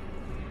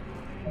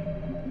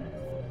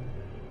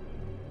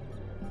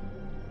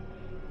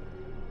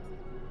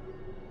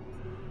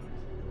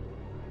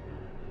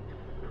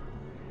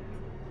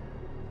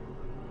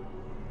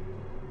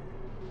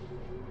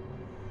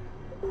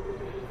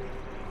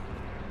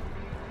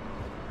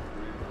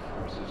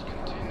 Forces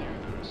continue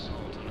their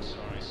assault on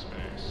Asari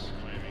space,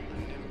 claiming the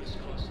Nimbus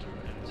cluster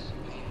and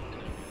civilian.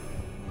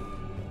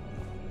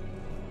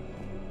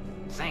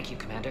 Thank you,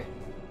 Commander.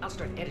 I'll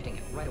start editing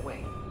it right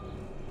away.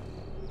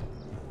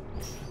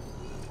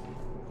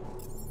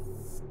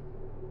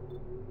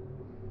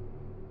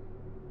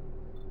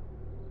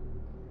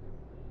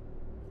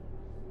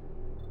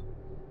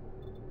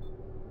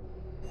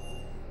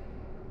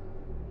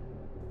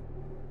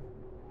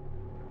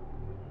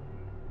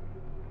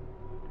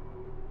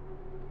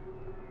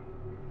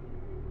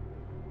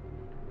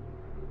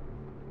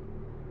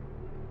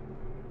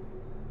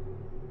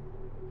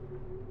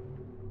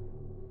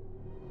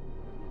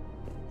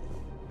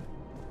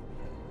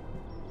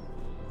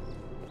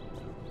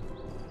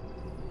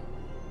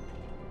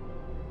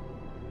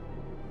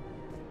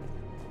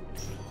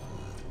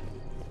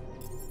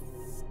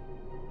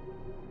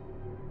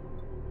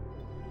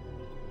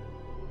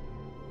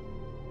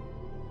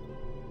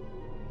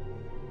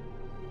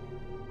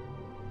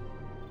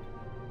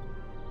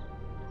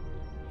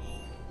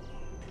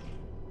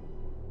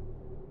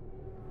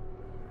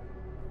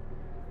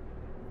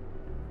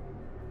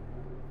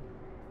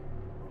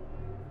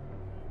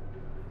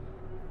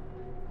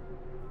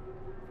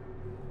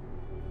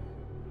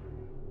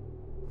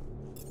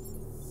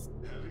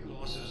 Heavy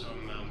losses are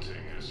mounting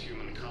as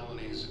human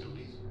colonies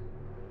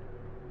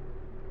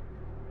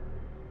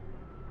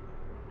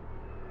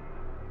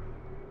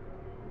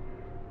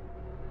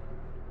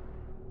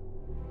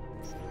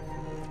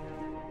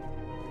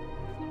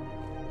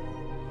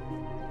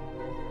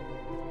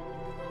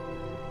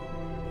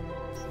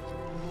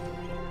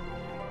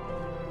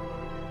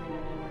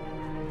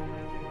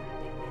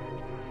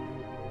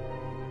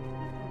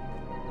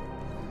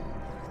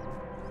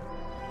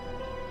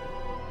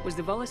Was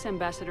the Volus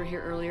ambassador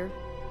here earlier?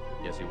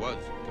 Yes, he was,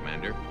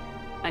 Commander.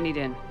 I need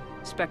in.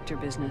 Spectre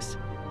business.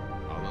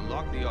 I'll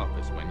unlock the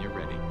office when you're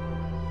ready.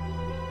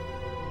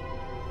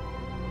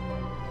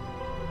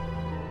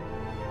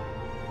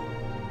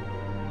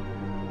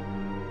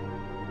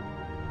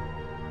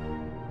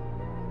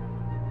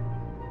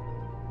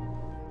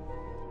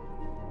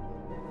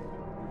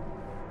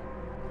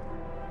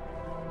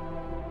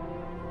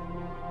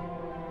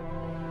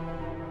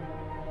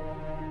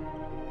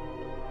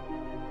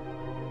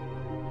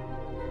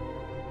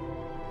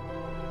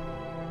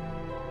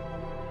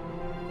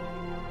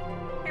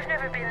 You've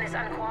never been this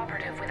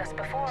uncooperative with us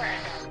before.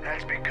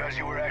 That's because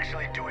you were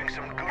actually doing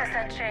some good. Has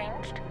that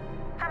changed?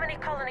 How many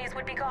colonies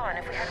would be gone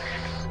if we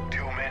hadn't?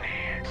 Too many.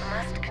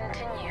 Must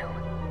continue.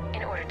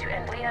 In order to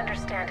end, we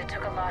understand it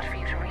took a lot for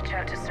you to reach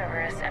out to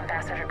Cerberus,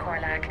 Ambassador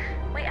Korlak.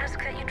 We ask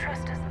that you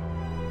trust us.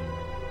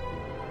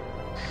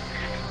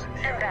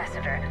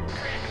 Ambassador.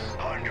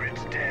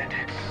 Hundreds dead.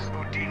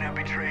 Udina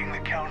betraying the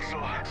Council.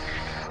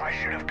 I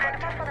should have cut.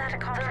 And what will that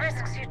accomplish? The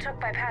risks you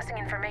took by passing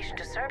information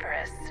to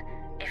Cerberus.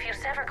 If you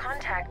sever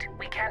contact,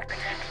 we can't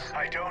protect.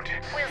 I don't.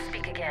 We'll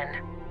speak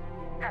again.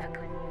 Have a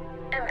good...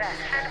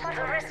 Ambassador. And what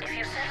the risk if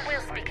you sever... We'll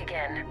speak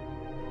again.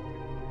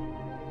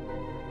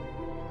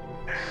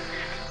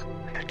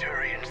 The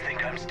Turians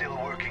think I'm still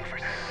working for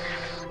them.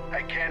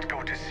 I can't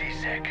go to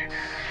CSEC.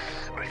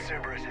 But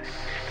Cerberus,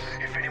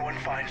 if anyone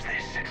finds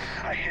this,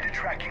 I hid a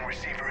tracking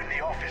receiver in the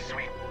office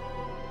suite.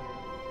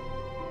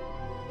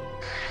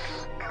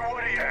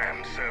 What are you...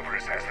 Damn,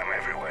 Cerberus has them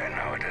everywhere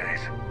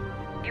nowadays.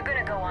 You're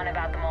gonna go on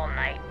about them all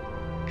night.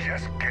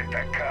 Just get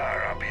the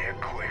car up here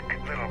quick.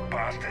 Little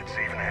bastard's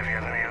even heavier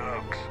than he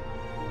looks.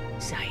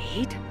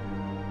 Saeed?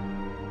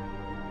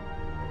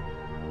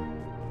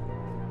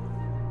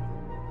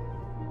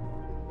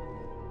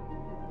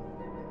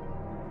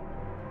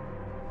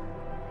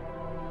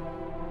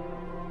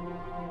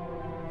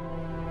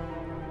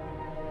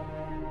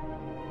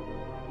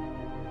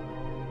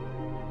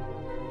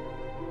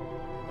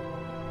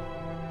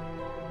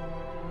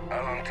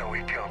 How long until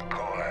we killed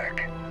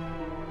Kolak.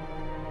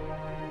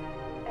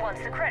 Once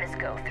the credits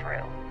go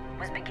through,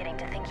 was beginning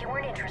to think you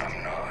weren't interested.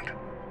 I'm not.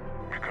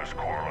 Because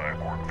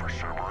Korlak worked for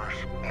Cerberus.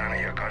 None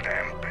of your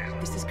goddamn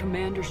business. This is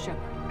Commander Shepard.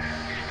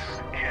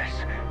 Yes.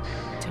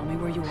 Tell me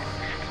where you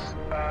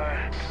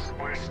are.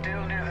 We're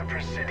still near the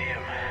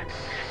Presidium.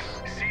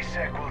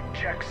 C-Sec will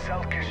check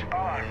Selkish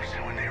arms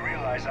when they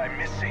realize I'm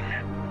missing.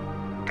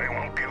 They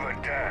won't give a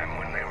damn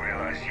when they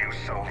realize you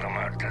sold them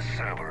out to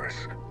Cerberus.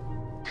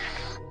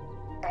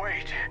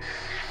 Wait.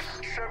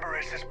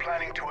 Cerberus is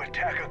planning to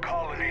attack a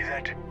colony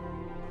that...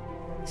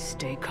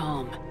 Stay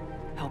calm.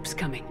 Help's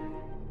coming.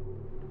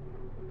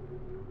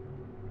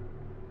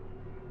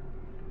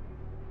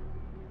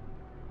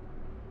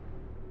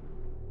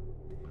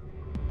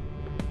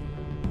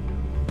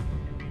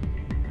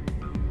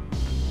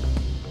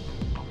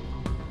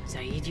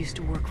 Zaid used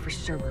to work for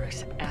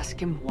Cerberus. Ask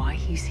him why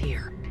he's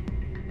here.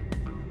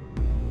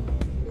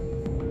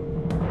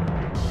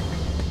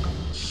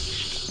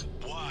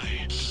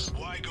 Why?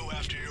 Why go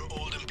after your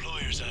old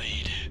employer,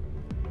 Zaid?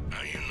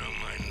 How you know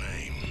my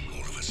name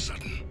all of a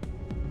sudden?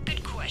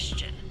 Good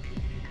question.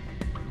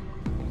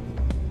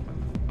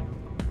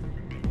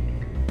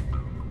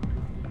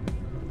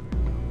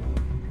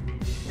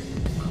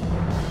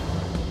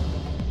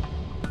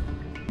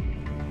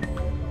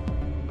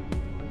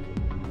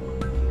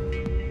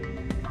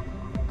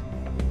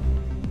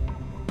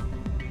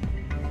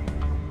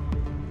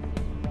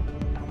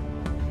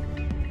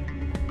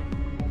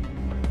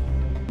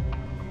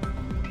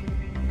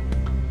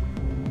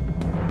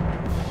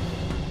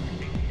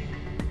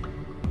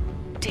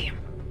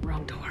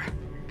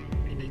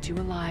 You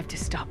alive to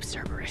stop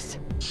Cerberus.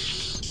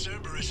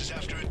 Cerberus is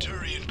after a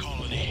Turian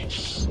colony.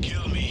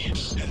 Kill me,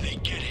 and they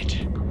get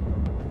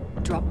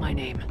it. Drop my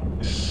name.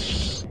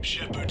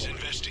 Shepard's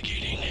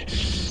investigating.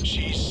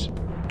 She's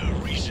a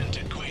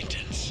recent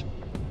acquaintance.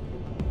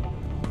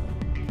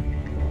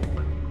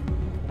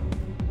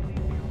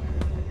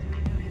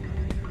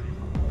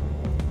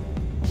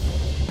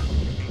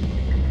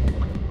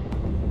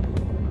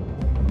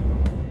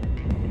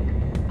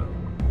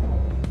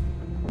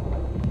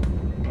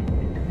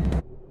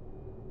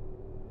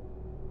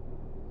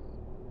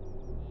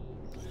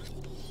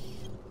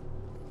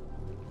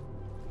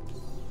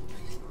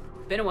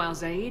 Been a while,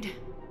 Zaid.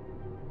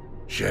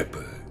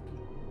 Shepard.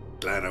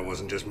 Glad I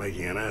wasn't just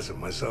making an ass of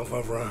myself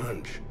over a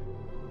hunch.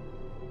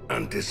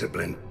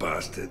 Undisciplined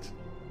bastards.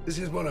 This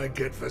is what I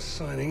get for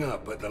signing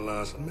up at the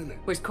last minute.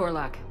 Where's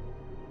Korlak?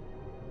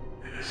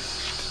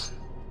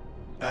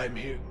 I'm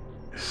here.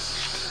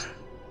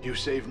 You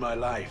saved my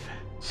life.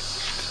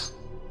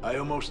 I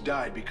almost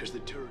died because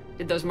the turret...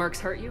 Did those mercs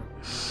hurt you?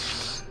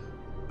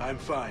 I'm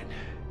fine.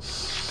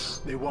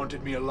 They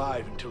wanted me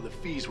alive until the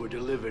fees were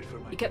delivered for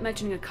my... You kept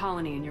mentioning a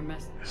colony in your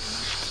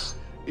message.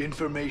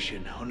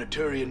 Information on a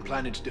Turian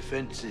planet's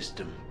defense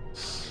system.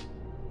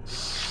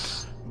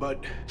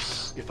 But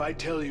if I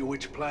tell you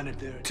which planet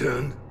they're...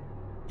 Turn,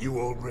 you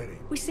already...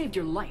 We saved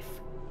your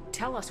life.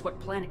 Tell us what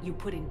planet you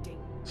put in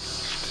danger.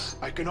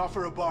 I can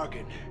offer a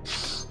bargain.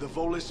 The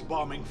Volus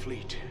bombing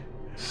fleet.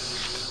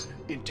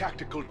 In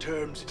tactical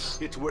terms,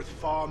 it's worth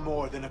far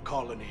more than a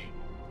colony.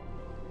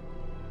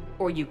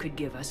 Or you could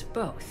give us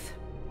both.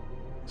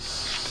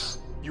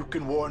 You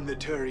can warn the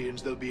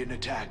Turians there'll be an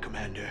attack,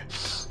 Commander.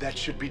 That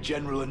should be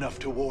general enough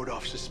to ward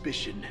off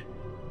suspicion.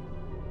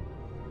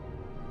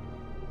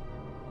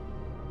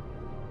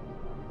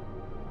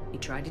 You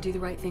tried to do the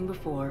right thing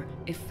before.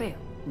 It failed.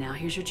 Now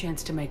here's your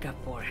chance to make up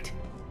for it.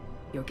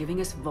 You're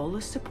giving us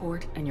Volus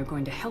support, and you're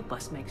going to help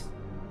us make...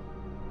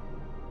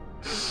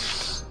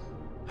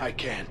 I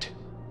can't.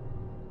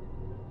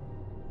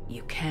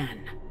 You can.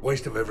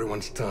 Waste of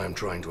everyone's time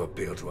trying to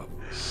appeal to a...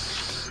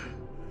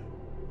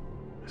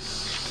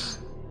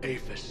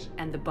 Aphis.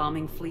 And the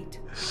bombing fleet?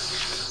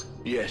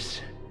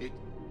 Yes.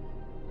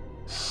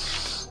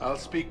 I'll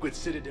speak with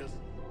Citadel.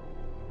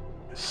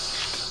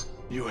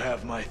 You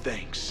have my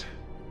thanks.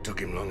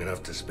 Took him long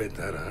enough to spit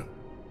that out.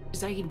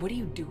 Zaid, what are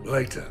you doing?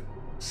 Later.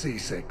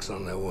 C-Sec's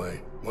on their way.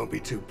 Won't be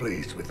too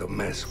pleased with the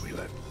mess we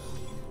left.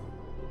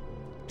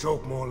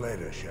 Talk more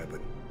later,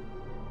 Shepard.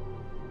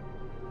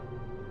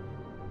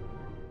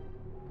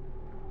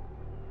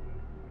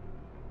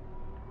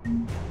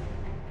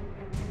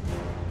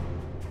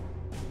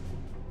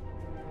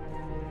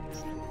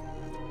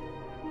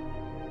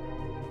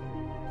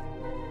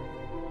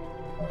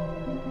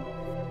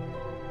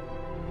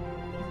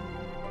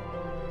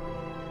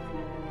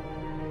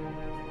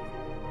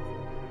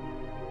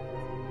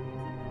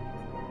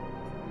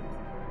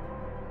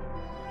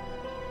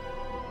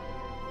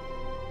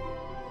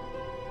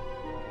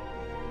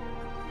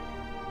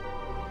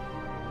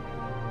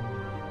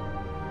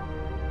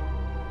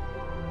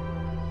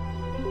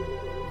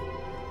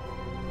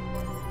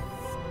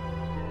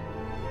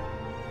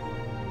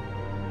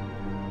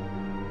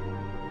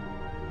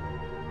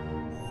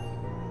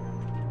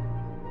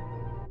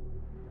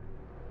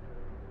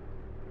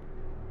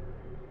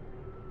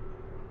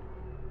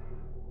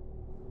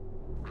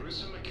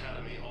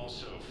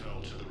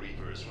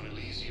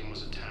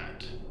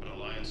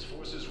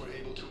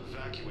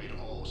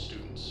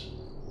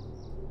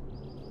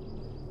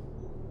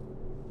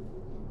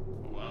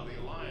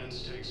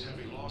 Alliance takes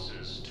heavy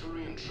losses,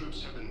 Turian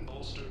troops have been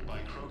bolstered by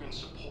Krogan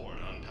support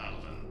on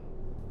Palaven.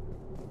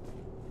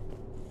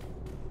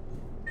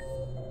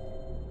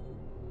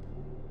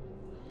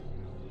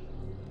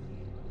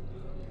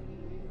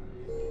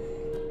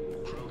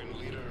 Krogan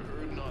leader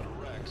Erdnot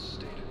Rex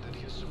stated that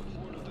his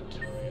support of the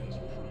Turians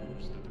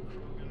proves that the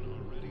Krogan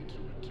are ready to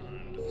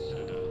return to the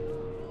Citadel.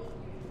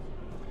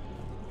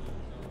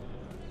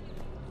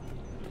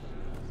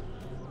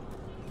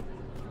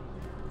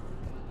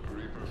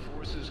 Reaper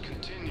forces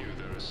continue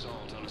their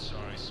assault on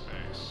Asari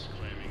space,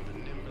 claiming the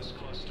Nimbus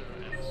cluster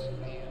and the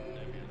Sunian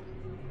Nebula.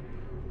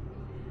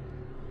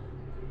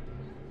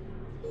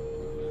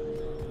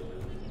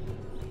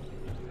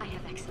 I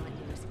have excellent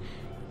news.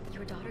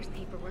 Your daughter's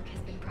paperwork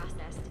has been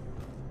processed.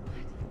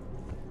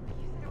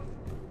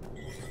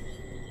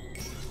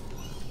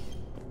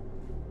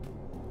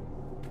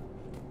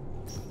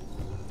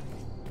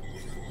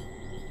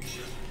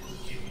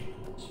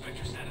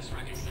 Spectre status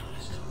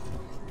recognized.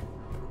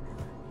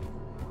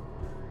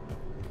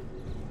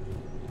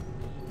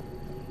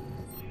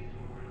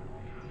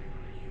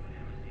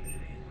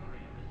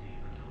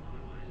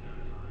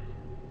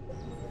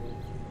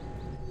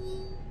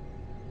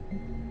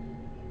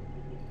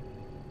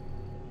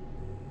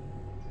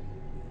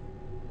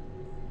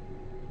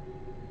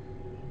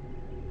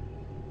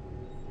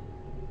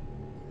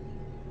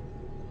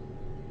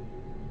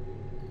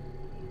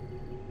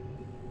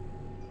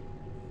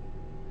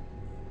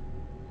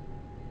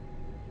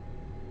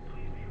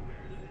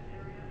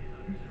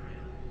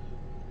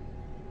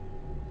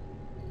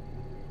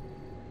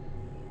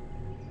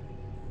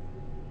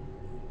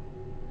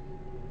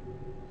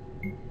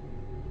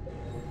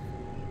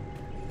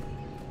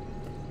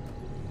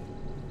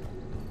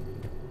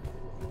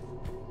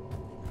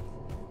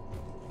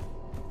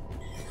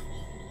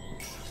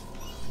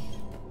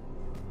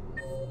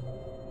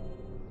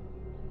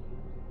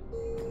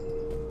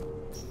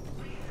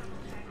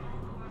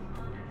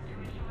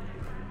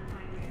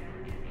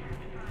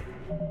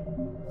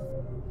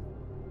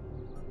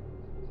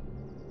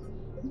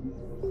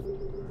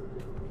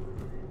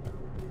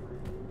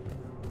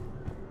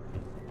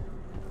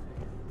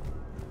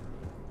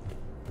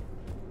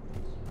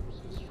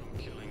 From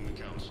killing the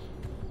Council.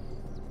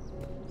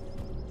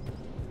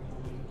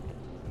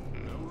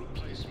 No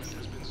replacement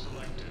has been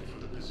selected for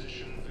the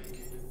position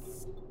vacated.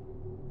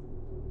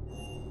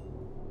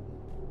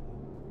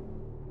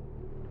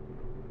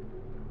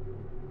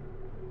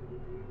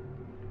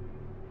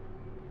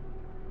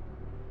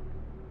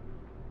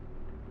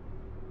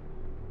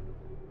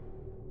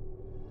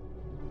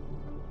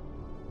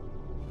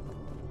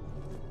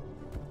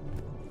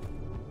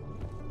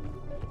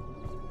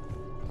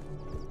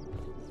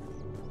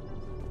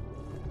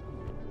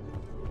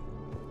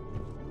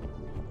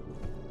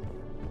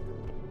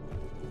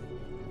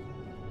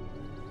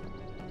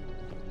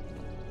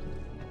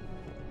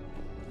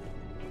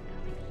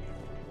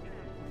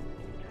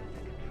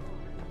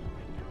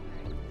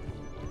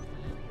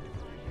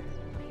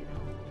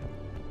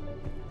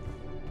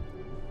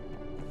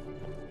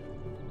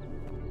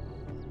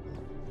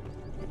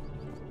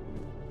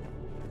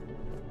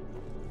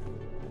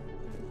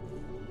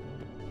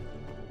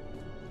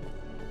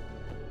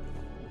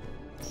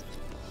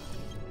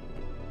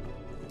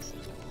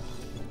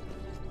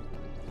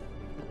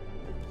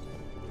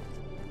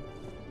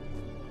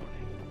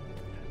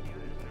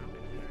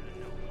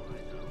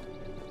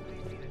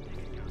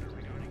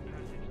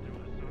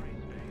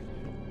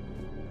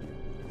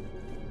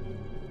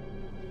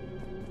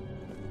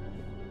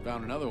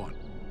 Found another one.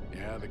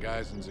 Yeah, the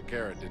guys in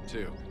Zakara did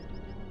too.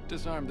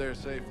 Disarmed there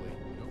safely.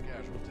 No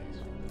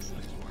casualties. Nice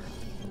work.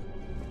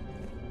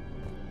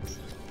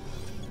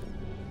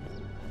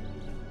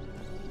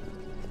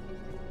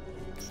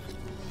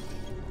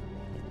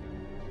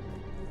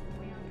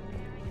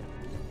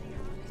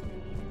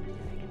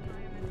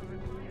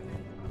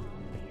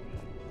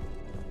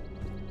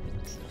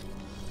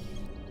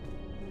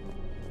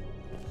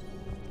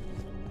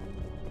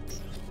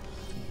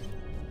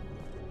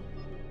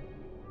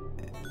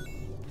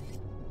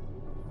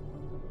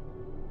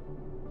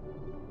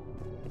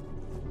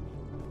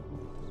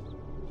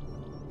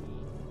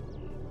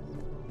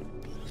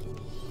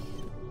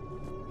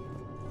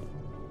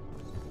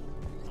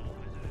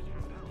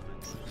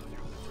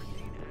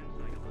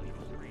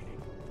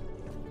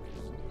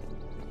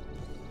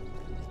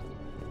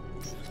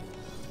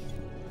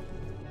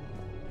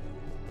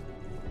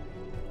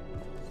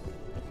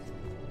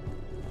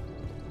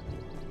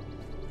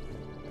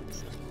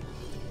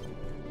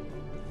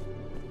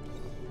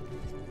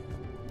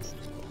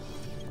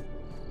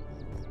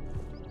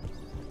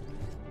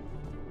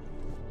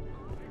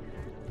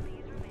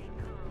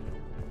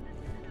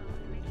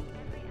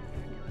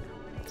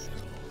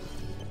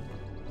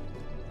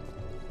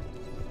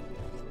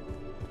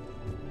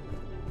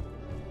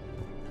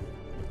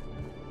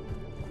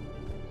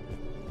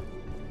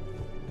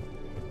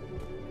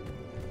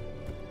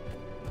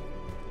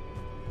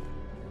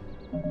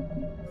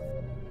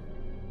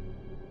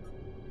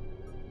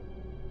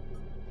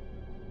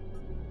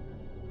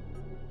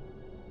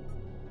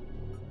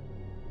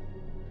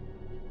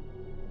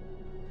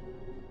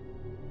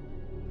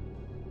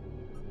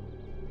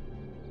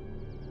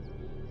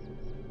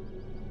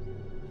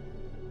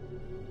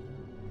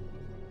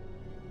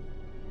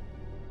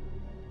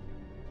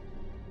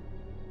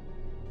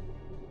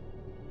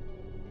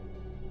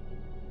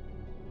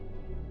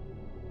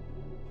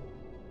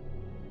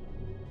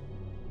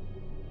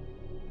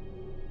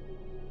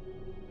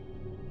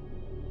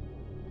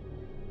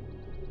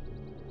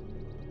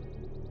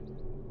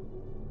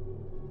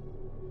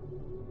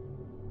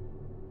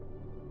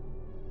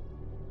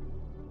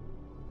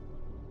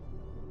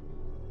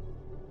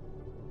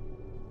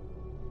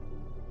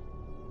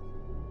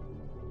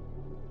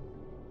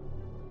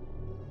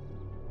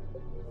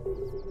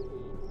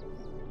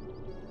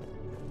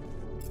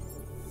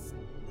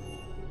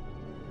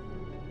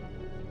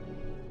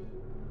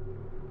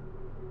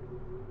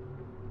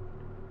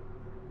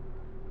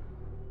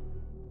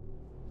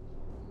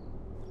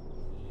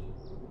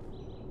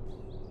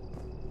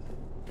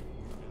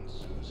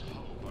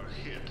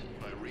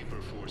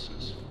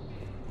 forces.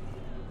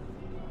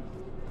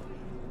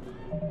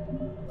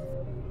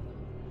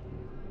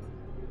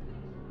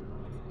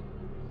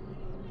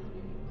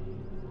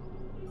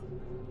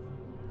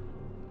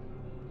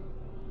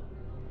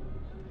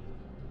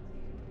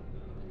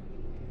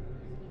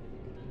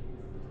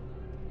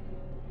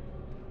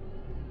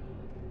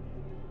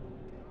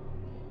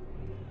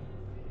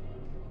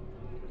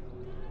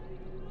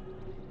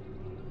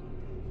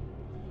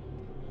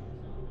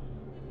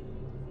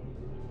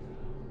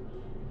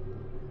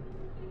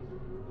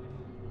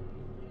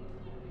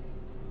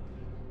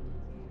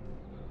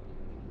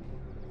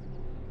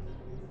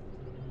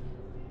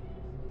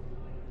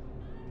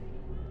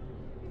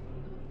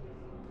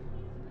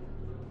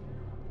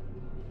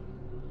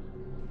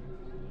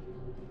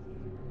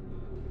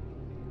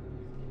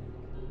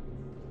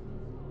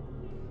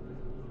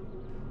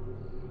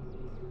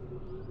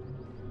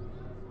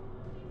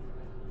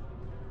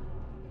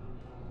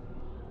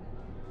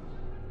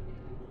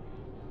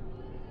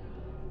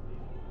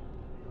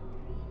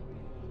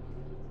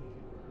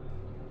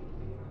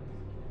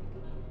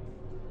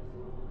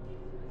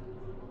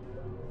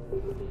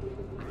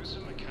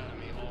 Grissom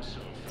Academy also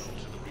fell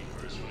to the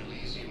Reapers when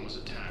Elysium was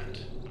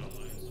attacked, but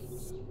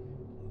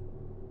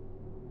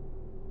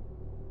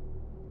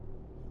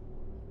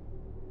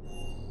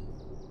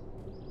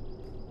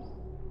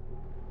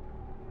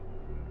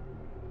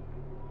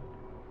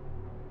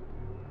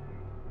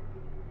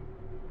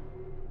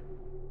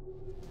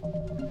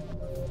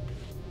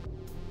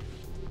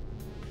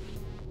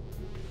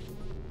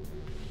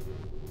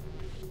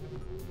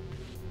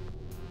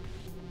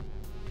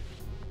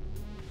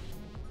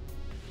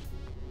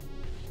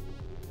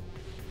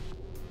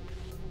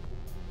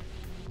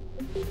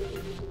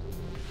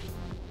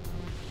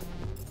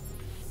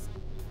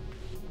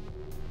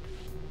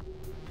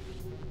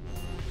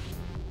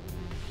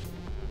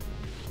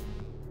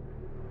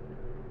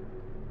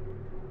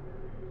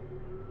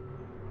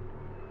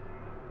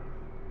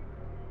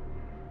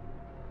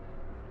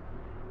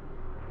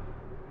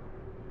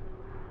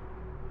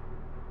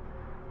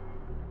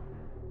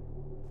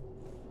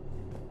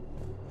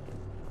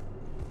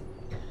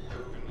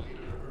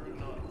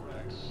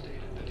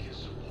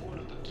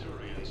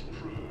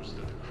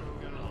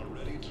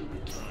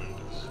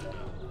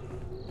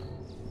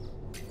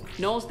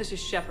Knowles, this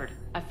is Shepard.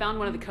 I found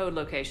one of the code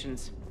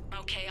locations.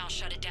 Okay, I'll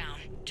shut it down.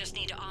 Just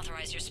need to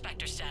authorize your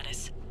Spectre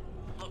status.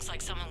 Looks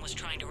like someone was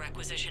trying to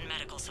requisition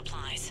medical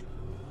supplies.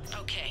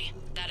 Okay,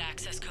 that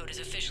access code is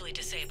officially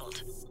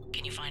disabled.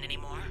 Can you find any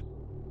more?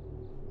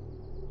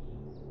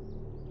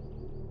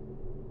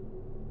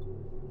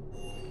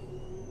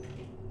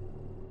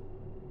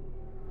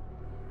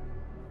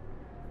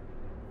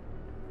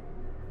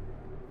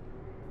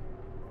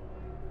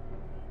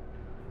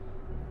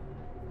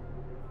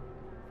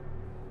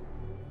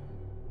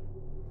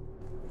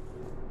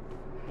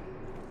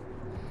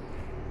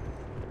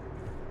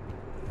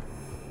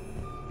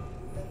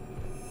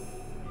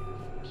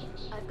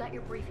 I've got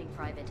your briefing,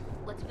 Private.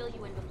 Let's fill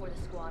you in before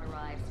the squad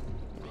arrives.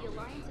 The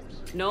Alliance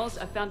is... Knowles,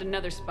 I found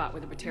another spot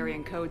where the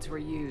Batarian codes were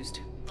used.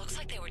 Looks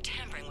like they were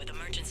tampering with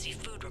emergency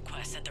food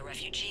requests at the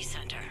refugee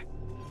center.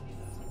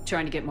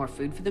 Trying to get more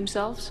food for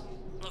themselves?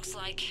 Looks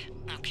like...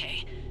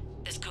 Okay.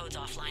 This code's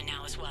offline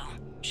now as well.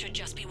 Should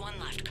just be one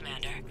left,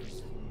 Commander.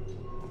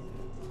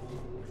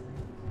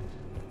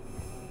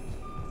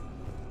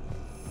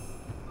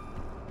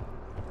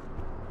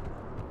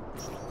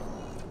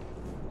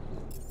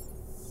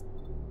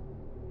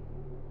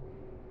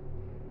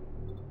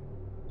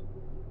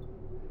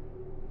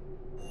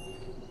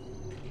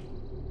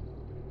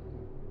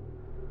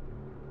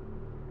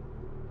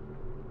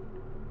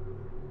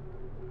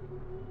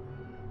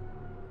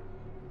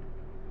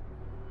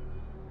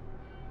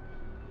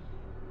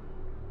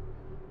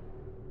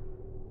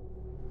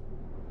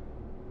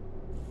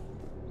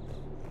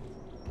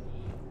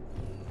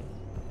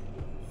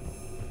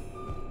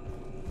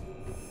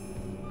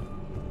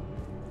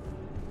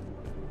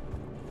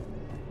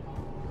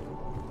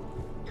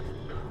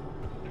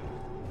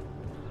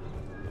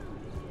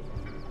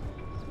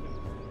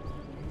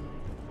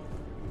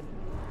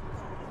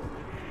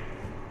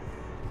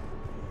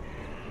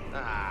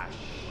 Ah,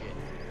 shit.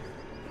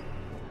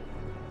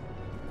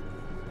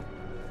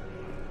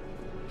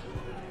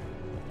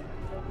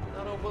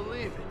 I don't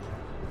believe it.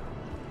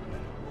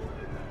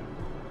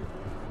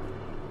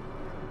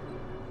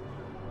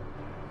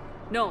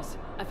 Knowles,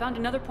 I found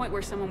another point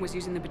where someone was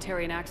using the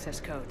Batarian access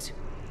codes.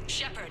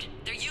 Shepard,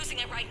 they're using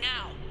it right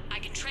now. I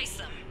can trace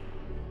them.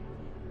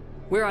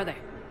 Where are they?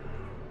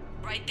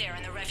 Right there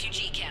in the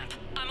refugee camp.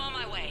 I'm on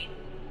my way.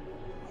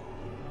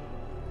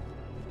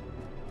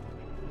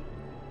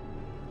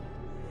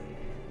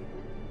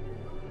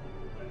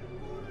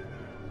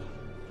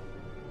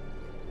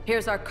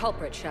 Here's our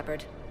culprit,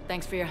 Shepard.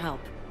 Thanks for your help.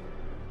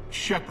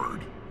 Shepard?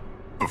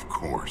 Of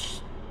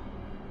course.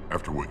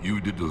 After what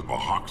you did to the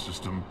Bahak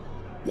system,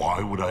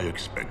 why would I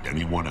expect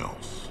anyone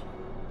else?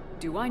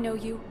 Do I know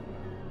you?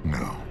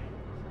 No.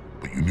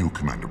 But you knew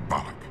Commander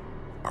Balak,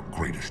 our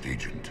greatest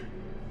agent.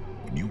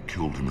 When you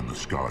killed him in the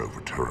sky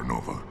over Terra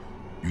Nova,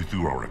 You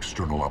threw our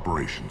external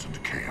operations into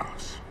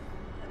chaos.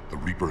 The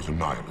Reapers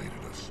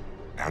annihilated us,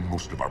 and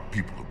most of our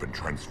people have been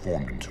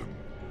transformed into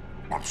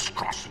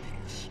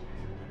monstrosities.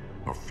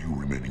 A few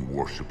remaining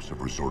warships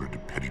have resorted to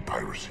petty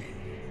piracy,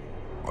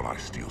 while I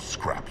steal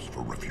scraps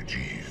for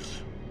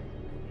refugees.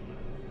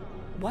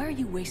 Why are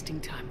you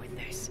wasting time with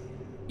this?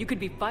 You could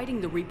be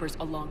fighting the Reapers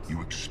along...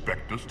 You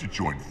expect us to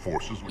join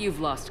forces with... You've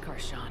lost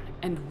Karshan,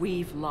 and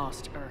we've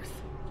lost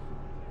Earth.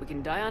 We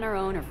can die on our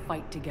own or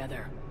fight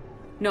together.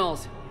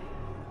 Knowles,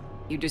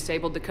 you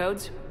disabled the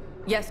codes?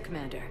 Yes,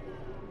 Commander.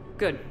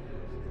 Good.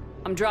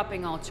 I'm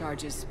dropping all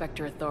charges,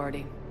 Spectre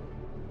Authority.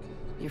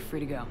 You're free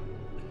to go.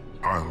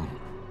 I'll...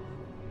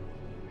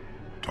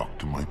 talk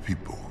to my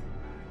people.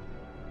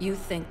 You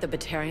think the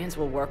Batarians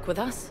will work with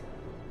us?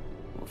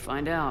 We'll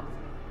find out.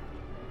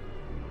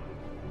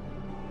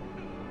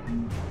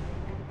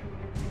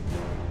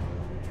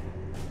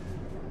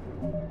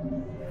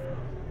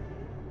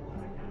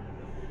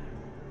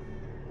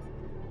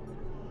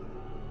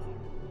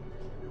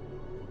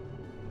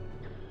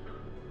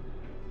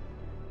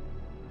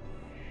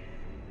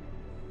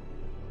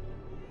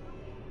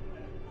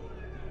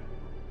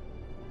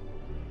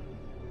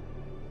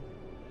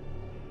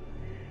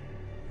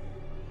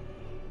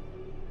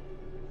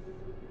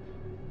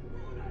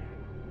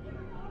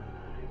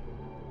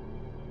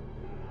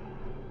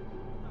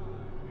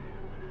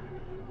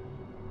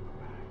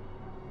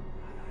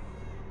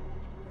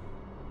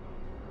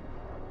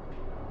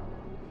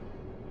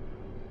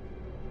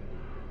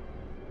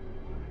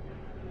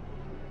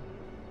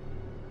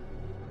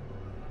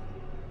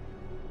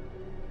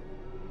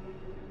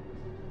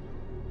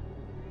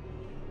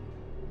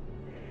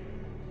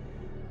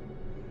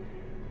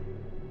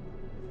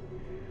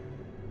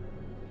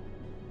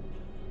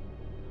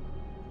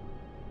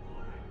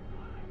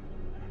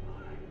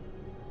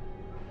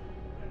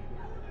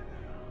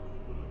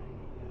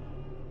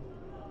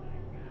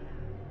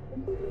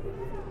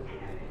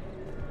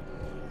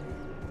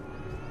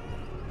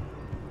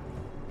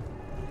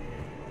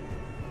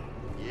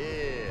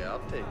 Yeah,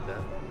 I'll take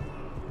that.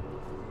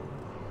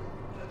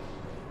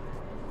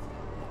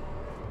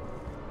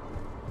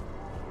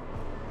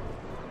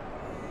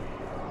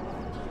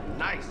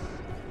 Nice.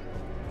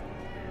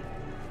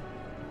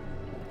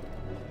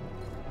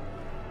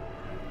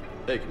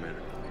 Hey,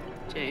 Commander.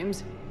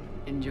 James,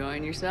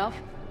 enjoying yourself?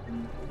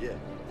 Yeah.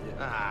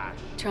 Ah,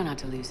 Try not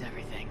to lose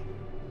everything.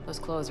 Those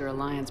clothes are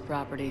Alliance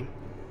property.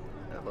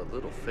 have a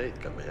little faith,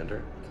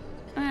 Commander.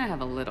 I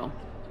have a little.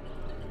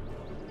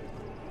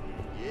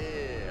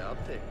 Yeah,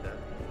 I'll take that.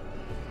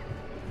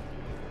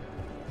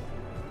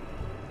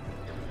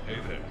 Hey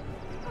there.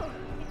 Oh,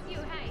 it's you,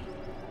 hey.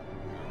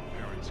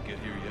 Parents get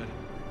here yet?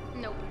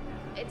 Nope.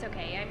 It's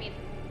okay. I mean,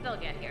 they'll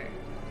get here.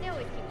 They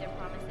always keep their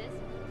promises.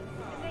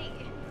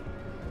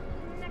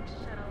 Next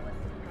shuttle was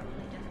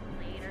probably just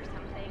late or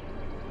something.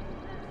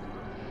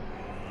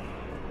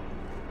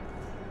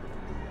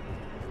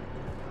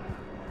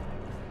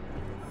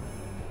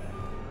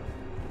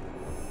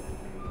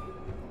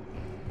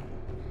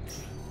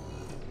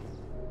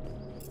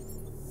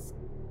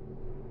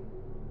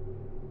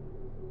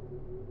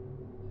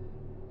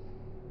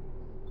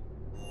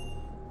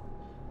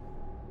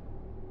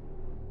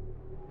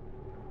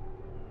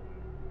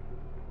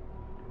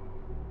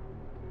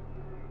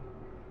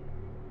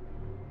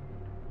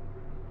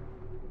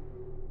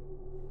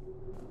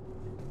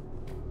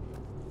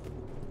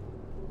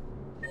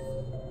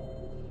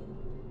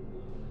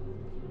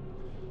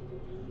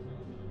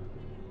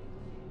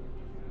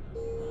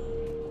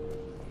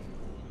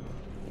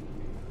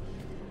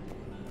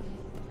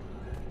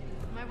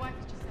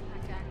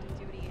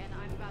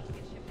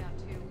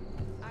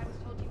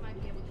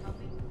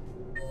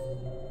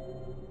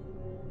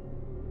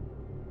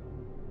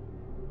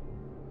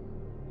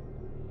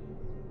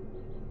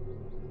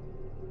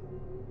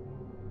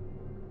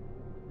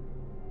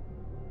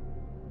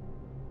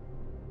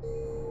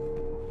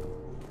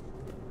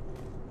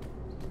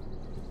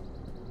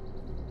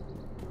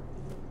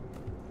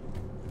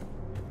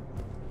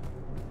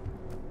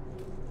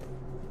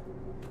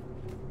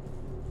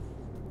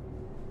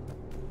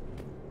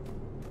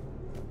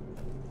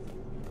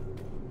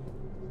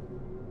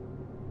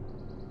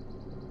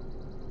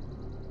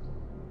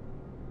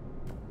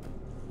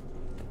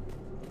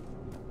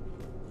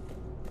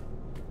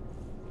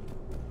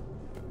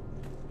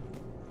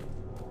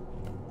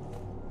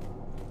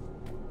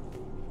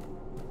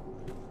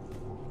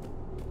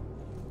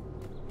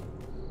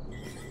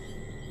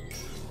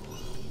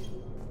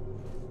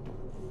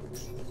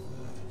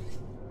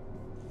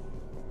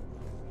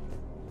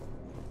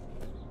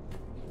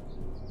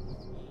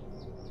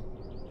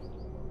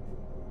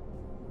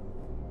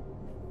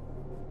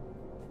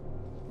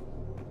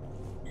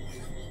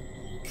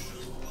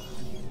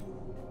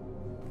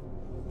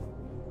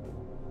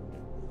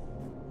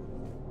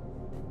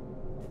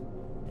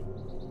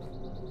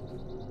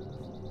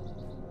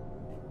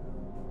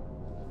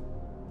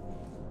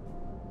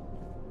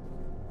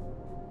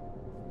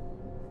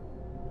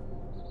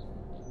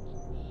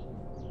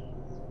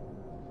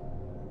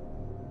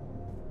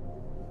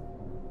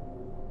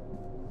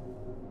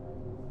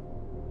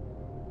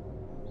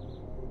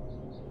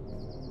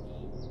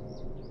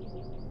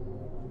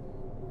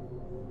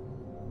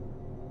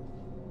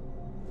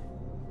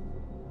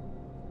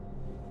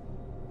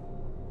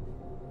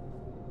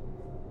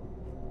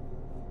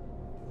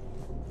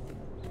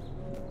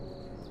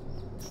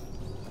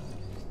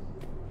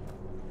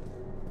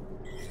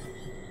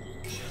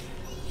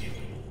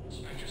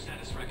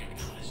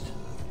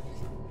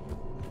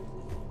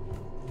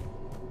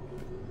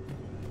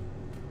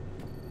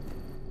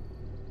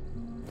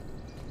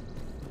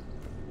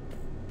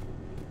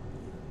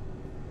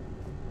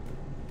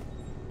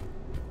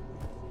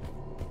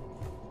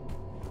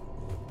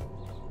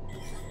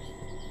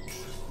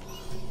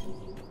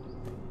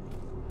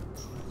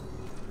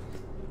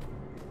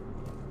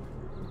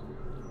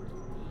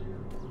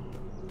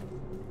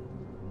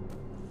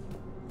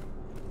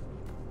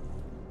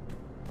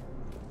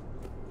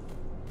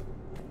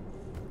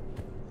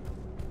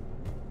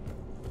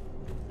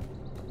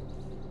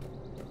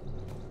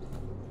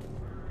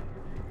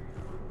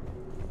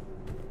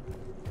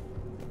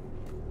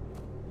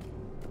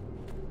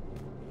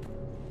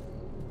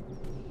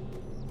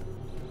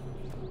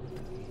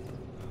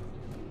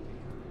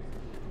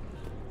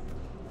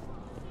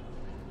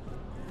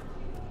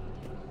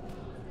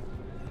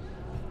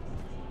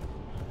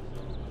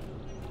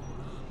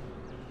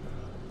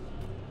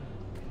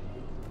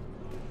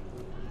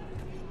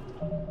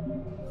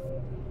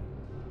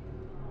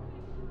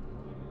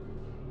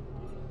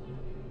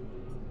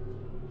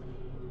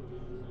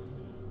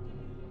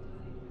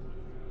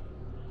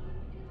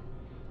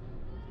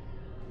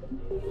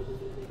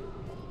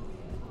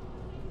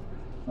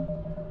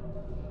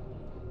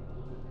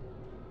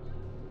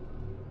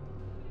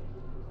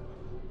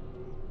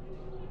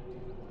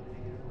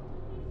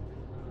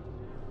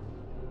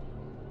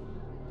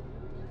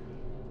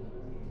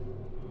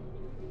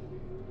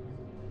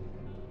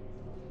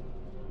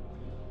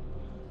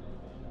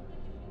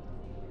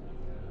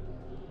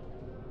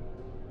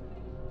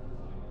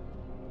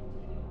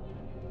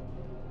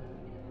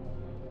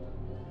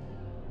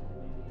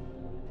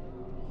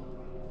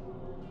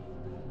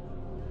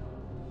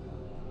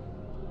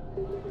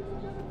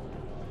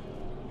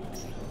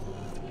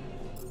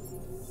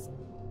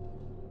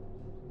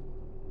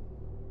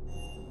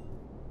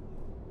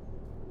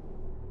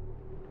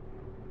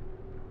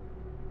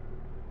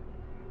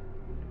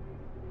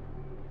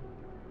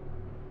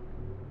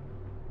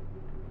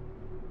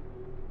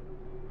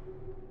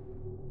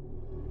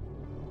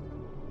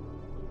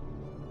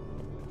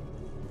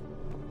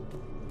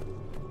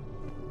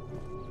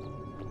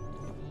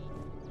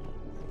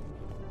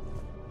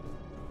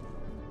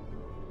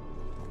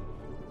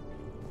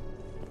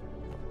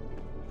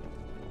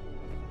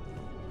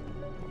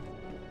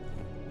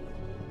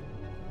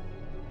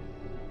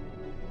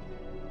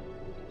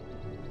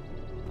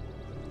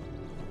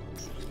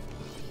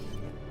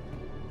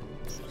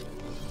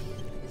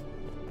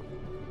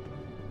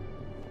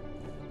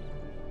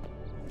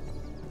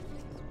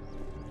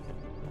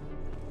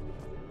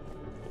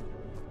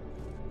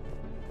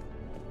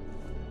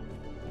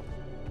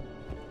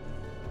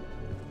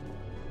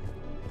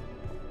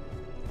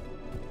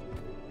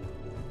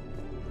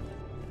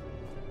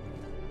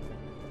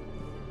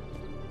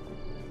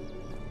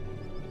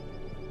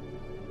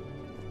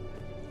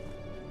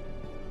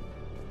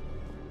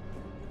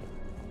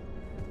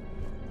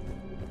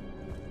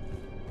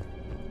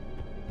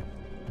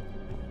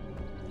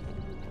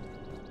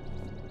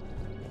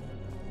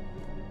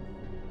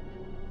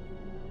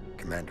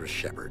 Commander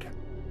Shepard.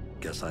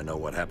 Guess I know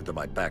what happened to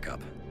my backup.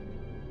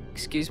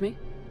 Excuse me?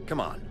 Come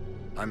on.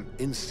 I'm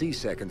in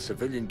C-Sec in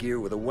civilian gear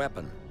with a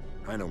weapon.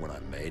 I know what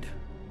I'm made.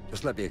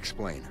 Just let me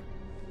explain.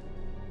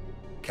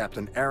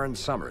 Captain Aaron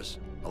Summers,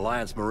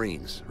 Alliance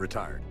Marines,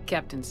 retired.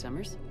 Captain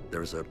Summers?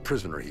 There's a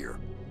prisoner here.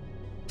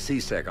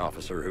 C-Sec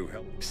officer who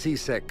helped.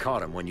 C-Sec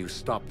caught him when you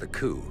stopped the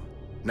coup.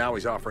 Now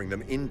he's offering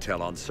them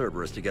intel on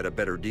Cerberus to get a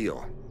better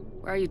deal.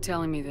 Why are you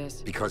telling me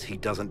this? Because he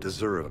doesn't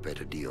deserve a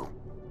better deal.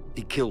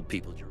 He killed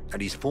people,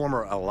 and he's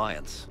former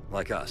Alliance,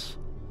 like us.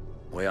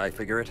 The way I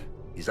figure it,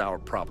 he's our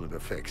problem to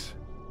fix.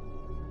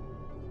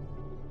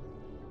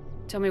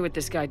 Tell me what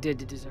this guy did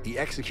to deserve it. He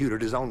executed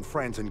his own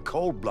friends in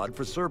cold blood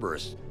for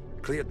Cerberus.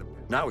 Cleared the...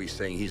 Now he's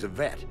saying he's a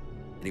vet,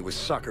 and he was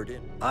suckered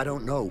in. I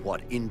don't know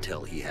what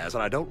intel he has,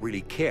 and I don't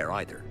really care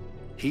either.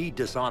 He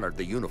dishonored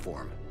the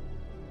uniform.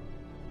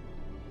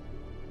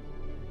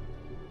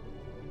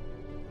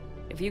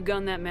 If you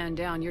gun that man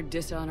down, you're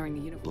dishonoring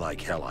the uniform. Like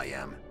hell I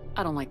am.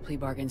 I don't like plea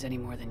bargains any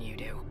more than you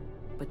do.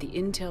 But the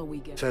intel we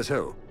get... Says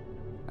who?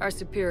 Our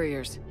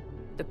superiors.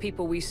 The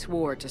people we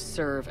swore to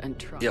serve and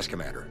trust. Yes,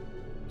 Commander.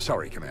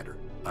 Sorry, Commander.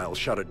 I'll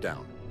shut it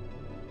down.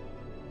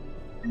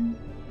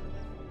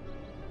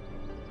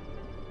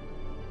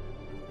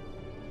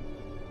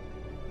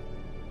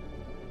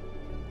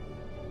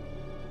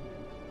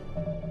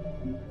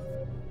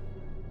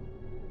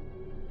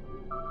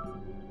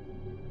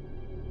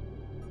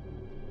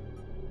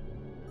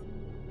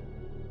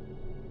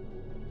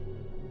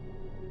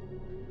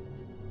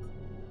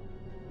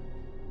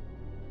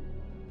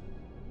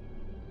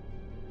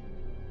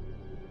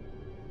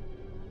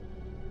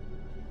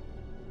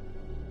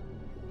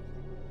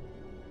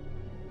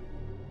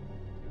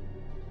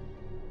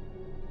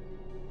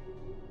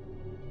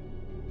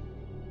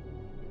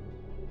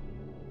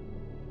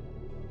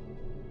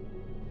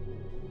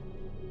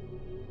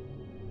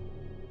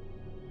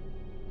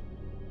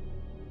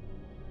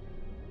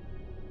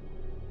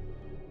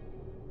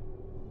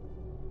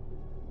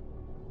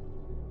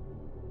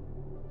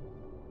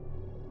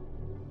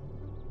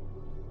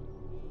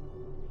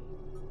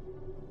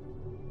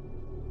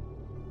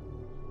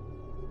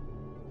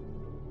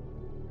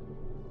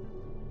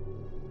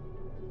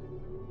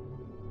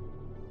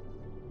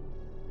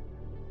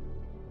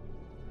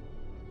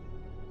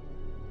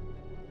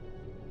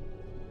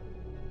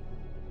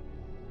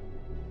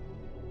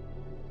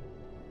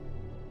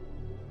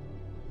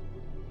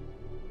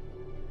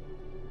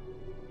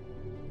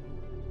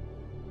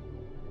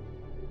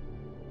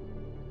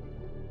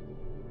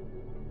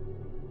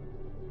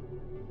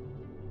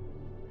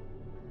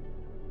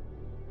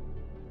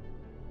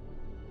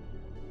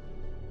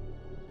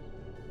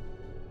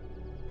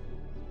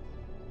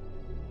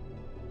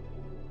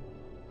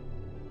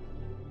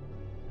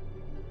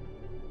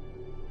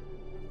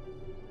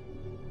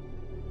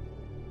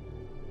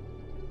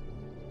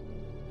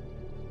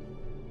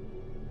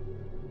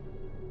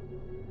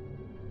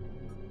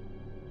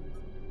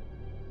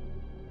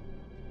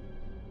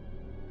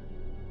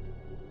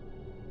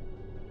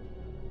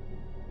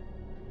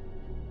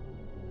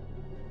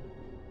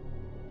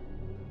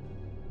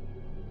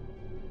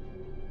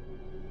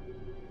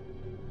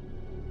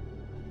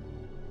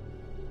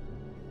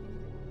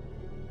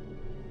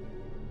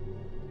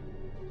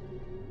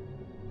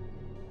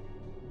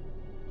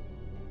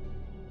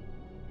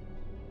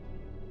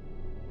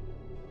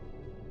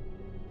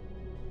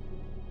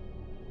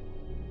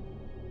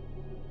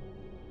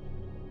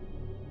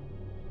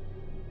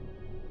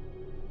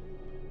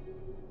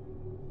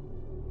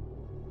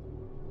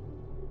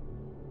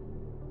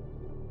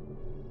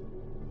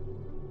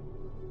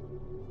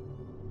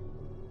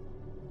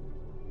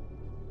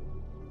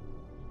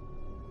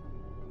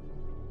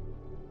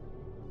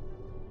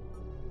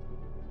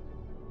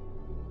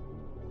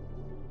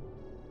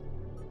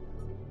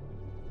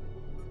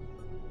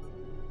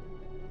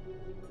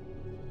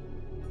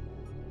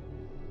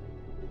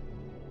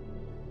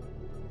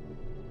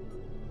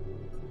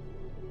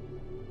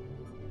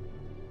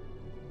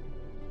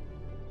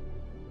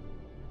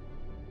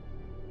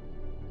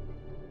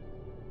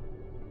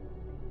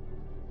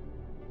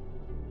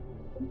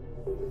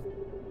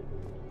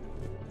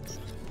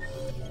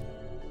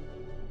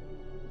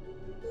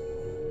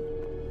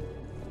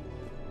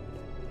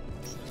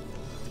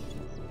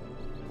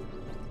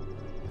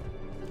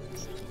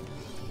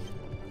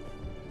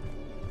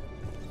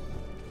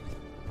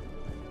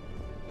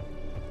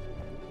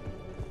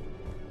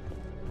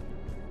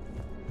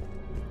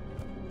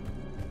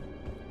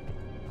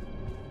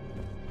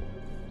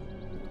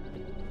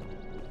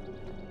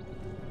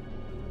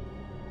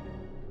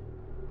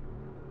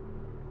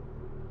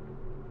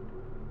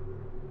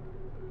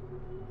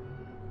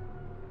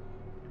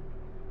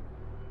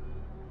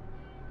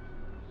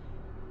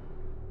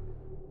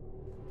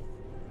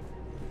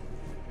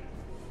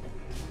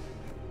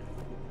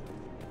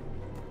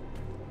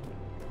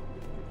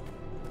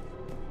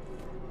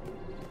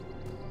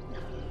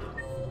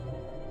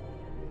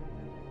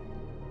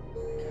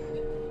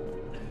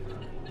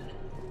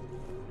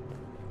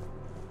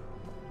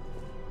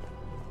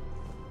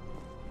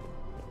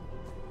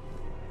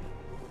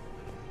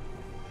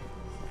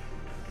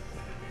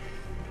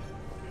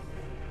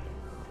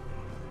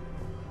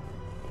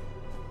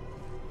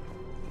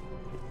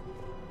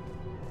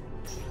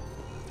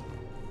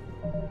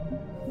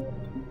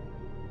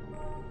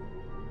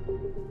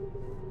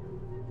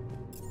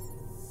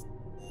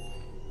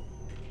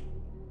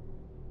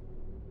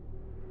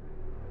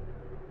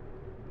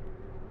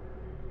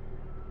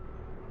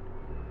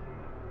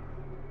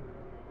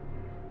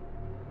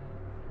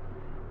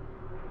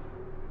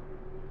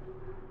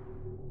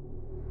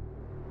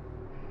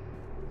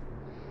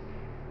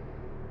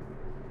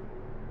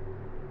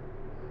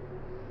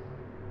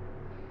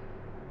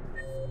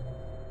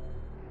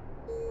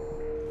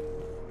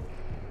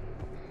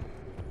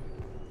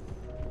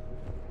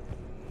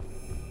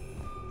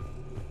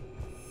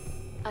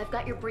 I've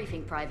got your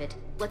briefing, Private.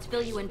 Let's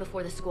fill you in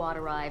before the squad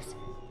arrives.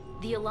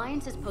 The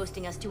Alliance is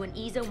posting us to an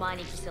Ezo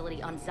mining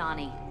facility on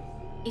Zani.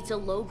 It's a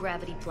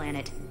low-gravity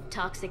planet,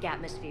 toxic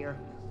atmosphere.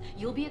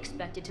 You'll be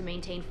expected to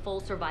maintain full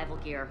survival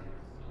gear.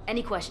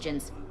 Any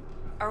questions?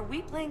 Are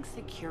we playing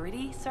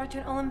security,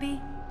 Sergeant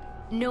Olenby?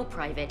 No,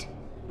 Private.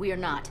 We are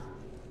not.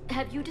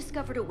 Have you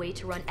discovered a way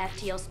to run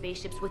FTL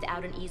spaceships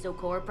without an Ezo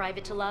core,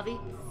 Private Talavi?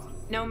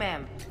 No,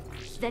 ma'am.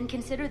 Then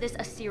consider this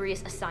a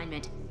serious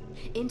assignment.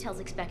 Intel's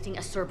expecting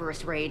a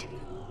Cerberus raid.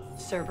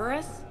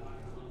 Cerberus?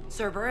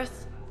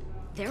 Cerberus?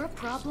 They're a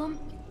problem?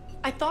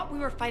 I thought we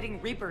were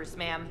fighting Reapers,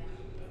 ma'am.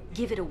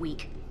 Give it a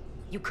week.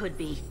 You could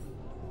be.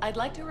 I'd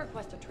like to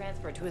request a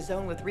transfer to a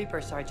zone with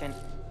Reaper, Sergeant.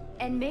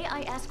 And may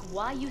I ask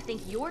why you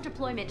think your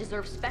deployment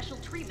deserves special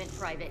treatment,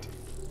 Private?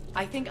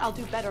 I think I'll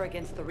do better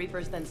against the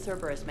Reapers than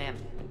Cerberus, ma'am.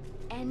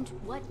 And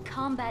what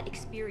combat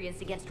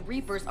experience against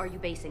Reapers are you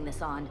basing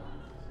this on?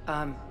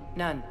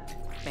 None,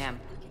 ma'am.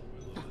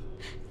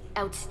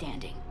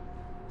 Outstanding.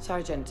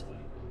 Sergeant,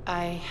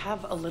 I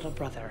have a little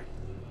brother.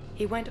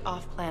 He went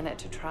off-planet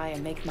to try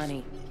and make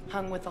money,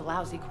 hung with a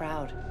lousy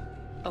crowd.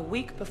 A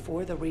week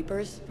before the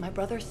Reapers, my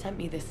brother sent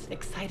me this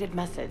excited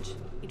message.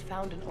 He'd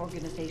found an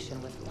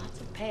organization with lots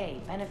of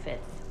pay,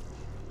 benefits.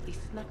 He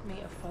snuck me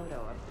a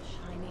photo of the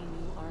shiny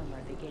new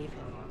armor they gave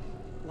him.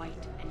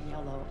 White and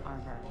yellow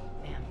armor,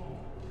 ma'am.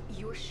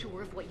 You're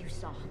sure of what you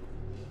saw?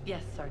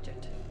 Yes,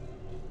 Sergeant.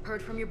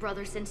 Heard from your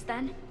brother since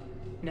then?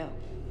 No,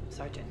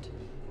 Sergeant.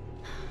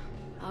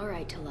 All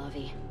right,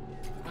 Talavi.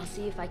 I'll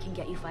see if I can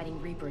get you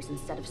fighting Reapers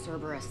instead of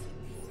Cerberus.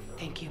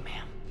 Thank you,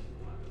 ma'am.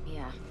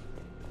 Yeah.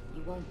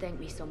 You won't thank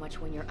me so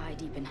much when you're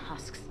eye-deep in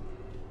husks.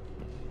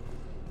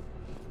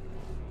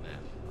 Man,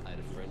 I had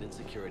a friend in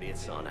security at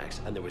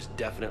Sonax, and there was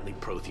definitely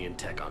Prothean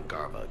tech on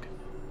Garvug.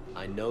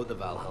 I know the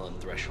Valhallan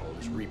threshold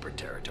is Reaper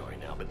territory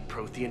now, but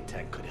Prothean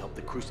tech could help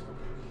the Crucible.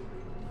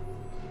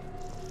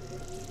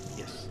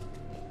 Yes.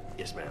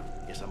 Yes, ma'am.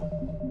 Yes, I'm...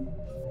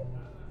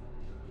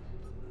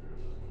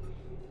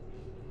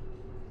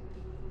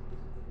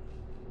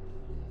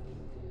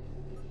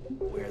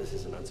 Where this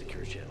is an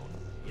unsecured channel.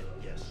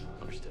 Yes,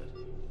 understood.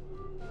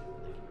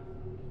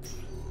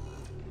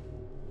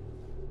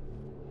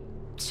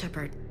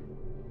 Shepard,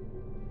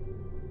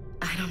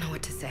 I don't know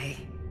what to say.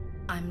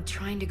 I'm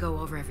trying to go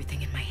over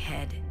everything in my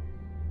head.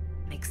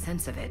 Make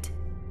sense of it.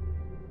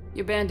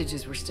 Your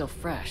bandages were still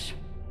fresh.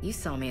 You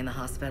saw me in the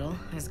hospital.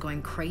 I was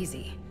going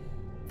crazy.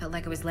 Felt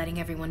like I was letting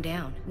everyone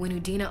down. When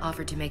Udina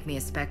offered to make me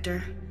a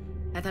Spectre,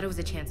 I thought it was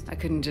a chance to... I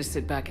couldn't just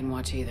sit back and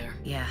watch either.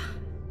 Yeah.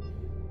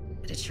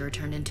 But it sure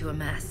turned into a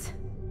mess.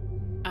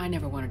 I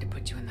never wanted to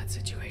put you in that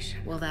situation.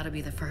 Well, that'll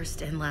be the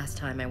first and last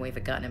time I wave a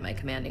gun at my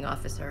commanding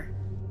officer.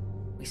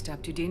 We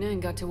stopped Udina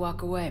and got to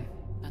walk away.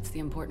 That's the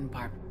important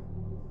part.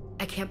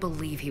 I can't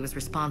believe he was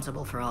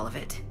responsible for all of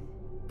it.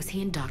 Was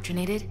he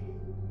indoctrinated?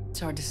 It's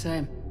hard to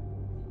say.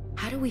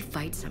 How do we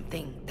fight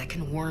something that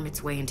can worm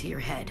its way into your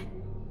head?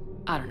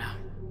 I don't know,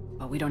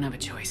 but we don't have a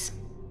choice.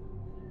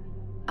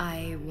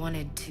 I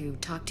wanted to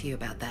talk to you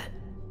about that.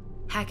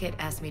 Hackett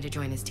asked me to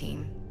join his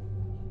team.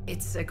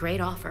 It's a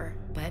great offer,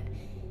 but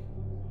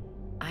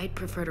I'd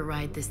prefer to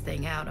ride this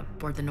thing out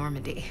aboard the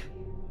Normandy.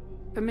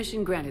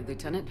 Permission granted,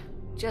 Lieutenant.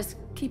 Just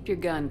keep your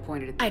gun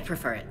pointed at... I'd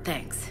prefer it,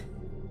 thanks.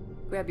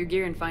 Grab your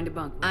gear and find a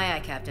bunk. Aye, aye,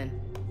 Captain.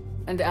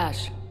 And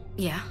Ash.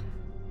 Yeah?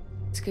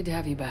 It's good to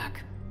have you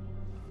back.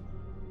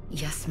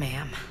 Yes,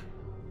 ma'am.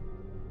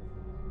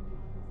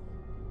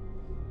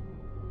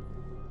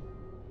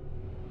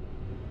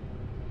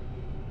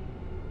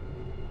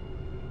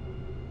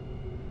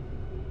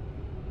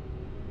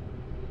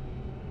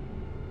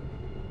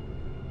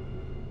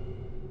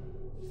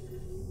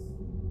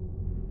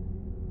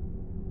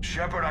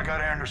 Shepard, I got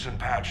Anderson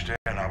patched in.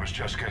 I was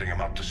just getting him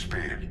up to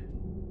speed.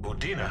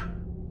 Udina?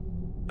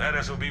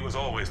 That SOB was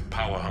always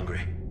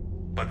power-hungry.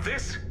 But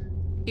this?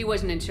 He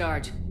wasn't in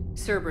charge.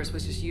 Cerberus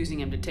was just using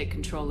him to take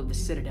control of the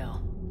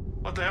Citadel.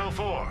 What the hell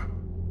for?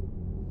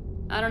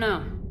 I don't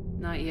know.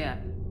 Not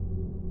yet.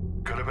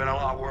 Could have been a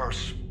lot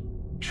worse.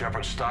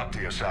 Shepard stopped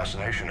the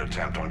assassination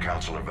attempt on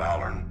Councilor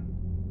Valorn.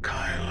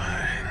 Kai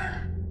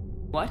Lang.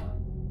 What?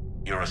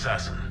 Your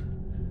assassin.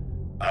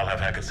 I'll have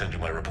Hackett send you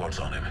my reports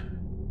on him.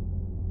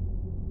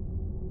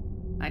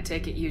 I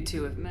take it you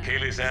two have met.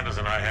 Keely Sanders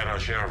and I had our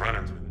share of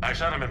run-ins. I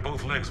shot him in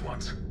both legs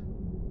once.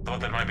 Thought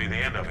that might be the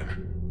end of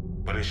him.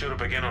 But he should have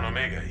begun on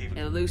Omega.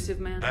 Elusive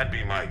man? That'd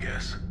be my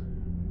guess.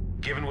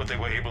 Given what they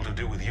were able to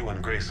do with you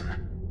and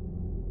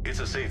Grayson, it's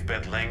a safe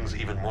bet Lang's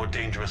even more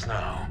dangerous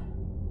now.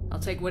 I'll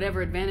take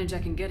whatever advantage I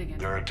can get again.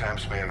 Their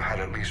attempts may have had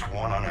at least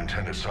one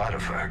unintended side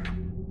effect.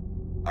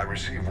 I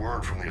received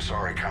word from the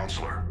Asari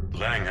Councilor.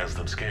 Lang has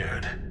them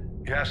scared.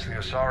 Yes, the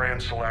Asari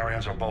and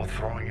Solarians are both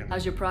throwing in...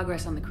 How's your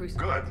progress on the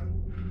Crucible? Good.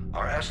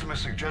 Our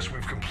estimates suggest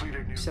we've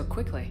completed... So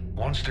quickly?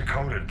 Once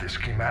decoded, the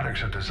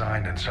schematics are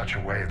designed in such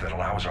a way that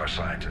allows our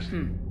scientists...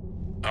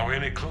 Are we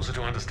any closer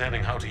to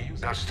understanding how to use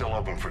it? That's still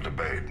open for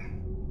debate.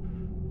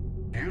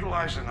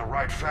 Utilized in the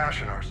right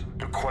fashion,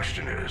 the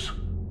question is,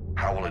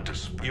 how will it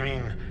You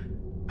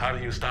mean, how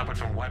do you stop it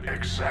from wiping?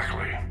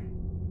 Exactly.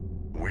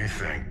 We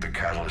think the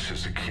catalyst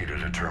is the key to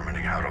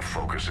determining how to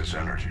focus its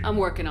energy. I'm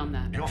working on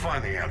that. You'll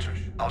find the answers.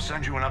 I'll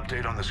send you an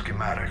update on the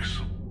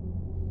schematics.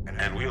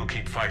 And we'll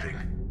keep fighting.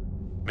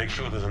 Make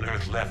sure there's an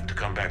Earth left to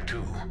come back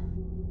to.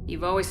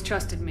 You've always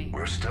trusted me.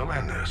 We're still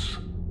in this.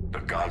 The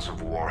gods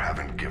of war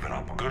haven't given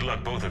up on us. Good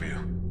luck, both of you.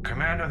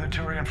 Commander, the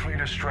Turian fleet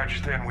is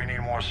stretched thin. We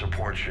need more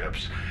support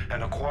ships.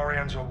 And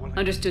Aquarians are willing...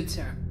 Understood,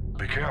 sir.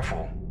 Be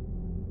careful.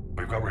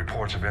 We've got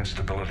reports of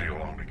instability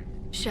along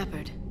the...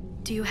 Shepard,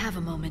 do you have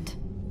a moment?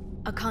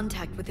 A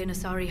contact within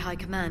Asari High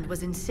Command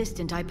was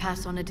insistent I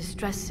pass on a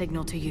distress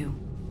signal to you.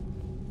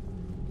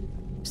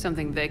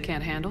 Something they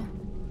can't handle?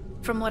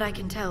 From what I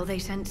can tell, they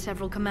sent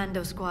several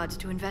commando squads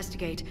to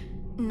investigate.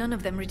 None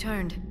of them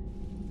returned.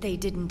 They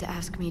didn't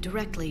ask me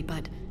directly,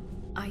 but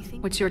I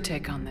think... What's your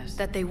take on this?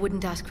 That they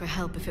wouldn't ask for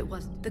help if it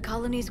was... The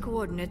colony's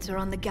coordinates are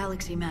on the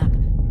galaxy map.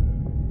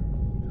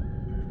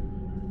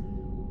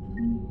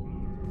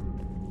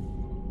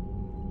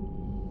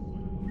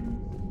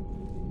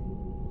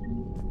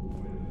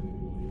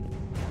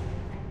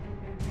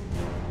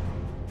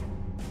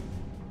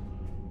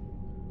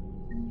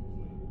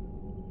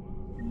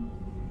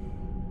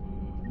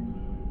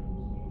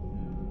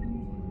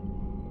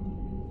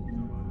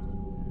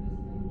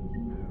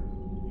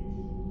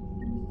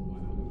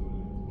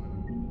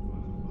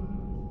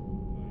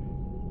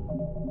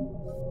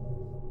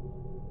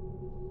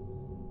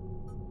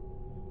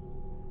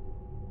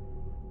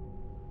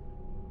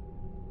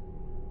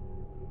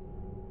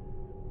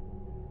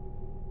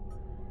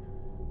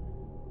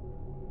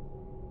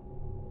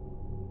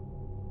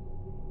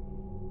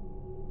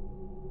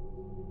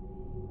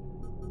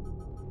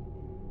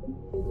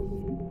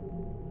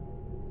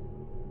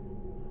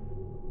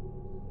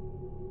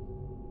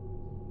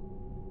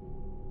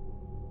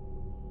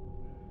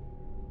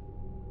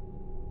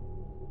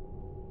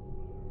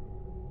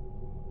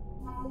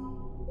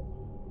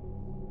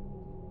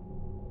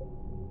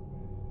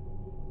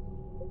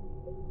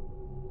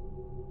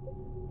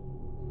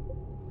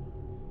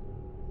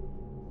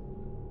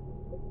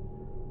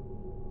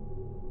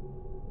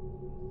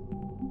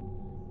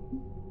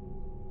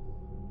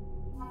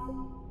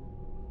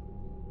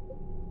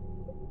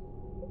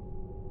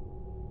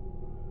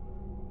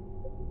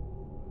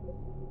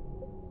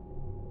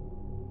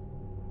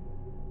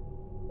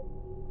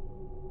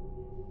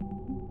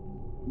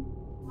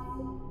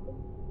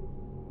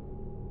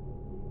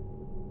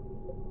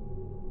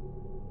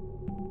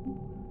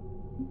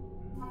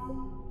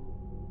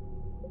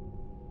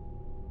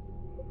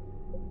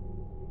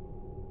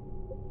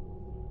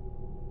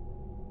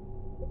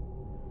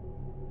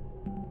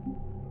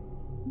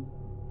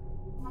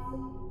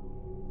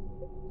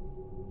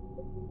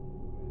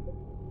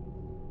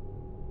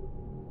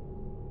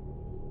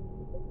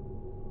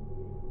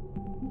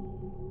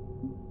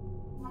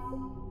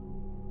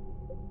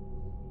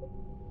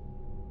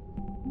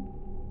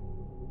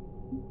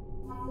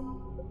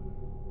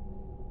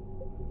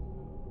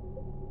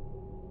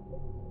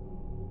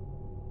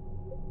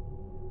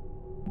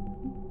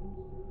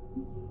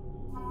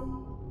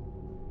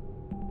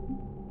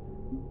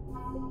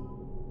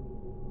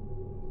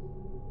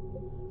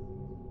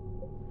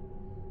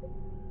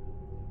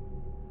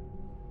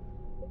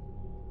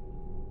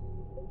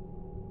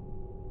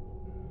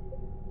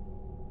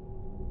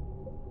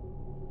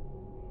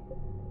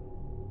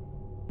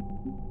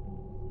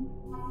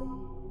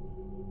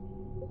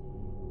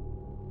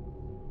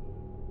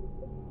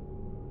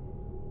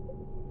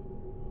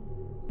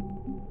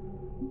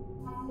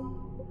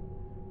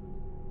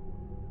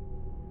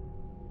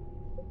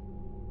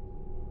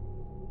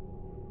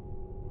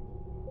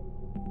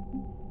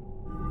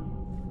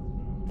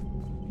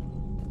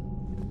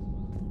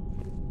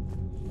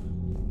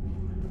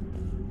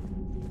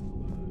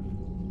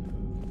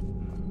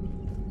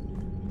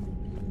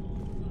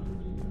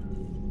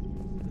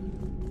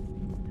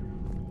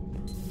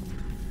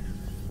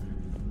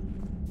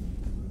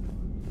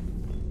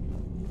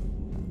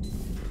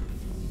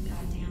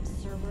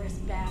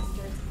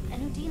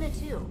 Dina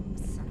too.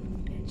 Son of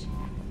a bitch.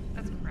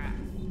 That's crap.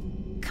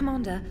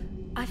 Commander,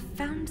 I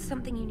found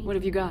something you need. What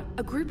have you got?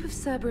 A group of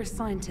Cerberus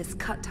scientists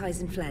cut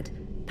ties and fled.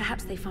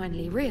 Perhaps they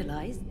finally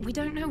realized. We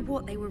don't know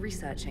what they were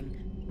researching,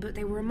 but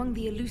they were among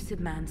the Elusive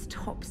Man's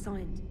top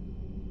scientists.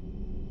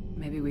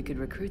 Maybe we could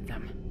recruit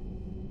them.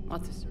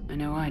 I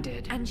know I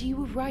did. And you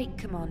were right,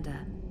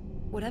 Commander.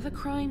 Whatever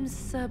crimes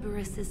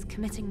Cerberus is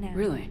committing now...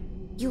 Really?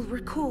 You'll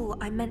recall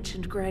I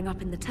mentioned growing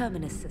up in the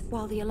Terminus system.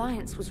 While the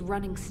Alliance was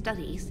running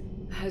studies...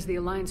 Has the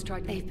Alliance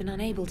tried... They've been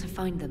unable to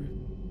find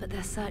them, but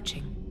they're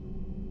searching.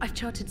 I've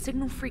charted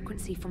signal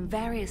frequency from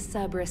various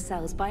Cerberus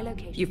cells by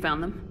location. You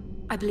found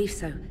them? I believe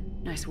so.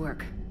 Nice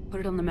work. Put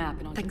it on the map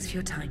and I'll... Thanks for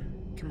your time,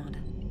 Commander.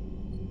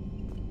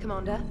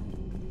 Commander?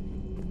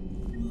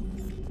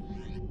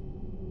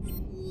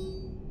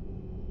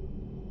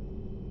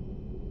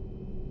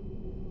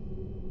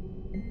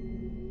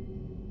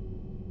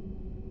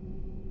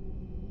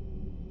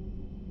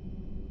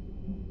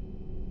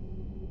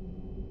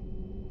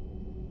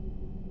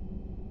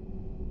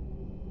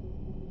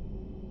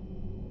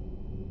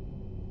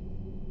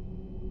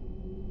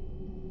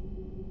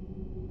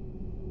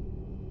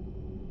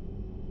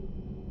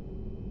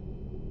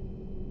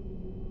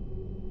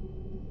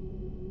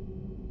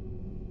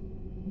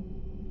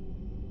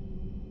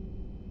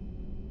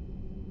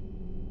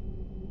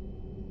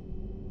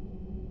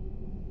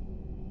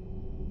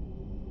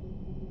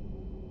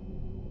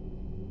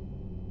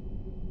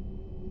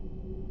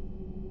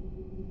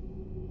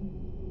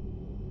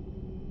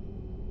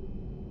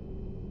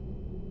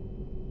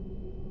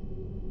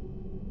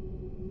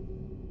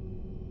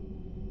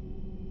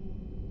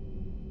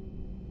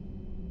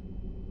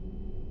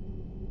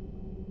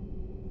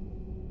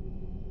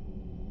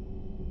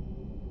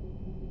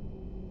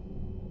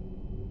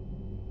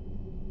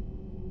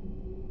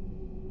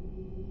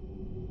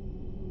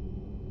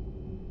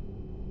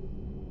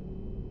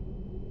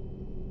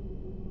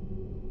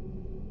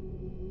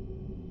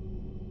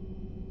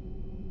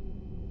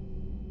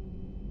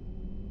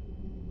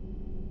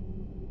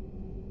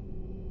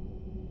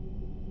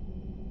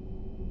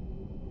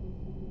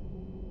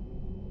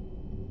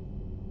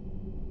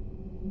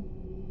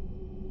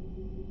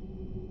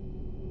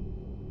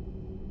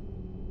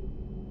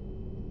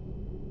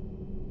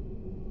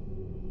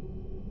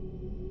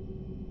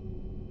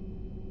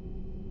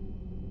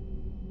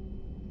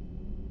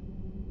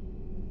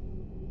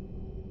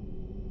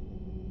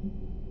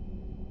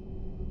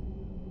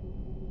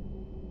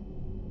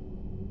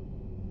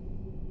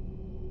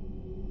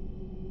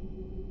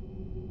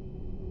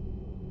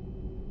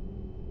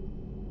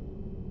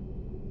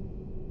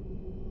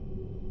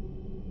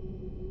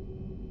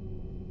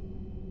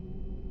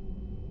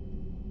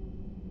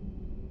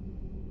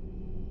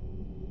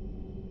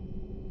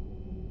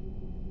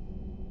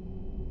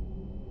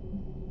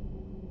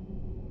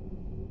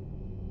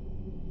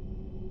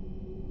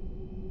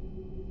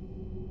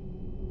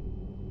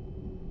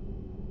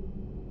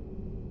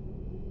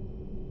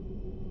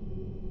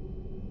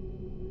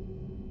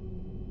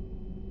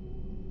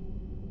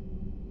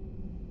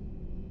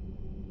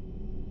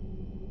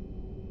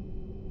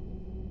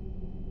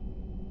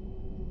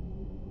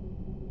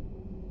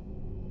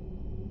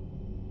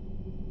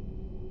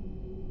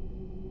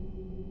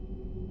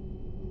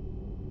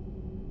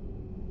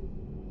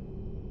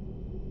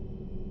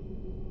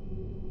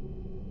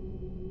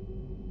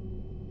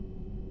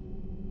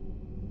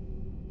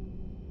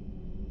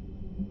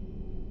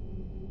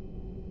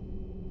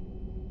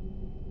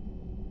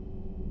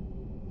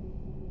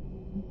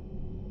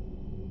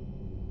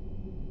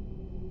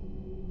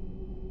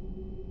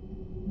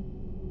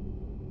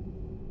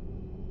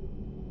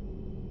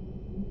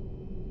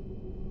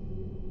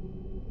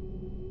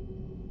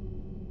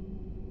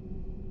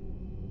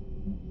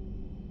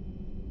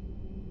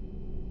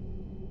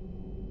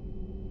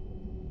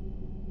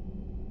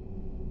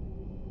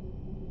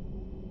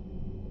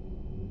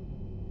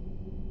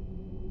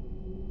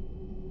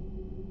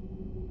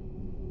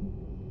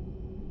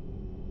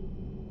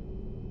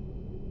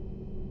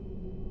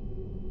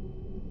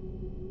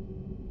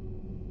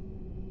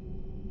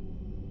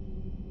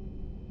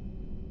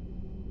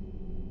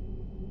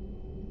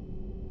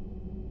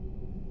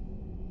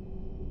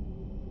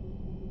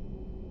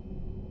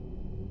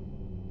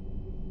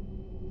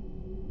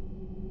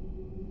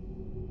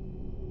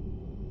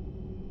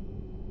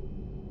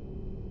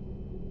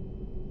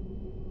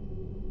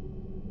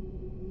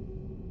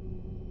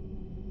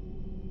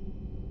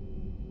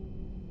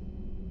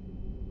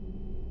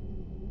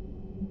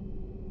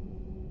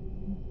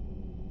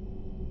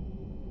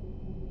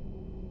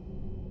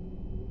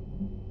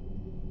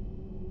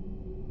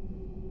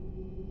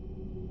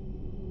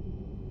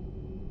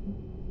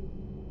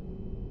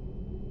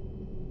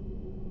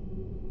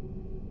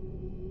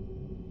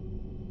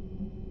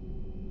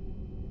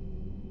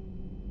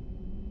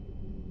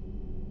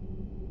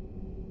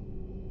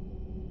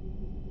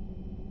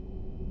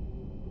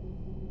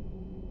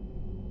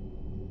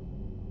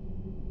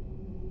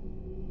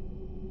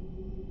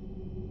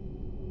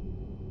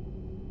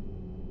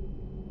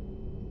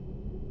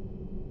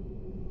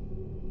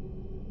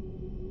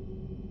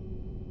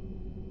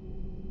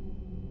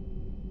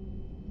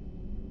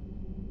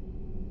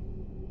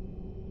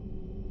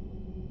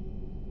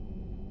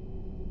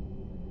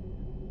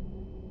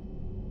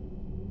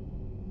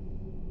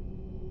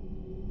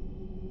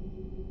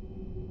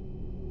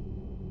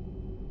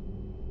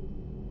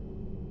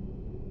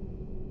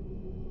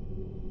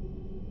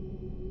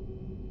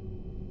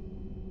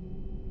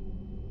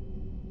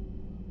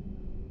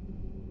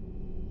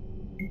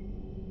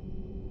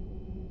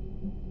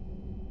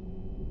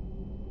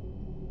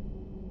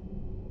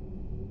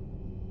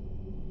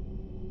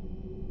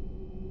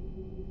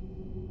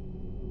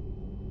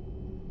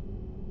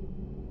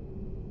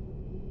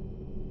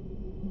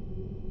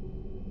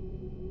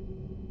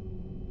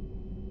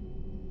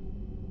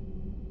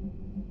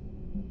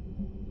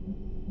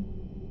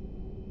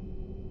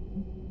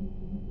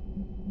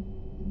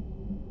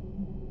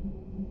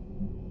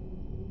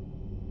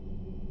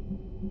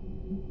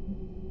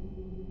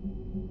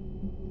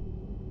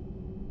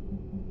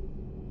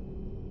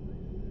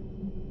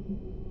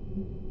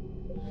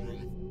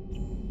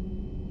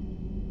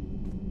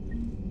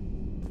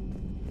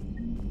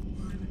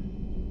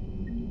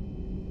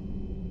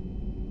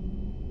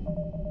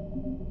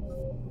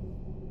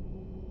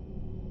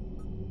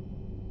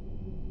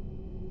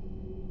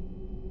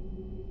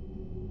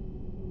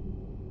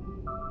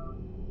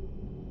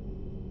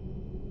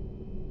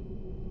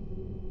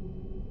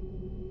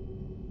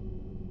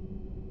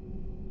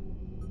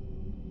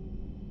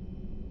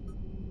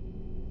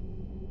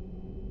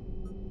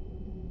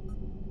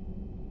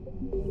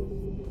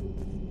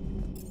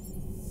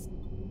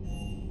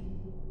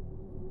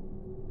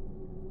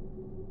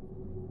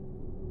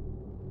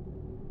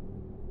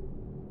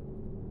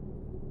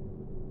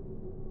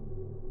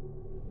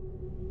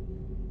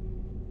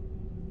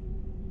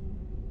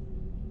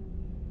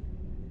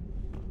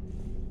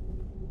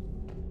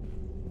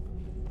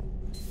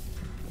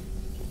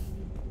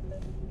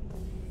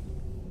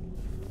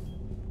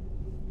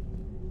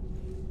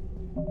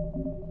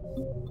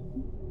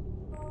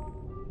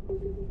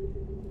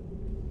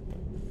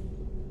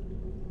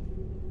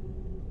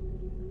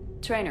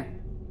 Trainer,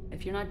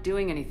 if you're not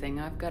doing anything,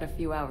 I've got a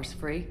few hours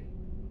free.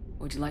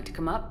 Would you like to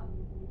come up?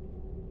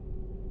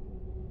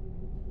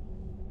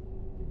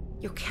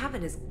 Your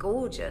cabin is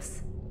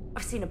gorgeous.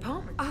 I've seen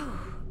apartments. Oh,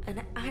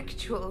 an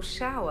actual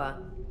shower.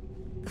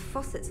 The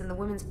faucets in the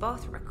women's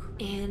bathroom are...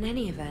 In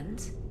any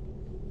event,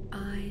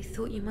 I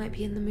thought you might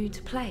be in the mood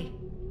to play.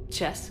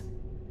 Chess?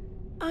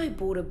 I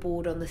bought a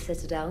board on the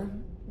Citadel.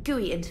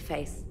 GUI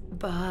interface.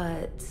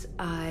 But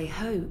I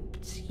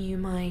hoped you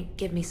might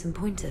give me some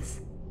pointers.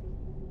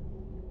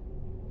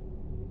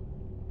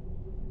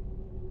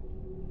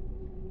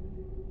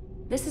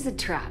 This is a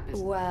trap,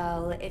 isn't it?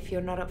 Well, if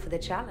you're not up for the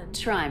challenge...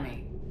 Try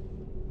me.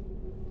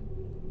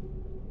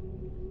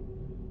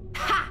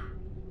 Ha!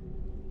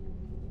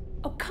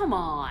 Oh, come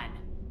on.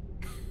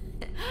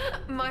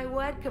 My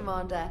word,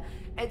 Commander.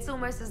 It's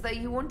almost as though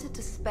you wanted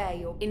to spare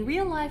your... In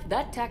real life,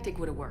 that tactic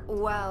would have worked.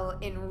 Well,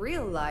 in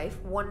real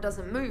life, one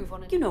doesn't move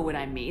on a... You know what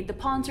I mean. The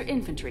pawns are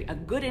infantry. A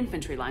good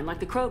infantry line like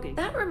the Krogan.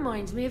 That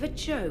reminds me of a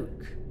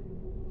joke.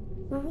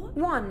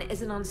 One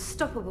is an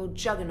unstoppable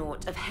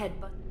juggernaut of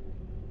headbutt.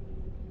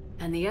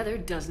 And the other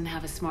doesn't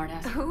have a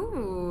smartass.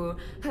 Ooh,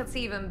 that's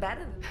even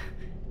better.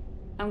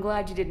 I'm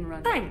glad you didn't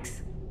run.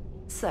 Thanks.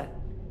 So?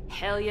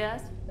 Hell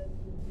yes.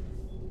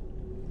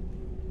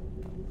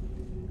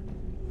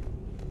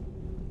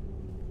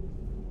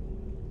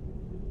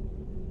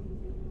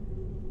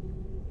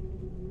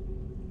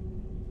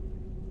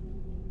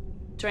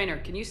 Trainer,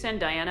 can you send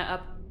Diana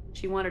up?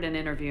 She wanted an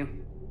interview.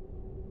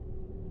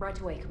 Right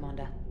away,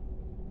 Commander.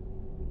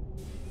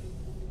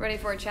 Ready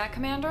for a chat,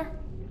 Commander?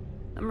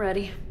 I'm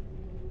ready.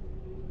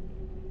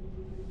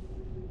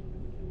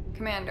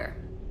 Commander,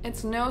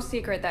 it's no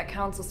secret that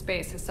Council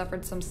Space has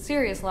suffered some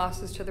serious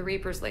losses to the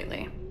Reapers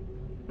lately.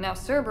 Now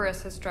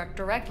Cerberus has struck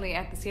directly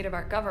at the seat of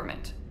our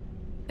government.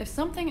 If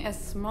something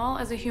as small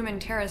as a human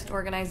terrorist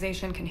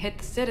organization can hit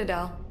the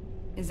Citadel,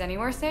 is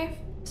anywhere safe?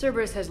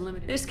 Cerberus has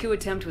limited. This coup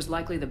attempt was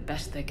likely the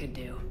best they could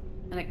do.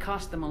 And it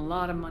cost them a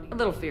lot of money. A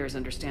little fear is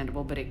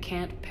understandable, but it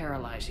can't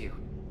paralyze you.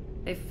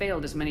 They've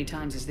failed as many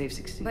times as they've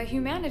succeeded. But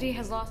humanity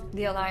has lost.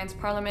 The Alliance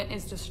Parliament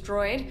is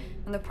destroyed,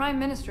 and the Prime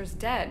Minister's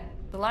dead.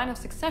 The line of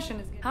succession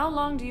is... How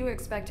long do you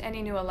expect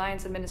any new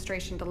Alliance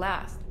administration to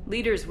last?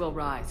 Leaders will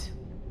rise.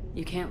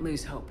 You can't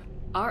lose hope.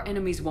 Our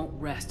enemies won't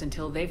rest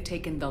until they've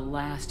taken the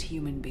last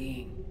human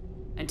being.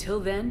 Until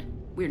then,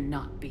 we're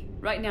not beaten.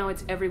 Right now,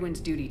 it's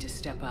everyone's duty to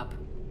step up.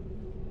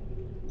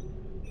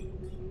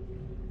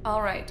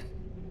 All right.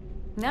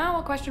 Now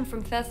a question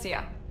from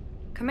Thessia.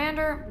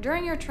 Commander,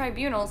 during your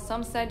tribunal,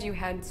 some said you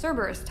had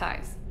Cerberus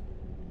ties.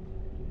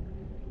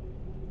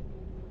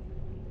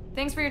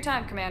 Thanks for your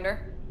time,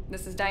 Commander.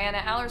 This is Diana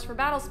Allers for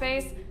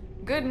Battlespace.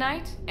 Good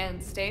night,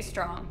 and stay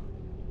strong.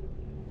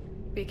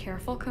 Be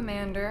careful,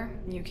 Commander.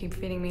 You keep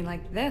feeding me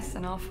like this,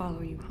 and I'll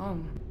follow you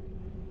home.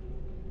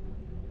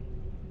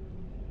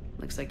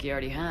 Looks like you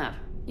already have.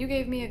 You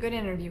gave me a good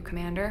interview,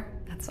 Commander.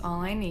 That's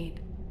all I need.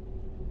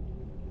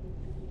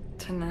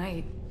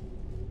 Tonight.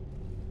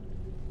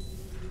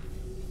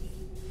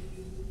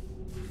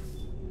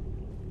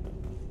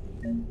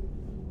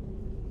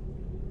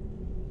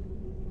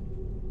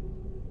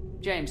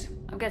 James,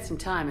 I've got some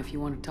time if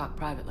you want to talk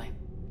privately.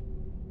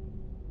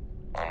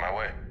 On my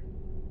way.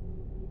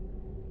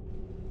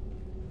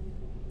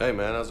 Hey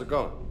man, how's it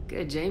going?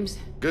 Good, James.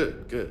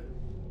 Good, good.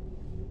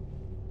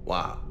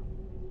 Wow.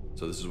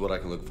 So this is what I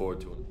can look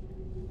forward to.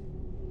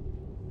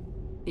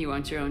 You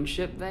want your own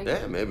ship, Vega?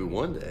 Yeah, maybe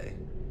one day.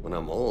 When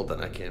I'm old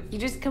and I can't... You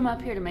just come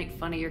up here to make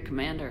fun of your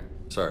commander.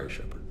 Sorry,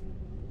 Shepard.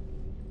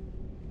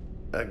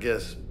 I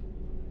guess...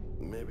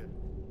 maybe...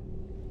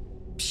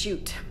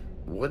 Shoot.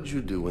 What'd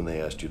you do when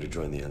they asked you to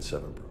join the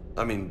N7 bro?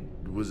 I mean,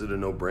 was it a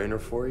no-brainer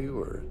for you,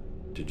 or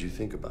did you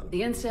think about it?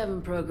 The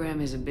N7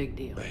 program is a big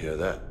deal. I hear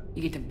that.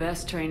 You get the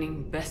best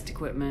training, best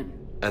equipment.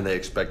 And they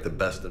expect the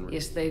best in...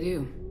 Yes, they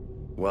do.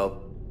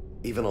 Well,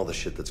 even all the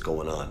shit that's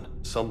going on,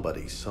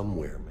 somebody,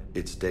 somewhere,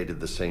 it's dated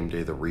the same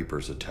day the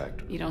Reapers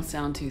attacked. You don't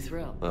sound too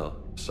thrilled. Well,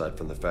 aside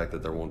from the fact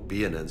that there won't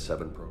be an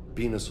N7 program,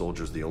 being a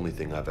soldier's the only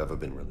thing I've ever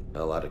been really...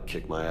 Hell, I'd have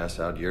kicked my ass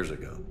out years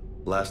ago.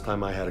 Last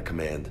time I had a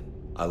command,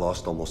 I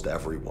lost almost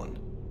everyone.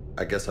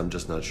 I guess I'm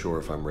just not sure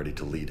if I'm ready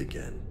to lead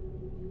again.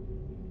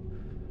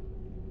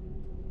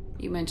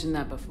 You mentioned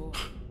that before.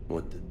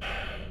 What did...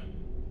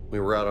 We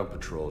were out on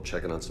patrol,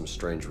 checking on some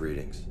strange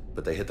readings,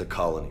 but they hit the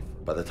colony.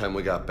 By the time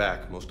we got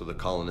back, most of the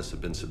colonists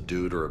had been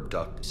subdued or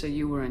abducted. So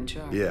you were in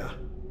charge? Yeah.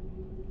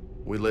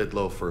 We laid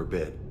low for a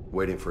bit,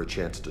 waiting for a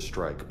chance to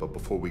strike, but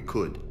before we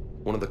could,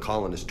 one of the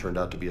colonists turned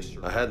out to be a...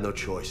 I had no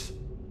choice.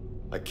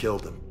 I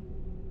killed him,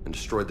 and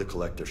destroyed the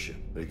collector ship,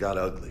 but it got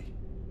ugly.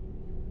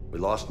 We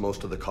lost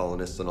most of the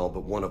colonists and all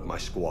but one of my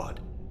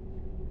squad.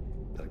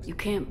 You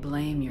can't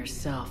blame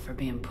yourself for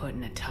being put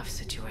in a tough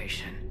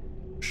situation.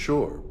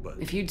 Sure, but...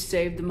 If you'd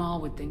saved them all,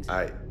 would things...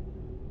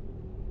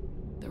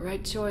 The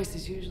right choice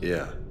is usually...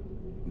 Yeah.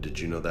 Did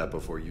you know that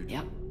before you...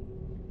 Yep.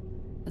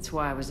 That's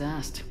why I was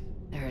asked.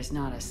 There is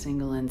not a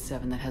single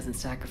N7 that hasn't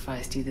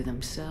sacrificed either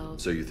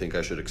themselves... So you think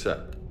I should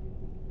accept?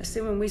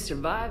 Assuming we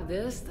survive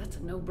this, that's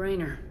a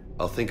no-brainer.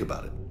 I'll think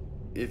about it.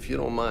 If you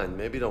don't mind,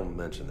 maybe don't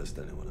mention this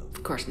to anyone else.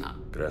 Of course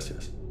not.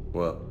 Gracias.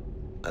 Well,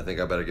 I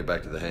think I better get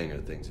back to the hangar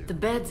things here. The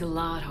bed's a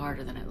lot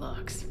harder than it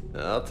looks.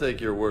 I'll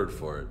take your word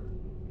for it.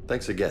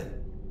 Thanks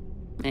again.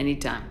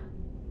 Anytime.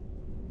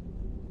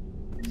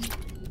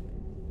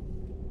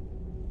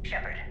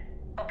 Shepard,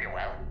 hope you're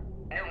well.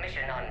 New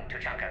mission on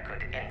Tuchanka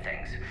could end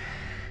things.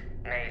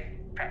 Made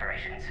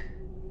preparations.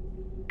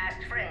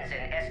 Asked friends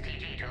in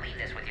STG to leave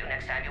this with you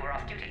next time you were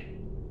off duty.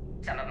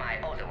 Some of my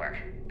older work.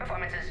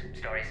 Performances,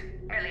 stories,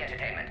 merely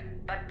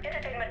entertainment. But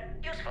entertainment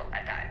useful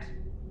at times.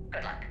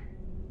 Good luck.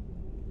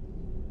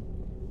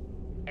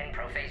 In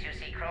prophase you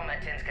see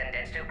chromatins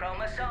condensed to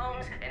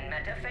chromosomes. In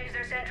metaphase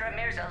their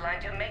centromeres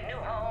aligned to make new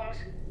homes.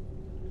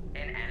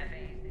 In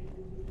anaphase...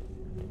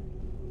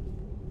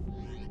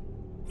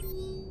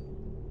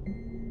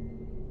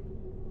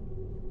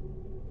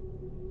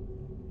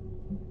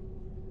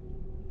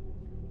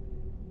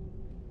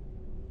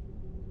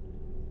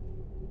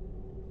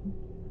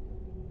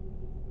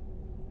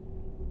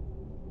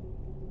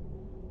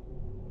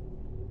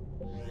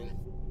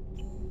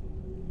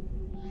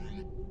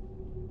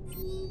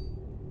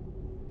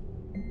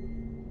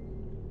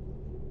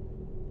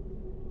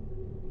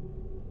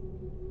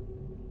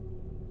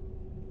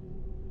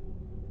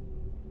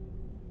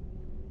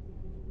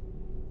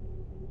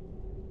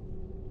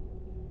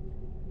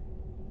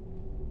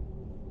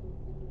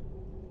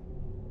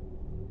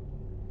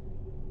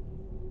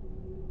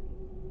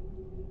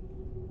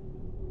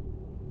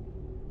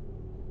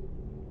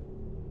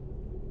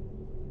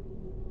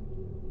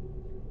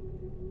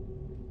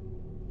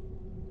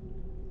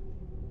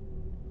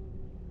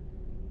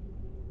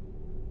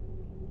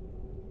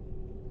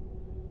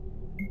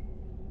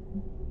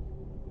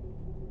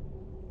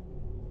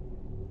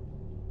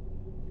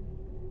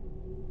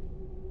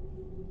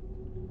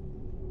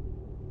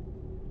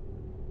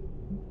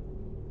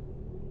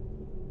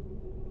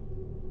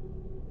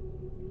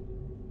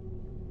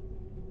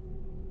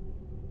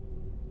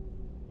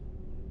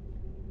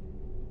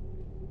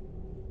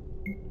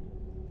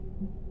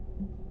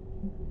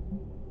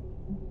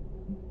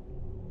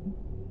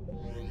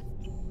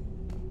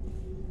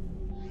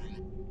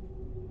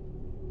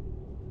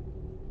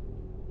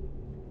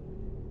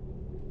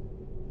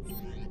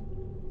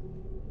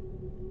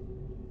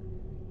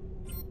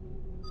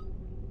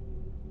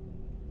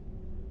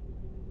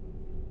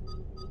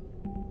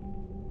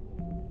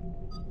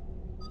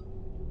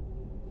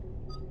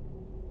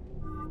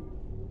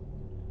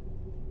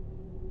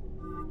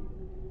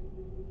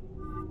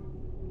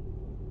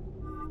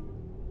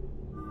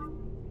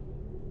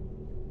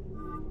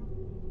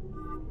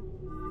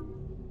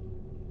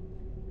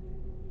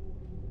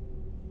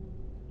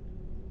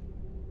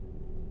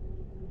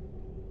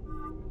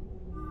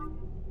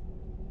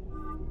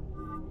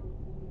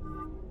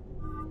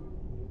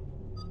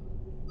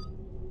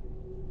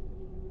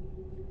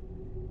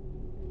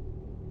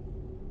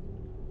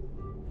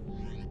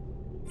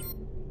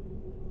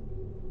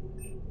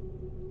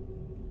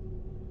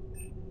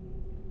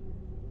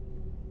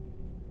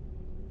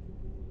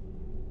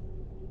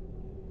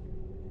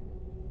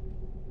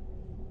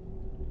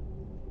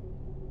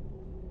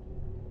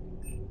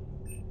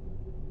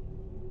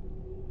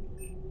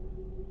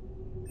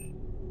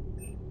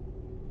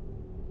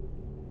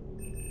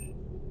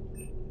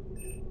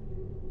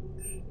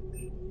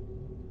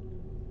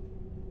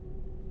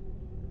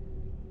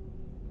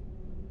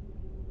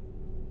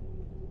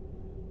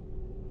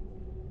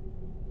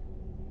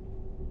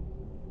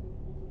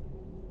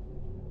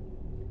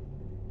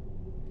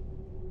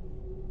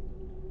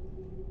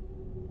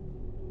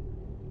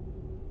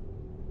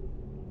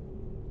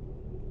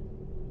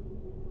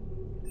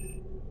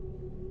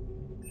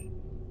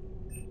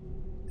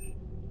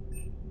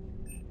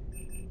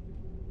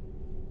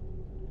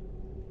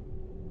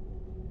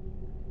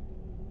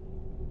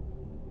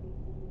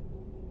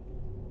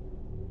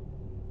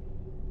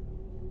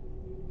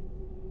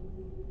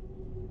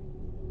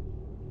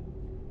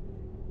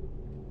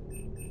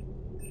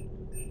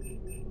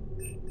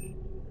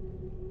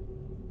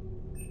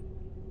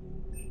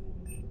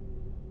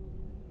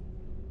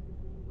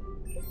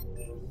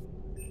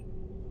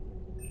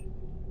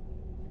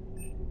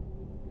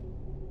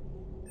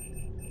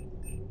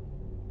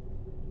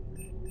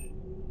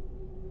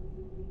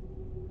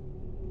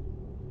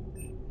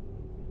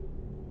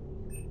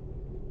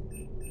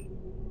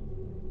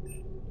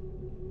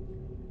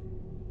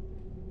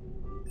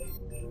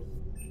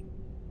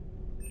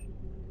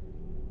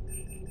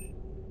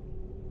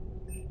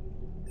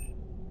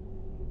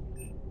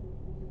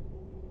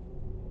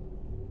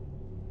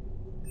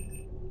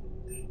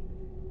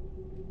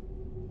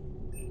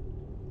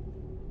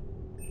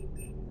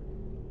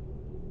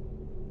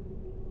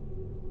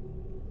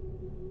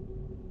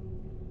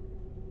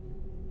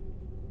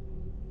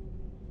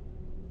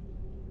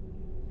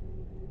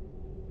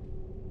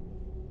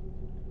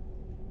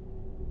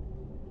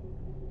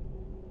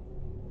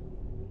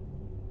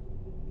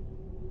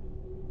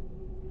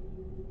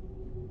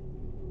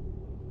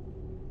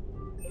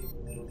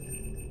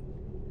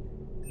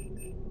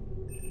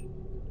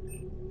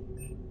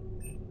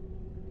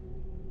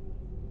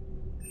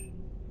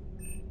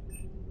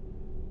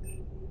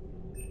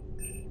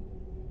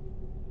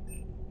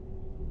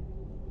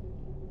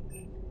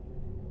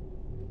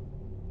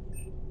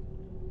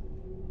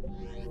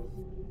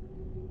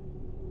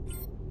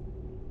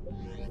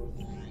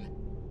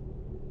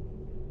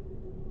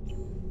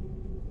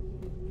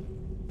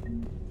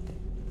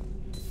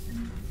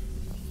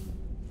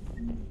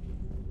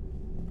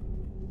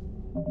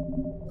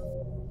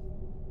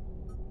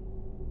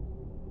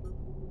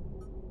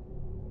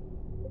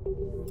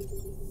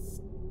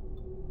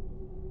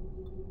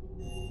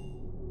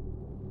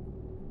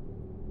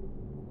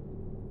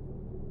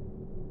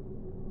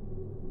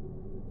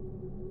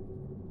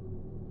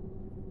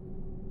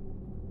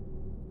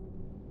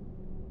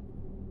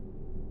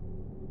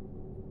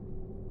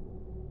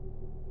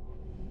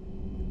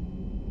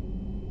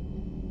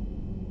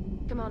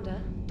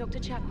 Commander, Dr.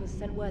 Chakwas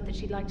sent word that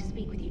she'd like to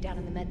speak with you down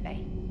in the med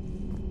bay.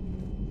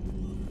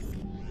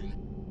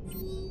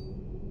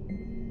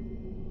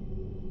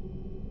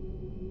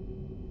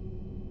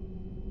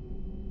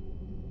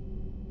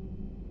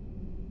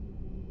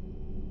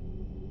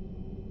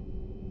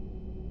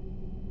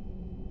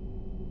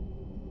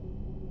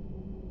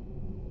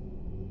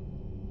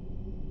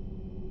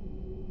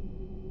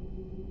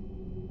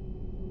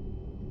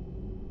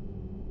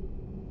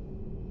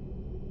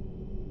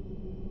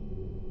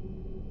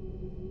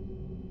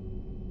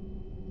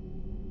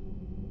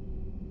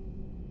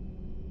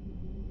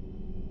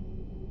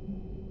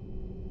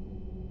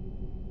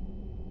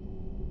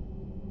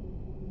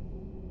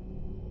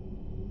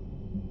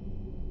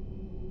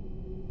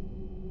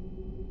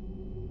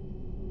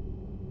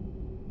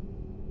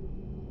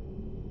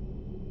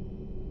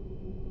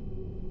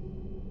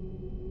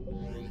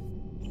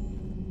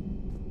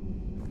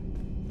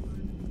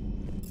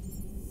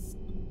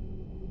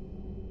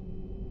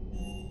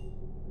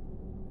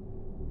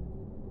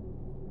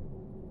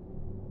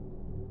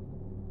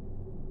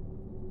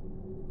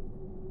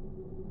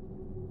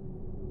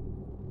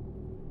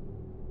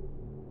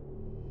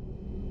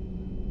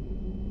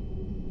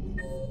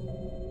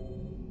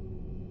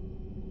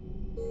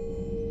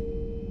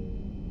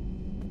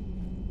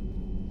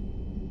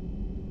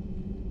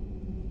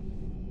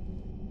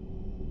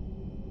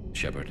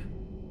 Shepard,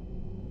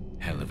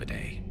 hell of a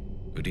day.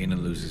 Udina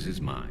loses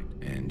his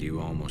mind, and you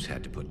almost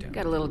had to put down...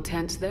 Got a little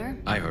tense there?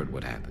 I heard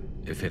what happened.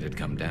 If it had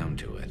come down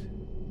to it,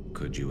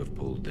 could you have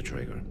pulled the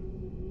trigger?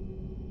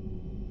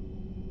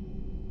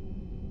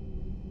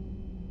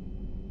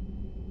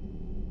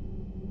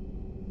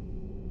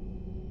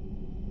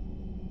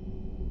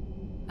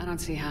 I don't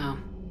see how.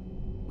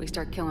 We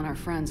start killing our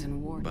friends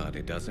in war. But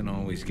it doesn't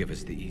always give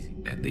us the easy.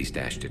 At least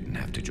Ash didn't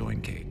have to join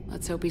Kate.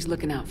 Let's hope he's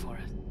looking out for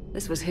us.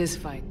 This was his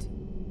fight.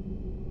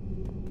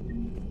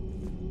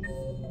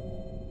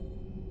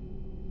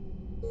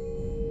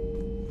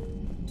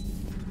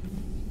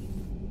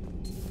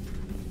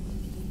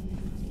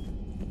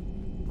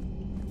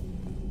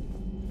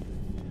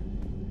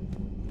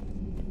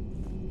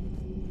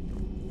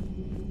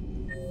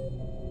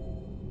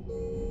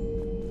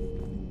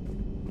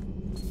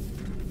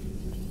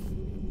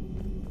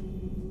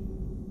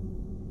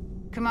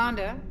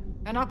 Commander,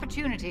 an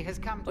opportunity has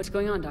come. What's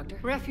going on, Doctor?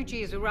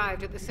 Refugees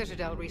arrived at the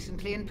Citadel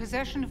recently in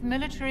possession of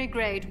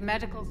military-grade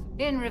medicals.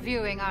 In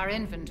reviewing our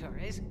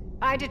inventories,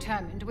 I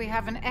determined we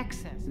have an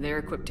excess. They're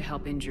equipped to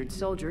help injured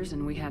soldiers,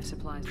 and we have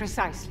supplies.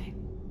 Precisely.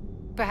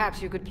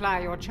 Perhaps you could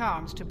ply your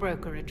charms to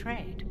broker a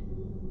trade.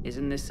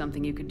 Isn't this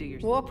something you could do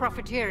yourself? War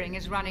profiteering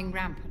is running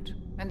rampant,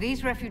 and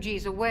these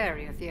refugees are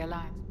wary of the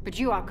Alliance. But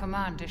you are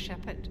Commander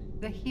Shepard,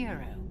 the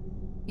hero.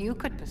 You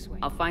could persuade.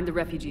 I'll find the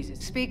refugees.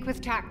 Speak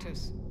with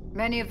Tactus.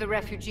 Many of the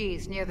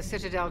refugees near the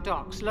Citadel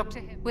docks look to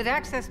him. With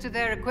access to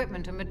their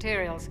equipment and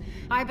materials,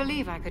 I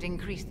believe I could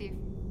increase the...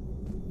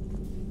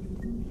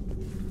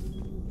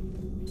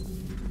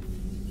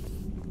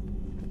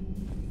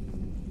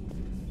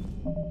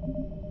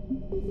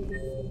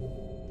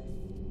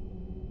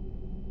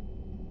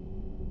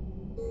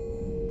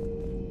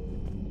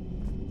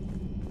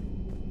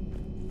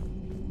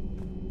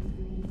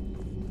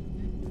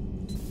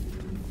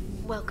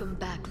 Welcome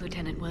back,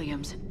 Lieutenant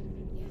Williams.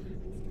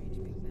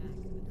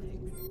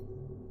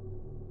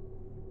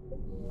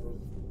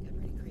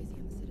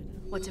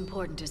 What's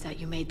important is that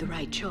you made the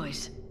right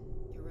choice.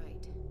 You're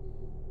right.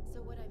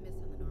 So what'd I miss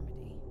on the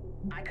Normandy?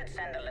 I could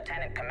send the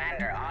Lieutenant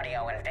Commander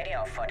audio and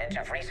video footage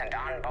of recent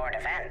onboard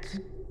events.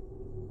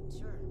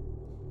 Sure.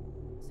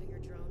 So your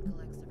drone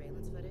collects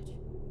surveillance footage?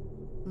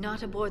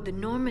 Not aboard the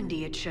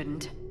Normandy, it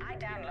shouldn't. I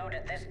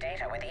downloaded this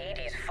data with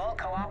EDI's full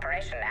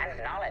cooperation and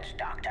knowledge,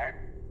 Doctor.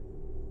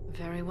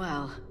 Very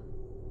well.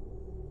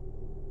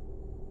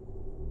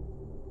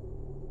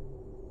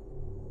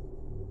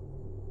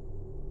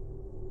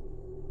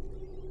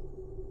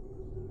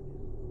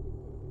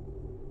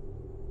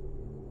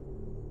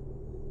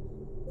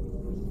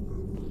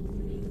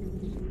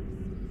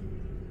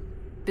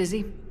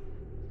 Busy?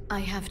 I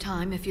have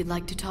time if you'd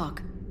like to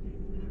talk.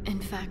 In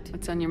fact...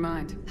 What's on your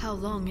mind? How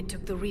long it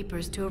took the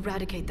Reapers to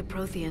eradicate the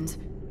Protheans.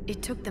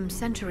 It took them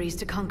centuries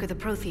to conquer the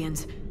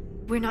Protheans.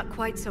 We're not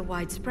quite so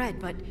widespread,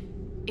 but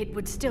it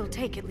would still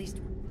take at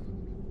least...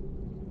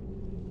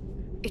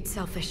 It's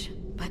selfish,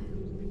 but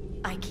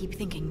I keep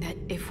thinking that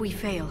if we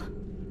fail...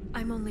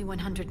 I'm only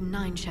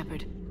 109,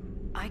 Shepard.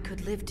 I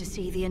could live to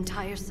see the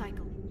entire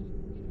cycle.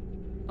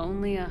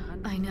 Only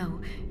 100? I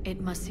know. It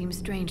must seem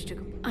strange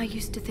to... I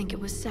used to think it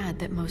was sad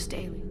that most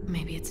aliens...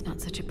 Maybe it's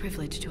not such a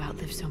privilege to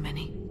outlive so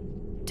many.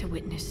 To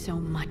witness so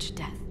much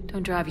death.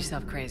 Don't drive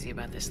yourself crazy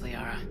about this,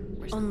 Liara.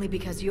 Only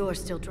because you're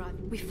still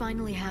driving. We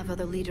finally have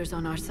other leaders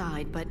on our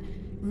side, but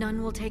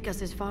none will take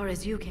us as far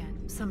as you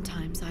can.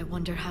 Sometimes I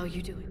wonder how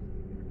you do it.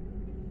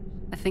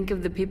 I think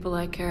of the people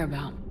I care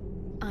about.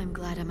 I'm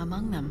glad I'm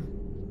among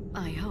them.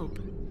 I hope.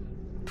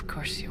 Of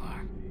course you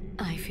are.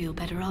 I feel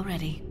better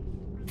already.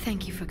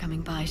 Thank you for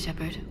coming by,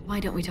 Shepard.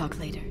 Why don't we talk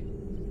later?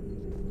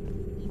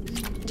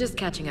 Just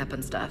catching up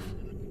on stuff.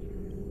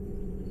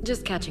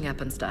 Just catching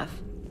up on stuff.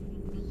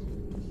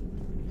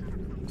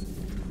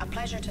 A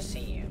pleasure to see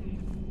you.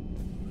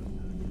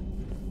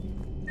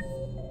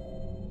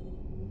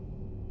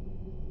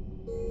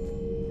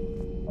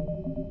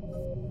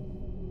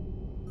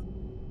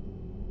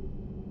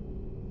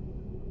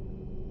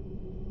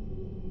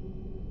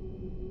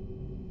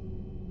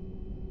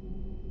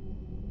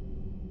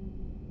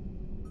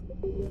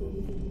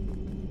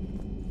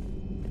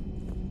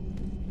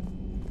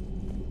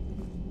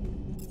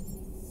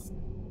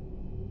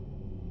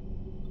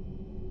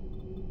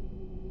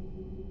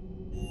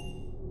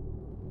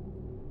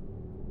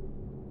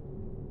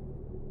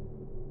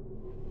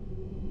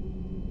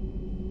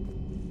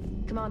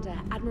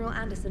 Commander, Admiral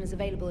Anderson is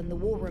available in the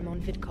war room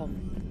on VidCom.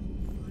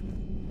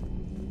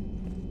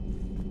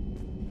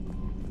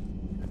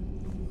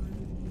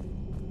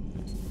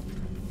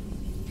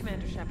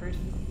 Commander Shepard.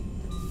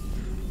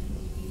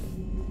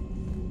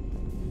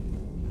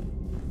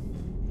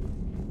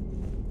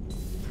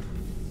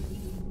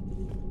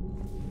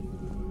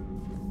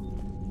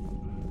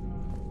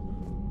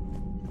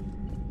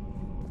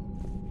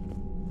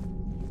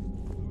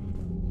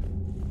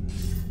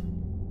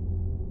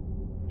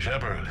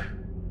 Shepard.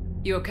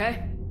 You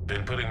okay?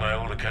 Been putting my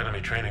old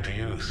academy training to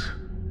use.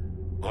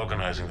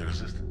 Organizing the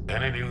resistance.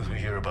 Any news we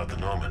hear about the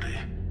Normandy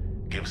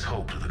gives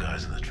hope to the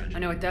guys in the trenches. I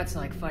know what that's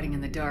like, fighting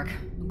in the dark.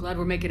 I'm glad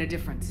we're making a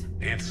difference.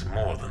 It's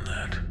more than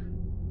that.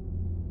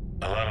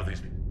 A lot of these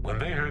people, when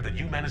they heard that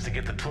you managed to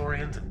get the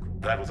Turians,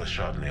 that was a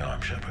shot in the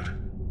arm, Shepard.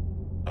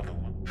 Of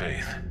the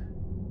faith.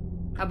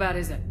 How bad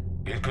is it?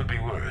 It could be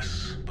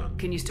worse, but...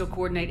 Can you still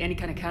coordinate any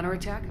kind of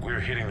counterattack?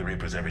 We're hitting the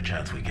Reapers every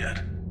chance we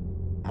get.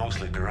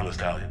 Mostly guerrilla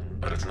stallion,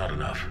 but it's not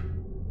enough.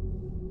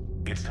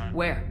 It's time.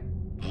 Where?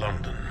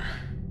 London.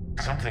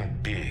 Something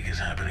big is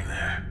happening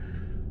there.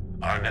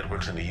 Our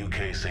networks in the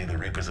UK say the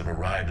Reapers have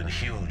arrived in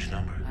huge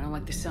numbers. I don't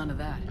like the sound of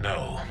that.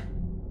 No.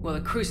 Well, the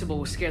Crucible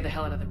will scare the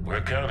hell out of them.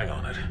 We're counting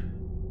on it.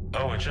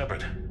 Oh, and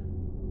Shepard,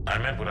 I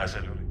meant what I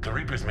said earlier. The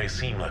Reapers may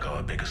seem like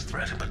our biggest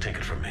threat, but take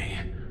it from me.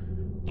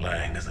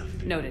 Lang is a...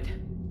 Noted.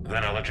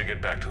 Then I'll let you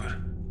get back to it.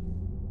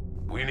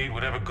 We need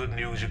whatever good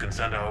news you can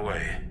send our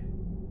way.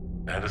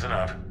 Anderson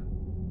out.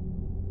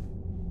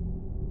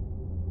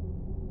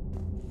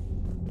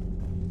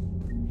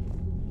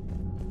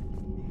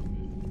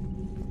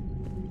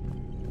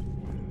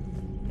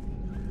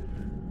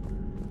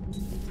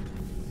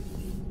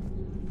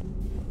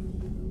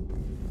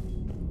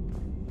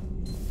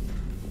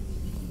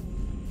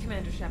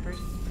 Commander Shepard.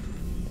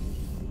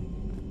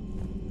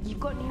 You've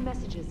got new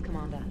messages,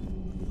 Commander.